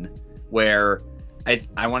and run where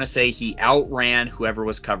I want to say he outran whoever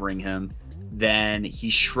was covering him. Then he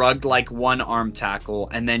shrugged like one arm tackle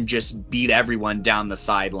and then just beat everyone down the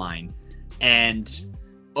sideline. And,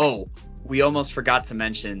 we almost forgot to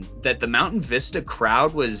mention that the Mountain Vista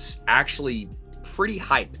crowd was actually pretty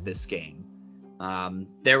hyped this game.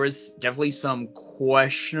 There was definitely some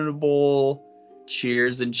questionable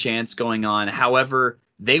cheers and chants going on. However,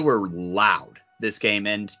 they were loud this game,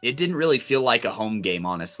 and it didn't really feel like a home game,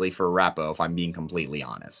 honestly, for Arapahoe, if I'm being completely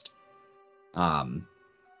honest.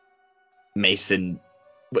 Mason,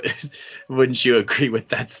 wouldn't you agree with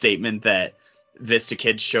that statement that Vista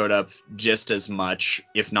kids showed up just as much,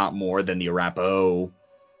 if not more, than the Arapahoe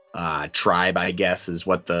tribe, I guess, is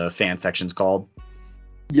what the fan section's called?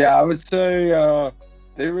 Yeah, I would say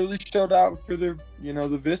they really showed out for the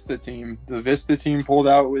Vista team. The Vista team pulled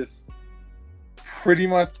out with pretty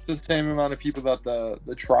much the same amount of people that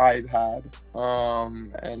the Tribe had.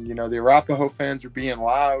 The Arapahoe fans were being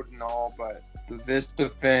loud and all, but the Vista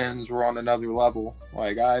fans were on another level.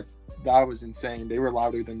 That was insane. They were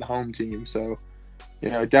louder than the home team, so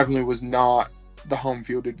it definitely was not the home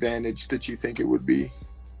field advantage that you think it would be.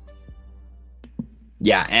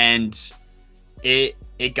 Yeah, and it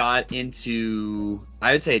got into,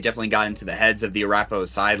 I would say it definitely got into the heads of the Arapahoe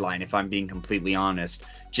sideline, if I'm being completely honest.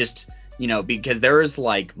 Just, because there was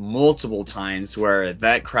like multiple times where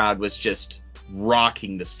that crowd was just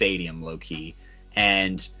rocking the stadium low key.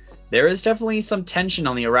 And there is definitely some tension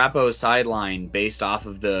on the Arapahoe sideline based off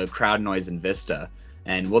of the crowd noise in Vista.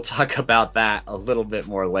 And we'll talk about that a little bit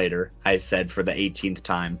more later, I said for the 18th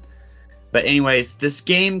time. But anyways, this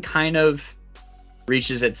game kind of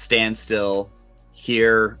reaches its standstill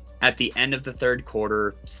here at the end of the third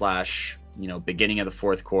quarter / beginning of the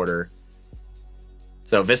fourth quarter.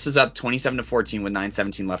 So Vista's up 27-14 with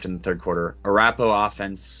 9:17 left in the third quarter. Arapahoe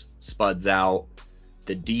offense spuds out.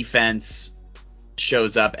 The defense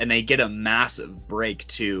shows up, and they get a massive break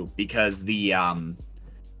too, because the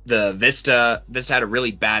Vista had a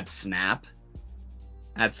really bad snap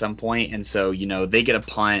at some point, and so they get a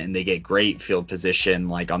punt and they get great field position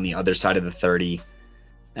like on the other side of the 30.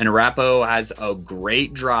 And Arapahoe has a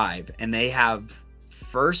great drive, and they have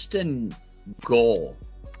first and goal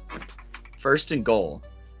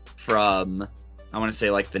from, I want to say,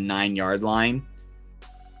 like the 9-yard line.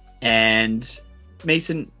 And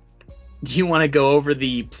Mason, do you want to go over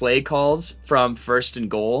the play calls from first and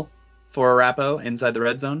goal for Arapahoe inside the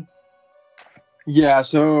red zone? Yeah,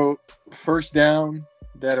 so first down,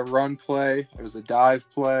 they had a run play. It was a dive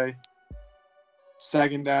play.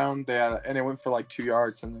 Second down, and it went for like 2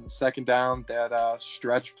 yards. And then second down, they had a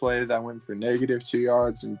stretch play that went for -2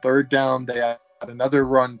 yards. And third down, they had another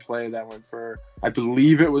run play that went for, I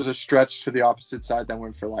believe it was a stretch to the opposite side that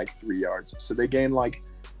went for like 3 yards. So they gained like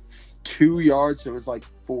 2 yards. So it was like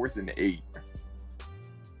 4th and 8.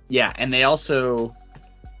 Yeah, and they also,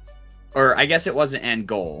 or I guess it wasn't end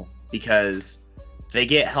goal, because they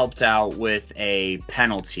get helped out with a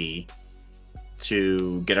penalty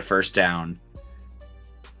to get a first down.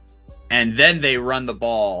 And then they run the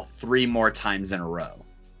ball 3 more times in a row.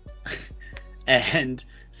 And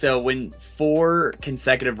so when 4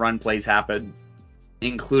 consecutive run plays happen,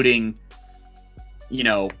 including,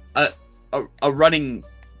 a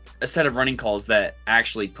set of running calls that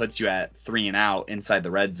actually puts you at 3 and out inside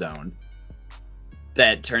the red zone,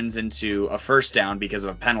 that turns into a first down because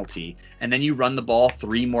of a penalty, and then you run the ball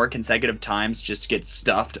 3 more consecutive times, just get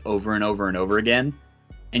stuffed over and over and over again,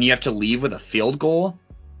 and you have to leave with a field goal.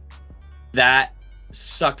 That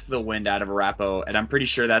sucked the wind out of Arapahoe, and I'm pretty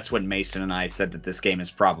sure that's when Mason and I said that this game is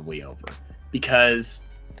probably over. Because,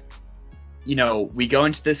 we go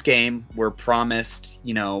into this game, we're promised,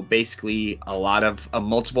 basically a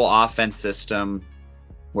multiple offense system.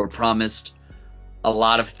 We're promised a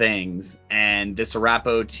lot of things, and this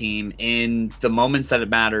Arapahoe team, in the moments that it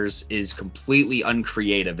matters, is completely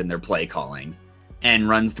uncreative in their play calling and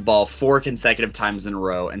runs the ball 4 consecutive times in a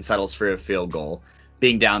row and settles for a field goal,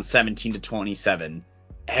 being down 17-27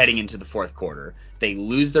 heading into the fourth quarter. They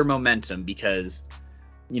lose their momentum because,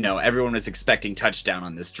 everyone was expecting touchdown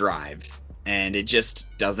on this drive, and it just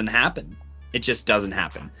doesn't happen.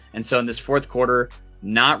 And so in this fourth quarter,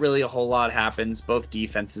 not really a whole lot happens. Both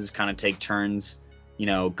defenses kind of take turns,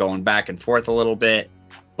 going back and forth a little bit.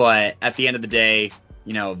 But at the end of the day,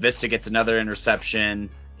 Vista gets another interception.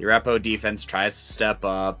 The Arapahoe defense tries to step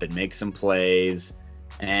up and make some plays,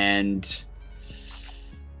 and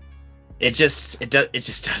it just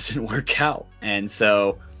doesn't work out. And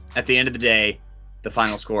so at the end of the day, the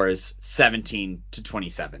final score is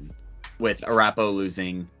 17-27, with Arapahoe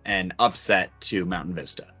losing an upset to Mountain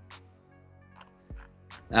Vista.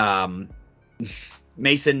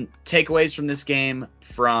 Mason, takeaways from this game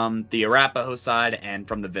from the Arapahoe side and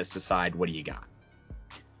from the Vista side, what do you got?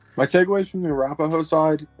 My takeaways from the Arapahoe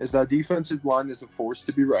side is that defensive line is a force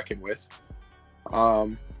to be reckoned with.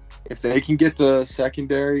 If they can get the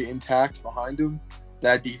secondary intact behind them,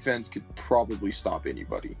 that defense could probably stop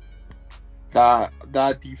anybody.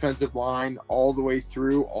 That defensive line all the way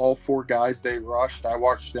through, all 4 guys they rushed, I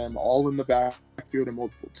watched them all in the backfield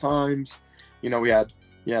multiple times. We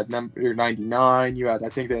had number 99. I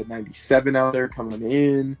think they had 97 out there coming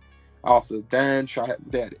in off the bench.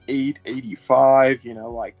 They had 85.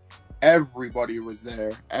 Everybody was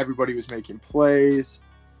there. Everybody was making plays.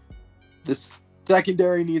 This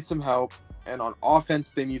secondary needs some help, and on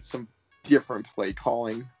offense they need some different play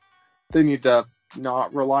calling. They need to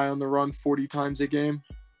not rely on the run 40 times a game.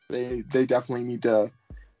 They definitely need to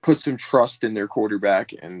put some trust in their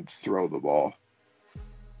quarterback and throw the ball.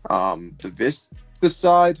 The Vista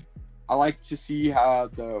side, I like to see how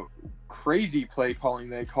the crazy play calling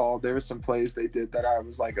they called. There were some plays they did that I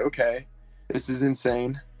was like, okay, this is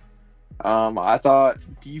insane. I thought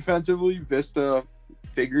defensively, Vista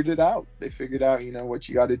figured it out. They figured out, what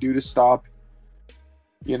you got to do to stop,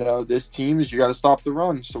 this team is you got to stop the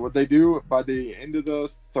run. So what they do by the end of the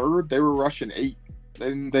third, they were rushing 8.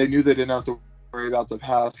 They knew they didn't have to worry about the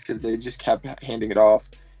pass because they just kept handing it off.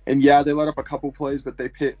 And yeah, they let up a couple plays, but they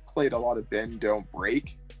played a lot of bend, don't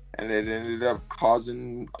break. And it ended up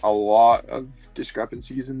causing a lot of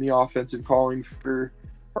discrepancies in the offensive calling for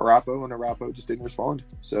Arapo, and Arapo just didn't respond.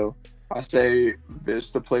 So I say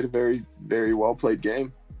Vista played a very, very well played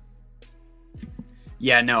game.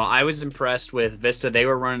 Yeah, no, I was impressed with Vista. They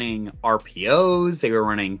were running RPOs, they were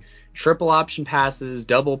running triple option passes,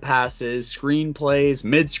 double passes, screen plays,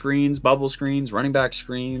 mid screens, bubble screens, running back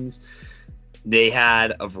screens. They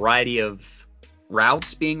had a variety of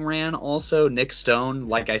routes being ran also. Nick Stone,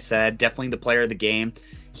 like I said, definitely the player of the game.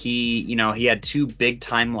 He had 2 big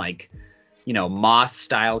time Moss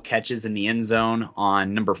style catches in the end zone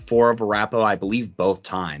on number 4 of Arapo, I believe both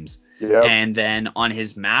times. Yep. And then on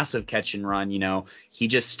his massive catch and run, he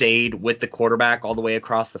just stayed with the quarterback all the way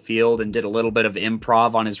across the field and did a little bit of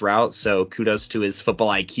improv on his route. So kudos to his football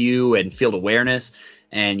IQ and field awareness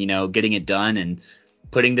and, getting it done and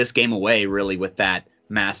putting this game away really with that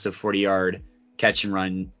massive 40-yard catch and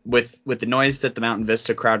run with the noise that the Mountain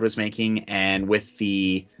Vista crowd was making and with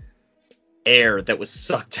the air that was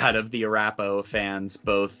sucked out of the Arapo fans,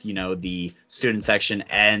 both, the student section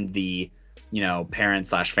and the,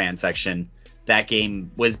 parent/fan section. That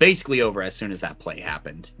game was basically over as soon as that play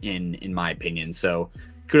happened, in my opinion. So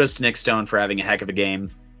kudos to Nick Stone for having a heck of a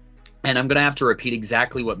game. And I'm going to have to repeat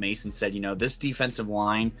exactly what Mason said. This defensive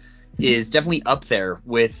line is definitely up there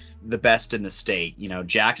with the best in the state.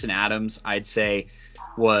 Jackson Adams, I'd say,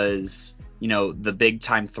 was, the big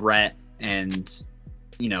time threat. And,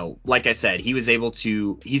 like I said,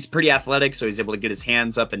 he's pretty athletic, so he's able to get his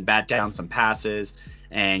hands up and bat down some passes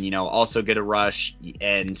and, also get a rush.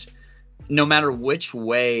 And no matter which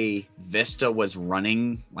way Vista was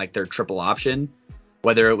running, like their triple option,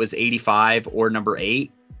 whether it was 85 or number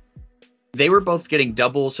 8, they were both getting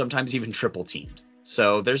double, sometimes even triple teamed.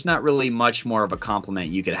 So there's not really much more of a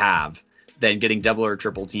compliment you could have than getting double or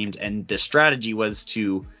triple teamed. And the strategy was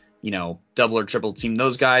to, double or triple team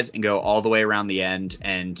those guys and go all the way around the end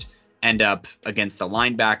and end up against the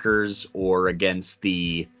linebackers or against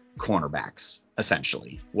the cornerbacks,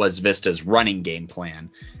 essentially, was Vista's running game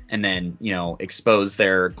plan. And then, expose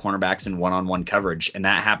their cornerbacks in one-on-one coverage. And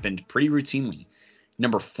that happened pretty routinely.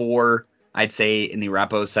 Number 4, I'd say, in the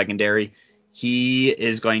Arapo secondary, he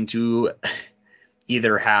is going to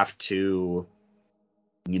either have to,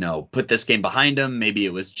 put this game behind him. Maybe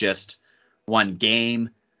it was just one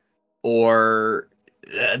game, or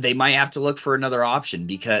they might have to look for another option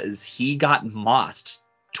because he got mossed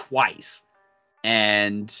twice.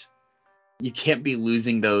 And you can't be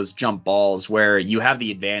losing those jump balls where you have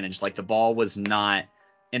the advantage. Like the ball was not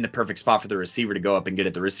in the perfect spot for the receiver to go up and get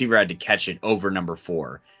it. The receiver had to catch it over number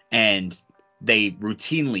 4, and they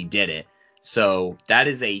routinely did it. So that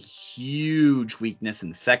is a huge weakness in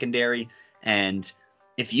the secondary. And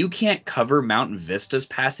if you can't cover Mountain Vista's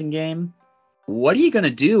passing game, what are you going to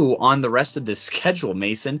do on the rest of this schedule,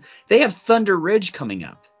 Mason? They have Thunder Ridge coming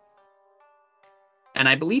up. And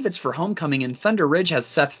I believe it's for homecoming, and Thunder Ridge has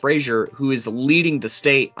Seth Frazier, who is leading the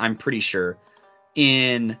state, I'm pretty sure,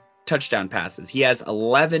 in touchdown passes. He has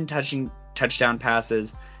 11 touchdown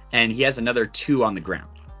passes, and he has another 2 on the ground.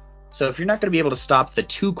 So if you're not going to be able to stop the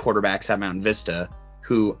 2 quarterbacks at Mountain Vista,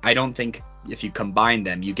 who I don't think if you combine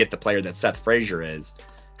them, you get the player that Seth Frazier is,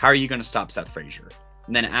 how are you going to stop Seth Frazier?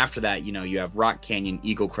 And then after that, you have Rock Canyon,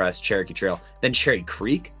 Eagle Crest, Cherokee Trail, then Cherry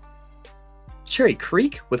Creek. Cherry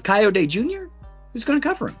Creek with Coyote Jr.? Who's going to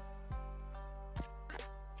cover him?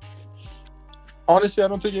 Honestly, I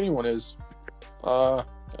don't think anyone is.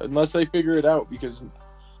 Unless they figure it out, because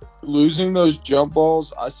losing those jump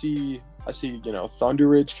balls, I see, Thunder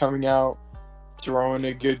Ridge coming out, throwing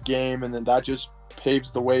a good game, and then that just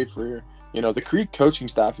paves the way for, the Creek coaching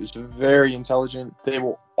staff is very intelligent. They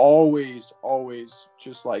will always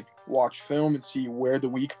just watch film and see where the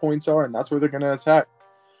weak points are, and that's where they're going to attack.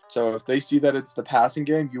 So if they see that it's the passing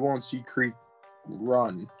game, you won't see Creek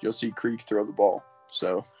run. You'll see Creek throw the ball.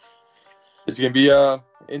 So it's going to be a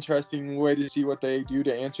interesting way to see what they do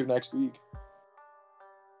to answer next week.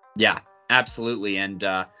 Yeah, absolutely. And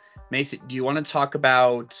Mason, do you want to talk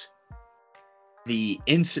about the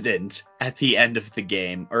incident at the end of the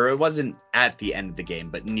game, or it wasn't at the end of the game,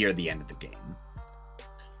 but near the end of the game.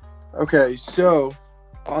 Okay, so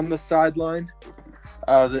on the sideline,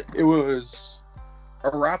 it was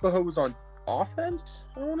Arapahoe was on offense,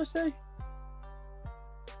 I want to say.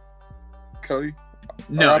 Cody?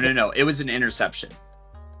 No. It was an interception.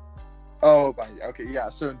 Oh, okay, yeah.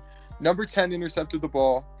 So number 10 intercepted the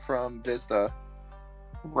ball from Vista,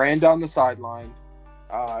 ran down the sideline,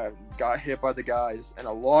 got hit by the guys, and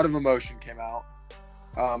a lot of emotion came out.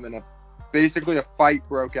 And basically a fight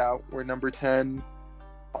broke out where number 10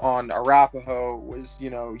 on Arapahoe was,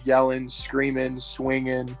 yelling, screaming,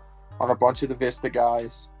 swinging on a bunch of the Vista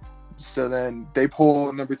guys. So then they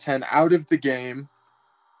pull number 10 out of the game,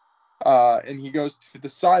 and he goes to the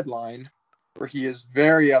sideline where he is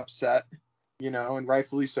very upset, and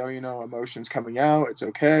rightfully so, emotions coming out. It's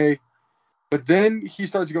okay. But then he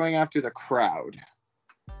starts going after the crowd.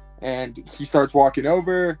 And he starts walking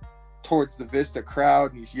over towards the Vista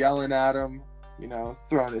crowd, and he's yelling at them,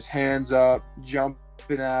 throwing his hands up,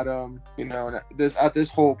 jumping at them, and at this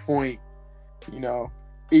whole point,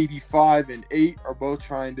 85 and 8 are both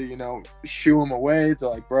trying to, shoo him away. They're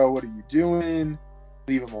like, bro, what are you doing?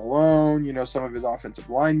 Leave him alone. Some of his offensive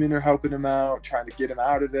linemen are helping him out, trying to get him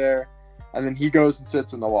out of there. And then he goes and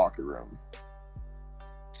sits in the locker room.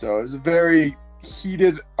 So it was a very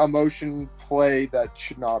heated emotion play that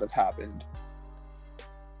should not have happened.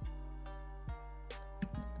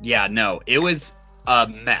 Yeah, no, it was a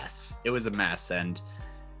mess. It was a mess, and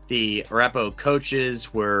the Arapahoe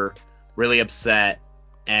coaches were really upset,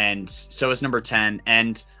 and so was number 10.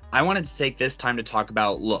 And I wanted to take this time to talk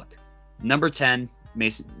about, look, number 10,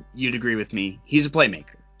 Mason, you'd agree with me, he's a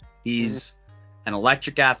playmaker. He's an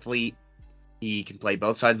electric athlete. He can play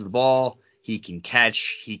both sides of the ball. He can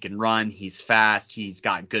catch. He can run. He's fast. He's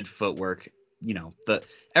got good footwork.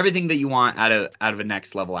 Everything that you want out of a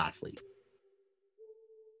next level athlete.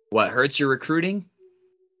 What hurts your recruiting?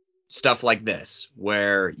 Stuff like this,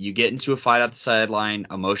 where you get into a fight at the sideline,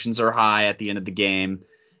 emotions are high at the end of the game,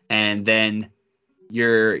 and then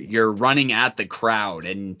you're running at the crowd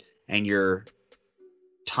and you're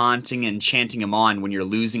taunting and chanting him on when you're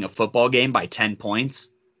losing a football game by 10 points.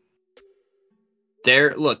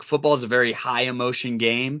 Look, football is a very high emotion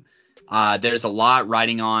game. There's a lot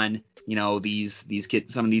riding on, these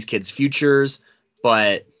kids, some of these kids' futures.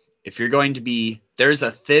 But if you're going to there's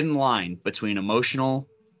a thin line between emotional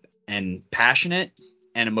and passionate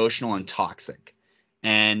and emotional and toxic.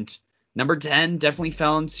 And number 10 definitely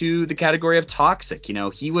fell into the category of toxic.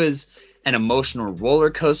 He was an emotional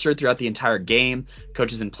roller coaster throughout the entire game.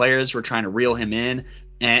 Coaches and players were trying to reel him in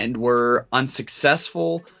and were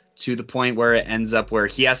unsuccessful, to the point where it ends up where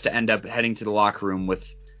he has to end up heading to the locker room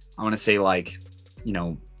with, I want to say 4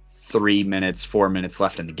 minutes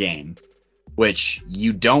left in the game, which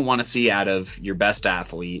you don't want to see out of your best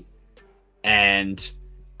athlete. And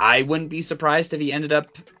I wouldn't be surprised if he ended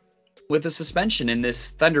up with a suspension in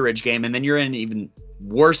this Thunder Ridge game. And then you're in an even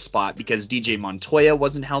worse spot because DJ Montoya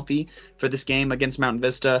wasn't healthy for this game against Mountain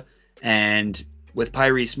Vista. And with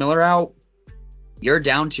Pyreese Miller out, you're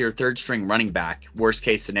down to your third string running back, worst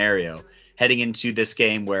case scenario, heading into this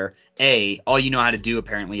game where A, all you know how to do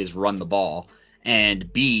apparently is run the ball,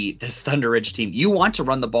 and B, this Thunder Ridge team, you want to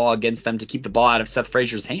run the ball against them to keep the ball out of Seth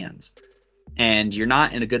Frazier's hands. And you're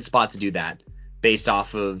not in a good spot to do that based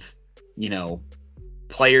off of,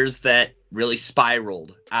 players that really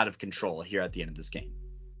spiraled out of control here at the end of this game.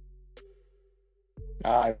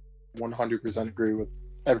 I 100% agree with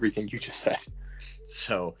everything you just said.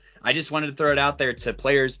 So I just wanted to throw it out there to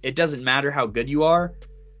players. It doesn't matter how good you are.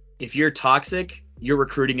 If you're toxic, your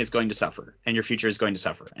recruiting is going to suffer and your future is going to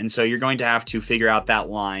suffer. And so you're going to have to figure out that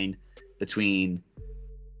line between,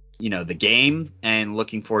 the game and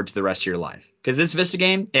looking forward to the rest of your life. Because this Vista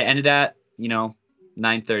game, it ended at,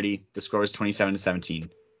 9:30. The score was 27-17.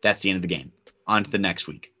 That's the end of the game. On to the next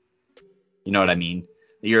week. You know what I mean?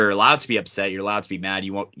 You're allowed to be upset. You're allowed to be mad.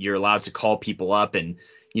 You're allowed to call people up and,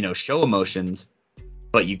 show emotions.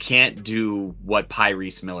 But you can't do what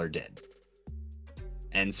Pyreese Miller did.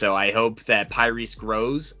 And so I hope that Pyreese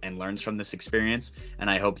grows and learns from this experience. And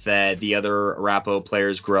I hope that the other Arapahoe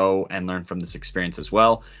players grow and learn from this experience as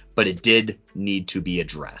well. But it did need to be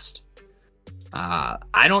addressed.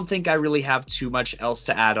 I don't think I really have too much else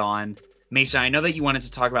to add on. Mason, I know that you wanted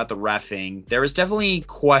to talk about the reffing. There was definitely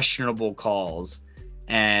questionable calls.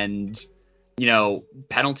 And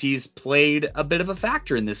penalties played a bit of a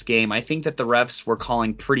factor in this game. I think that the refs were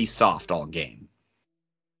calling pretty soft all game.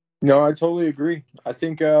 No, I totally agree. I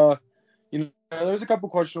think, there's a couple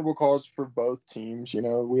questionable calls for both teams.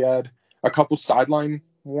 We had a couple sideline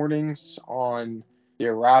warnings on the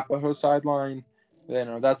Arapahoe sideline,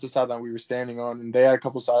 That's the sideline we were standing on, and they had a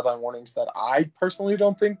couple sideline warnings that I personally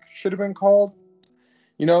don't think should have been called.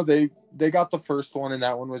 They got the first one, and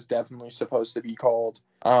that one was definitely supposed to be called.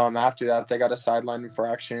 After that, they got a sideline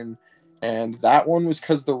infraction, and that one was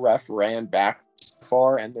because the ref ran back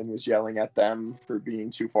far and then was yelling at them for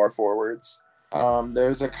being too far forwards.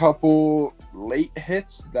 There's a couple late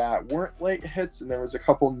hits that weren't late hits, and there was a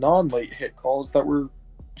couple non-late hit calls that were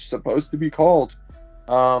supposed to be called.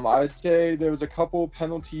 I'd say there was a couple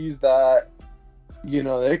penalties that,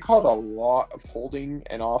 they called a lot of holding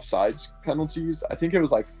and offsides penalties. I think it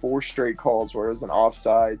was like 4 straight calls where it was an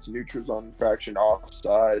offsides, neutral zone infraction,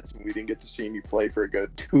 offsides, and we didn't get to see any play for a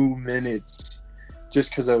good 2 minutes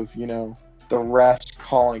just because of, the refs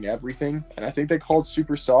calling everything. And I think they called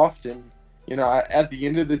super soft, and, at the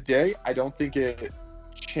end of the day, I don't think it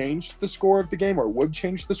changed the score of the game or would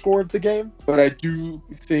change the score of the game, but I do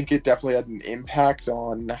think it definitely had an impact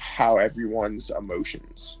on how everyone's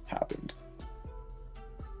emotions happened.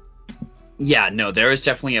 Yeah, no, there was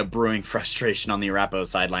definitely a brewing frustration on the Arapahoe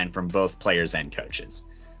sideline from both players and coaches.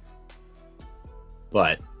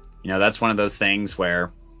 But, that's one of those things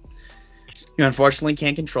where you unfortunately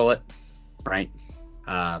can't control it, right?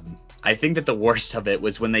 I think that the worst of it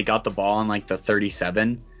was when they got the ball on like the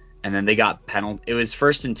 37, and then they got it was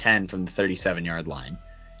 1st and 10 from the 37-yard line.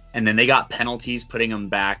 And then they got penalties putting them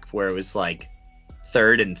back where it was like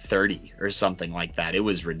 3rd and 30 or something like that. It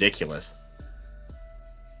was ridiculous.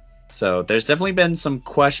 So there's definitely been some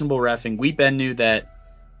questionable reffing. We knew that,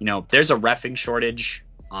 there's a reffing shortage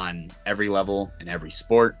on every level in every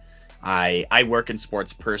sport. I work in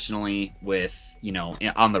sports personally with,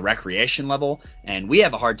 on the recreation level, and we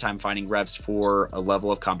have a hard time finding refs for a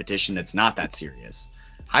level of competition that's not that serious.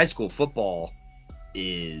 High school football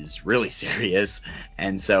is really serious,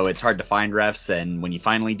 and so it's hard to find refs, and when you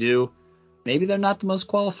finally do, maybe they're not the most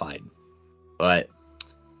qualified. But,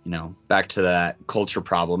 back to that culture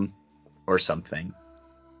problem or something.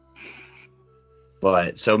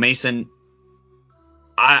 But so Mason,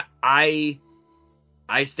 I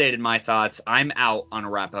stated my thoughts. I'm out on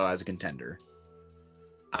Arapahoe as a contender.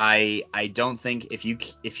 I don't think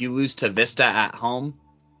if you lose to Vista at home,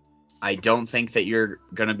 I don't think that you're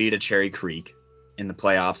gonna beat a Cherry Creek in the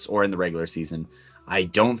playoffs or in the regular season. I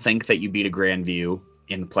don't think that you beat a Grandview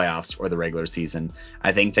in the playoffs or the regular season.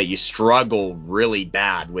 I think that you struggle really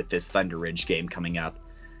bad with this Thunder Ridge game coming up.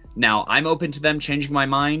 Now, I'm open to them changing my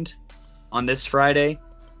mind on this Friday,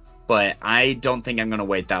 but I don't think I'm going to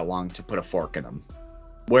wait that long to put a fork in them.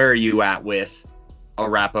 Where are you at with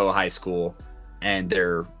Arapahoe High School and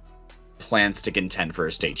their plans to contend for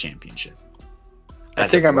a state championship? I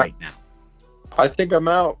think I'm out.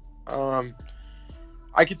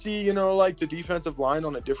 I could see, like the defensive line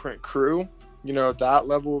on a different crew, that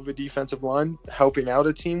level of a defensive line helping out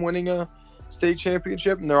a team winning a state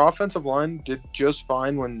championship, and their offensive line did just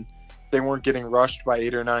fine when they weren't getting rushed by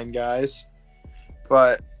 8 or 9 guys.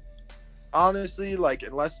 But honestly,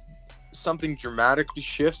 unless something dramatically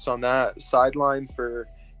shifts on that sideline for,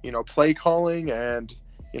 play calling and,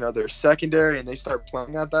 their secondary, and they start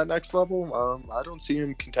playing at that next level, I don't see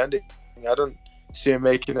them contending. I don't see them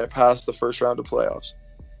making it past the first round of playoffs.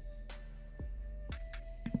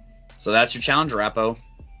 So that's your challenge, Arapahoe.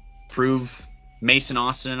 Prove Mason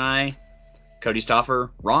Austin and I, Cody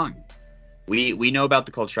Stauffer, wrong. We know about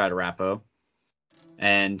the culture at Arapahoe,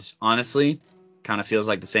 and honestly, kind of feels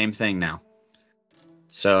like the same thing now.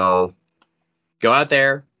 So go out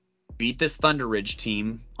there, beat this Thunder Ridge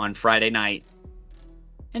team on Friday night,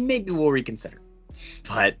 and maybe we'll reconsider.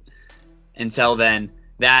 But until then,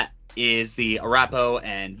 that is the Arapahoe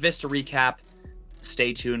and Vista recap.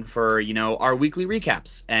 Stay tuned for, our weekly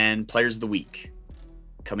recaps and players of the week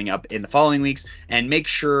coming up in the following weeks, and make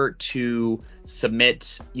sure to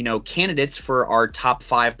submit, candidates for our top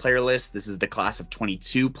 5 player list. This is the class of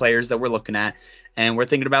 22 players that we're looking at, and we're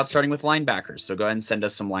thinking about starting with linebackers. So go ahead and send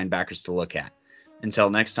us some linebackers to look at.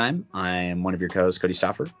 Until next time, I am one of your co-hosts, Cody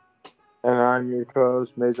Stauffer. And I'm your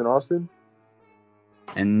co-host, Mason Austin.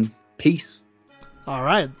 And peace. All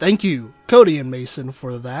right, thank you, Cody and Mason,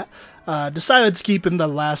 for that. Decided to keep in the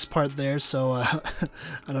last part there, so I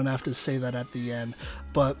don't have to say that at the end.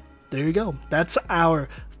 But there you go. That's our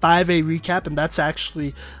 5A recap, and that's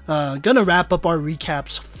actually going to wrap up our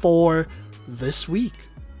recaps for this week.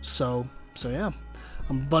 So yeah.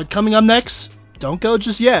 But coming up next, don't go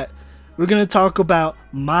just yet. We're going to talk about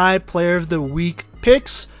my player of the week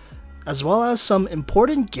picks, as well as some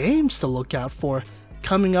important games to look out for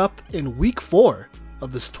coming up in week 4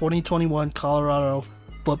 of this 2021 Colorado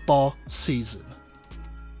football season.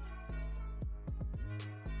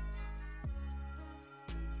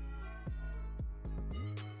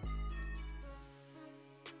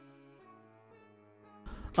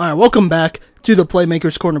 All right, welcome back to the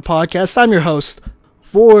Playmakers Corner podcast. I'm your host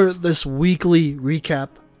for this weekly recap,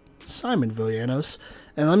 Simon Villanos.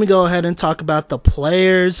 And let me go ahead and talk about the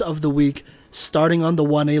players of the week, starting on the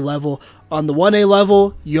 1A level. On the 1A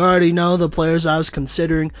level, you already know the players I was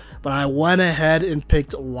considering, but I went ahead and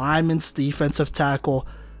picked Lyman's defensive tackle,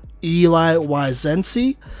 Eli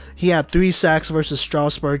Wisenzi. He had 3 sacks versus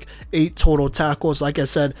Strasburg, 8 total tackles. Like I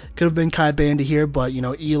said, could have been Kai Bandy here, but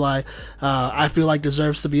Eli, I feel like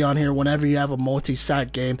deserves to be on here whenever you have a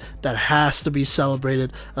multi-sack game. That has to be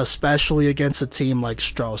celebrated, especially against a team like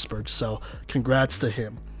Strasburg. So congrats to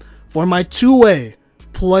him. For my 2A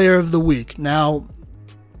player of the week, now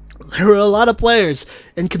there were a lot of players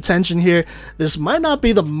in contention here. This might not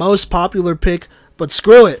be the most popular pick, but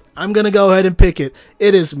screw it, I'm going to go ahead and pick it.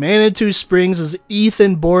 It is Manitou Springs'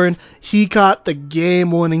 Ethan Bourne. He caught the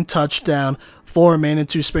game-winning touchdown for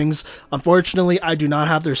Manitou Springs. Unfortunately, I do not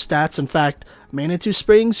have their stats. In fact, Manitou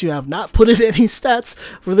Springs, you have not put in any stats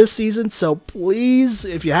for this season, so please,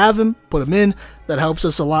 if you have them, put them in. That helps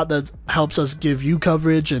us a lot. That helps us give you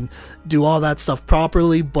coverage and do all that stuff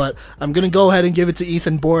properly, but I'm going to go ahead and give it to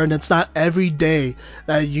Ethan Bourne. It's not every day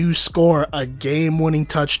that you score a game-winning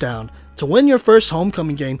touchdown to win your first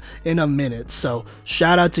homecoming game in a minute. So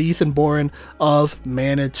shout out to Ethan Bourne of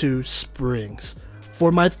Manitou Springs.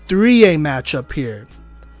 For my 3A matchup here,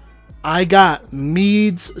 I got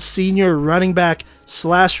Meade's senior running back /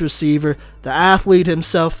 receiver, the athlete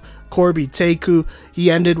himself, Corby Teku.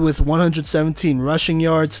 He ended with 117 rushing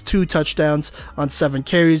yards, 2 touchdowns on 7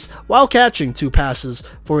 carries, while catching 2 passes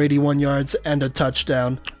for 81 yards and a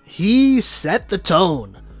touchdown. He set the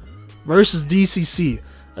tone versus DCC,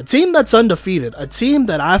 a team that's undefeated, a team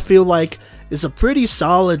that I feel like is a pretty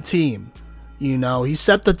solid team. He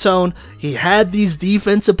set the tone. He had these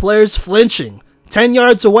defensive players flinching 10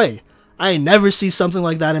 yards away. I never see something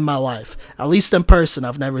like that in my life. At least in person,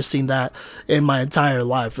 I've never seen that in my entire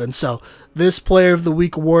life. And so this Player of the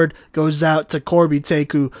Week award goes out to Corby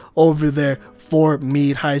Teku over there for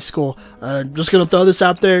Meade High School. Just going to throw this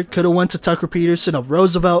out there. Could have went to Tucker Peterson of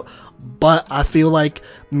Roosevelt, but I feel like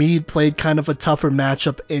Meade played kind of a tougher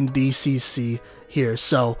matchup in DCC here.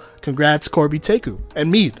 So congrats Corby Teku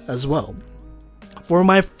and Meade as well. For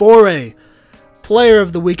my 4A Player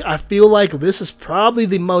of the Week, I feel like this is probably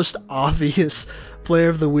the most obvious Player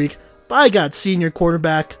of the Week, but I got senior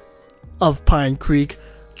quarterback of Pine Creek,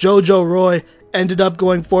 JoJo Roy. Ended up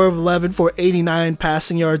going 4 of 11 for 89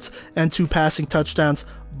 passing yards and 2 passing touchdowns,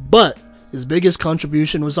 but his biggest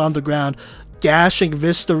contribution was on the ground, gashing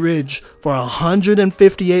Vista Ridge for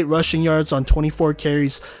 158 rushing yards on 24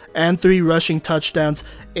 carries and 3 rushing touchdowns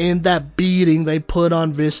in that beating they put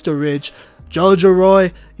on Vista Ridge. JoJo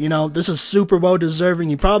Roy, this is Super Bowl deserving.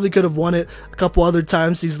 He probably could have won it a couple other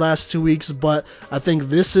times these last 2 weeks, but I think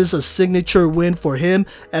this is a signature win for him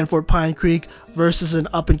and for Pine Creek versus an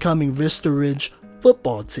up-and-coming Vista Ridge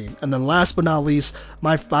football team. And then last but not least,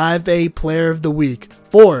 my 5A Player of the Week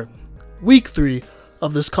for Week 3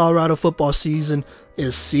 of this Colorado football season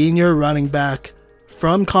is senior running back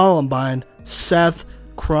from Columbine, Seth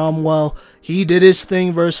Cromwell. He did his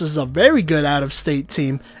thing versus a very good out-of-state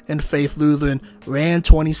team in Faith Lutheran, ran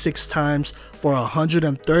 26 times for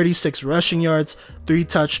 136 rushing yards, 3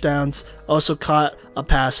 touchdowns, also caught a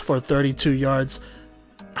pass for 32 yards.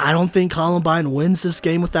 I don't think Columbine wins this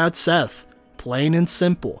game without Seth, plain and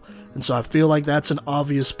simple. And so I feel like that's an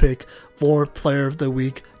obvious pick for Player of the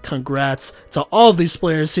Week. Congrats to all of these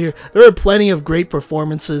players here. There are plenty of great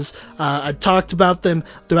performances. I talked about them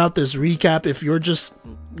throughout this recap. If you're just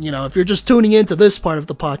tuning into this part of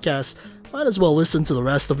the podcast, might as well listen to the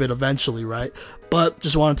rest of it eventually, right? But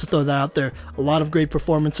just wanted to throw that out there. A lot of great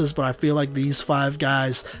performances, but I feel like these 5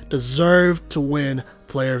 guys deserve to win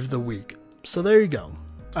Player of the Week. So there you go.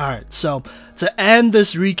 Alright, so to end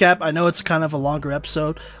this recap, I know it's kind of a longer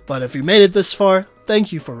episode, but if you made it this far,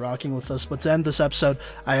 thank you for rocking with us. But to end this episode,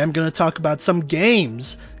 I am going to talk about some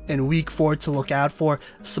games in Week 4 to look out for.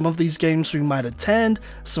 Some of these games we might attend,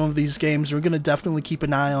 some of these games we're going to definitely keep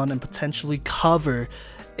an eye on and potentially cover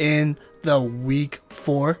in the Week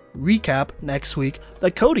 4 recap next week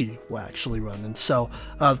that Cody will actually run. And so,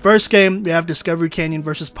 first game, we have Discovery Canyon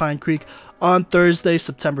versus Pine Creek on Thursday,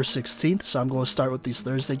 September 16th. So I'm going to start with these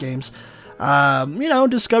Thursday games.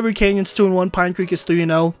 Discovery Canyon's 2-1, Pine Creek is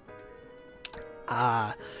 3-0.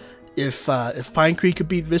 If Pine Creek could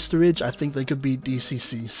beat Vista Ridge, I think they could beat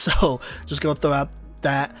DCC. So just going to throw out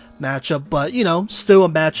that matchup, but still a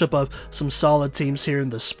matchup of some solid teams here in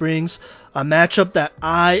the Springs. A matchup that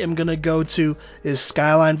I am going to go to is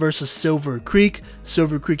Skyline versus Silver Creek.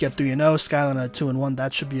 Silver Creek at 3-0, Skyline at 2-1.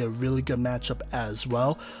 That should be a really good matchup as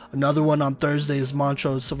well. Another one on Thursday is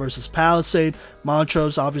Montrose versus Palisade.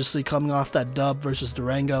 Montrose obviously coming off that dub versus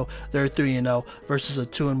Durango. They're 3-0 versus a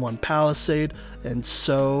 2-1 Palisade. And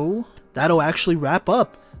so that'll actually wrap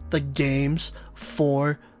up the games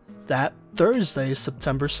for that Thursday,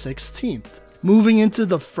 September 16th. Moving into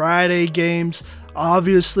the Friday games,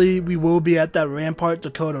 obviously we will be at that Rampart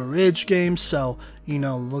Dakota Ridge game, so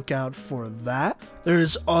look out for that. There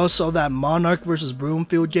is also that Monarch versus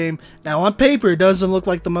Broomfield game. Now on paper it doesn't look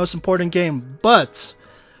like the most important game, but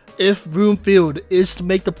if Broomfield is to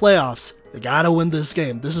make the playoffs, they gotta win this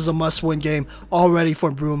game. This is a must-win game already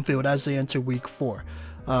for Broomfield as they enter week 4.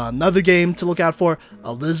 Another game to look out for,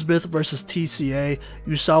 Elizabeth versus TCA.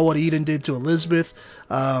 You saw what Eden did to Elizabeth.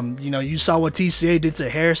 You saw what TCA did to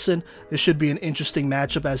Harrison. This should be an interesting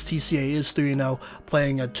matchup as TCA is 3-0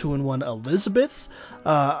 playing a 2-1 Elizabeth.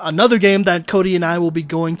 Another game that Cody and I will be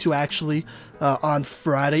going to actually on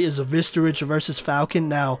Friday is a Vista Ridge versus Falcon.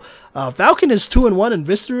 Now, Falcon is 2-1 and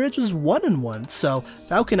Vista Ridge is 1-1, so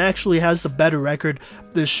Falcon actually has the better record.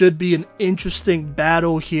 This should be an interesting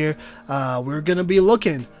battle here. We're going to be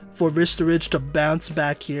looking for Vista Ridge to bounce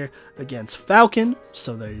back here against Falcon,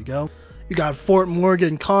 so there you go. You got Fort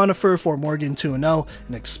Morgan Conifer, Fort Morgan 2-0,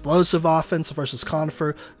 an explosive offense versus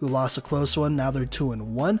Conifer, who lost a close one. Now they're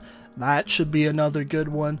 2-1. That should be another good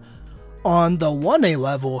one. On the 1A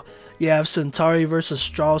level, you have Centauri versus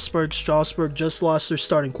Strasburg. Strasburg just lost their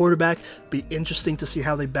starting quarterback. Be interesting to see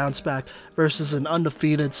how they bounce back versus an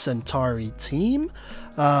undefeated Centauri team.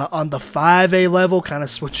 On the 5A level, kind of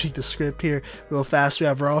switching the script here real fast, we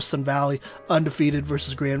have Ralston Valley undefeated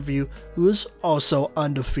versus Grandview, who is also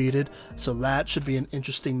undefeated. So that should be an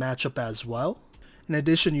interesting matchup as well. In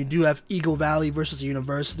addition, you do have Eagle Valley versus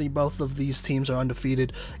University. Both of these teams are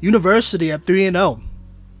undefeated. University at 3-0.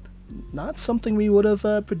 Not something we would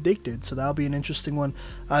have predicted, so that'll be an interesting one.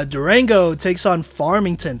 Durango takes on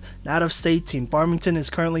Farmington, an out-of-state team. Farmington is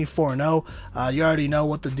currently 4-0. You already know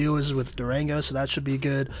what the deal is with Durango, so that should be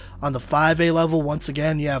good. On the 5A level, once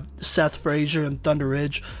again, you have Seth Frazier and Thunder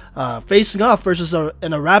Ridge facing off versus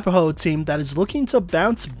an Arapahoe team that is looking to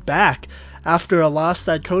bounce back after a loss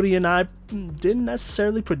that Cody and I didn't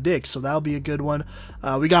necessarily predict, so that'll be a good one.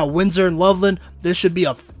 We got Windsor and Loveland. This should be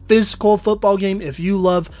a physical football game. If you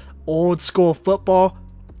love old school football,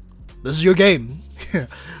 this is your game.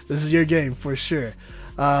 This is your game for sure.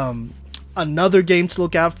 Another game to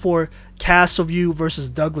look out for, Castleview versus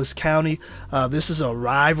Douglas County. This is a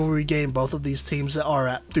rivalry game. Both of these teams are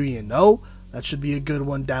at 3-0. That should be a good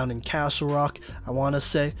one down in Castle Rock, I want to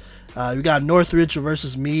say. We got Northridge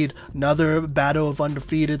versus Meade. Another battle of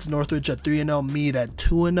undefeateds. Northridge at 3-0, Meade at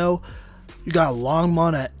 2-0. You got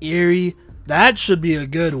Longmont at Erie. That should be a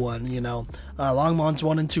good one, Longmont's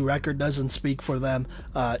 1-2 record doesn't speak for them.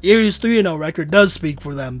 Erie's 3-0 record does speak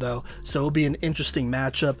for them, though, so it'll be an interesting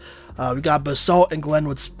matchup. We got Basalt and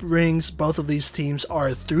Glenwood Springs. Both of these teams are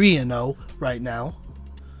 3-0 right now.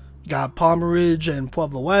 You got Palmer Ridge and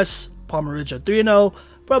Pueblo West. Palmer Ridge at 3-0,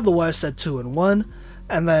 Pueblo West at 2-1.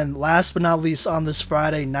 And then last but not least, on this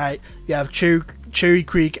Friday night, you have Cherry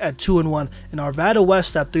Creek at 2-1 and Arvada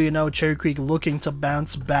West at 3-0. Cherry Creek looking to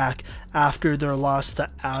bounce back after their loss to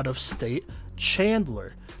out-of-state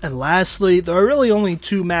Chandler. And lastly, there are really only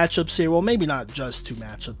two matchups here. Well, maybe not just two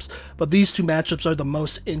matchups, but these two matchups are the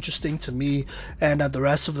most interesting to me and the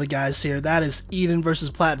rest of the guys here. That is Eden versus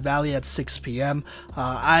Platte Valley at 6 p.m.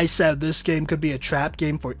 I said this game could be a trap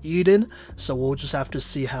game for Eden, so we'll just have to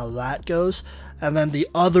see how that goes. And then the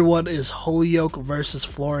other one is Holyoke versus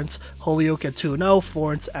Florence. Holyoke at 2-0,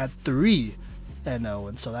 Florence at 3-0,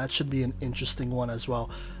 and so that should be an interesting one as well.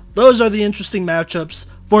 Those are the interesting matchups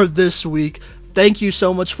for this week. Thank you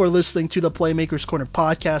so much for listening to the Playmakers Corner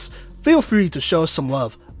podcast. Feel free to show us some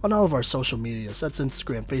love on all of our social medias. That's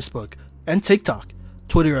Instagram, Facebook, and TikTok.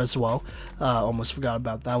 Twitter as well. Almost forgot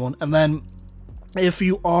about that one. And then if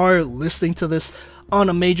you are listening to this on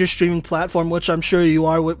a major streaming platform, which I'm sure you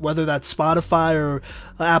are, whether that's Spotify or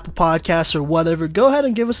Apple Podcasts or whatever, go ahead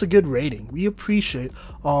and give us a good rating. We appreciate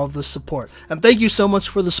all of the support. And thank you so much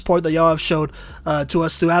for the support that y'all have showed to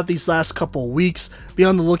us throughout these last couple of weeks. Be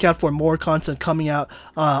on the lookout for more content coming out.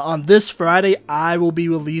 On this Friday, I will be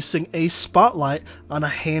releasing a spotlight on a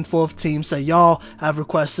handful of teams that y'all have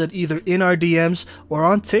requested either in our DMs or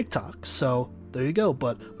on TikTok. So there you go.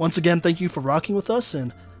 But once again, thank you for rocking with us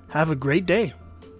and have a great day.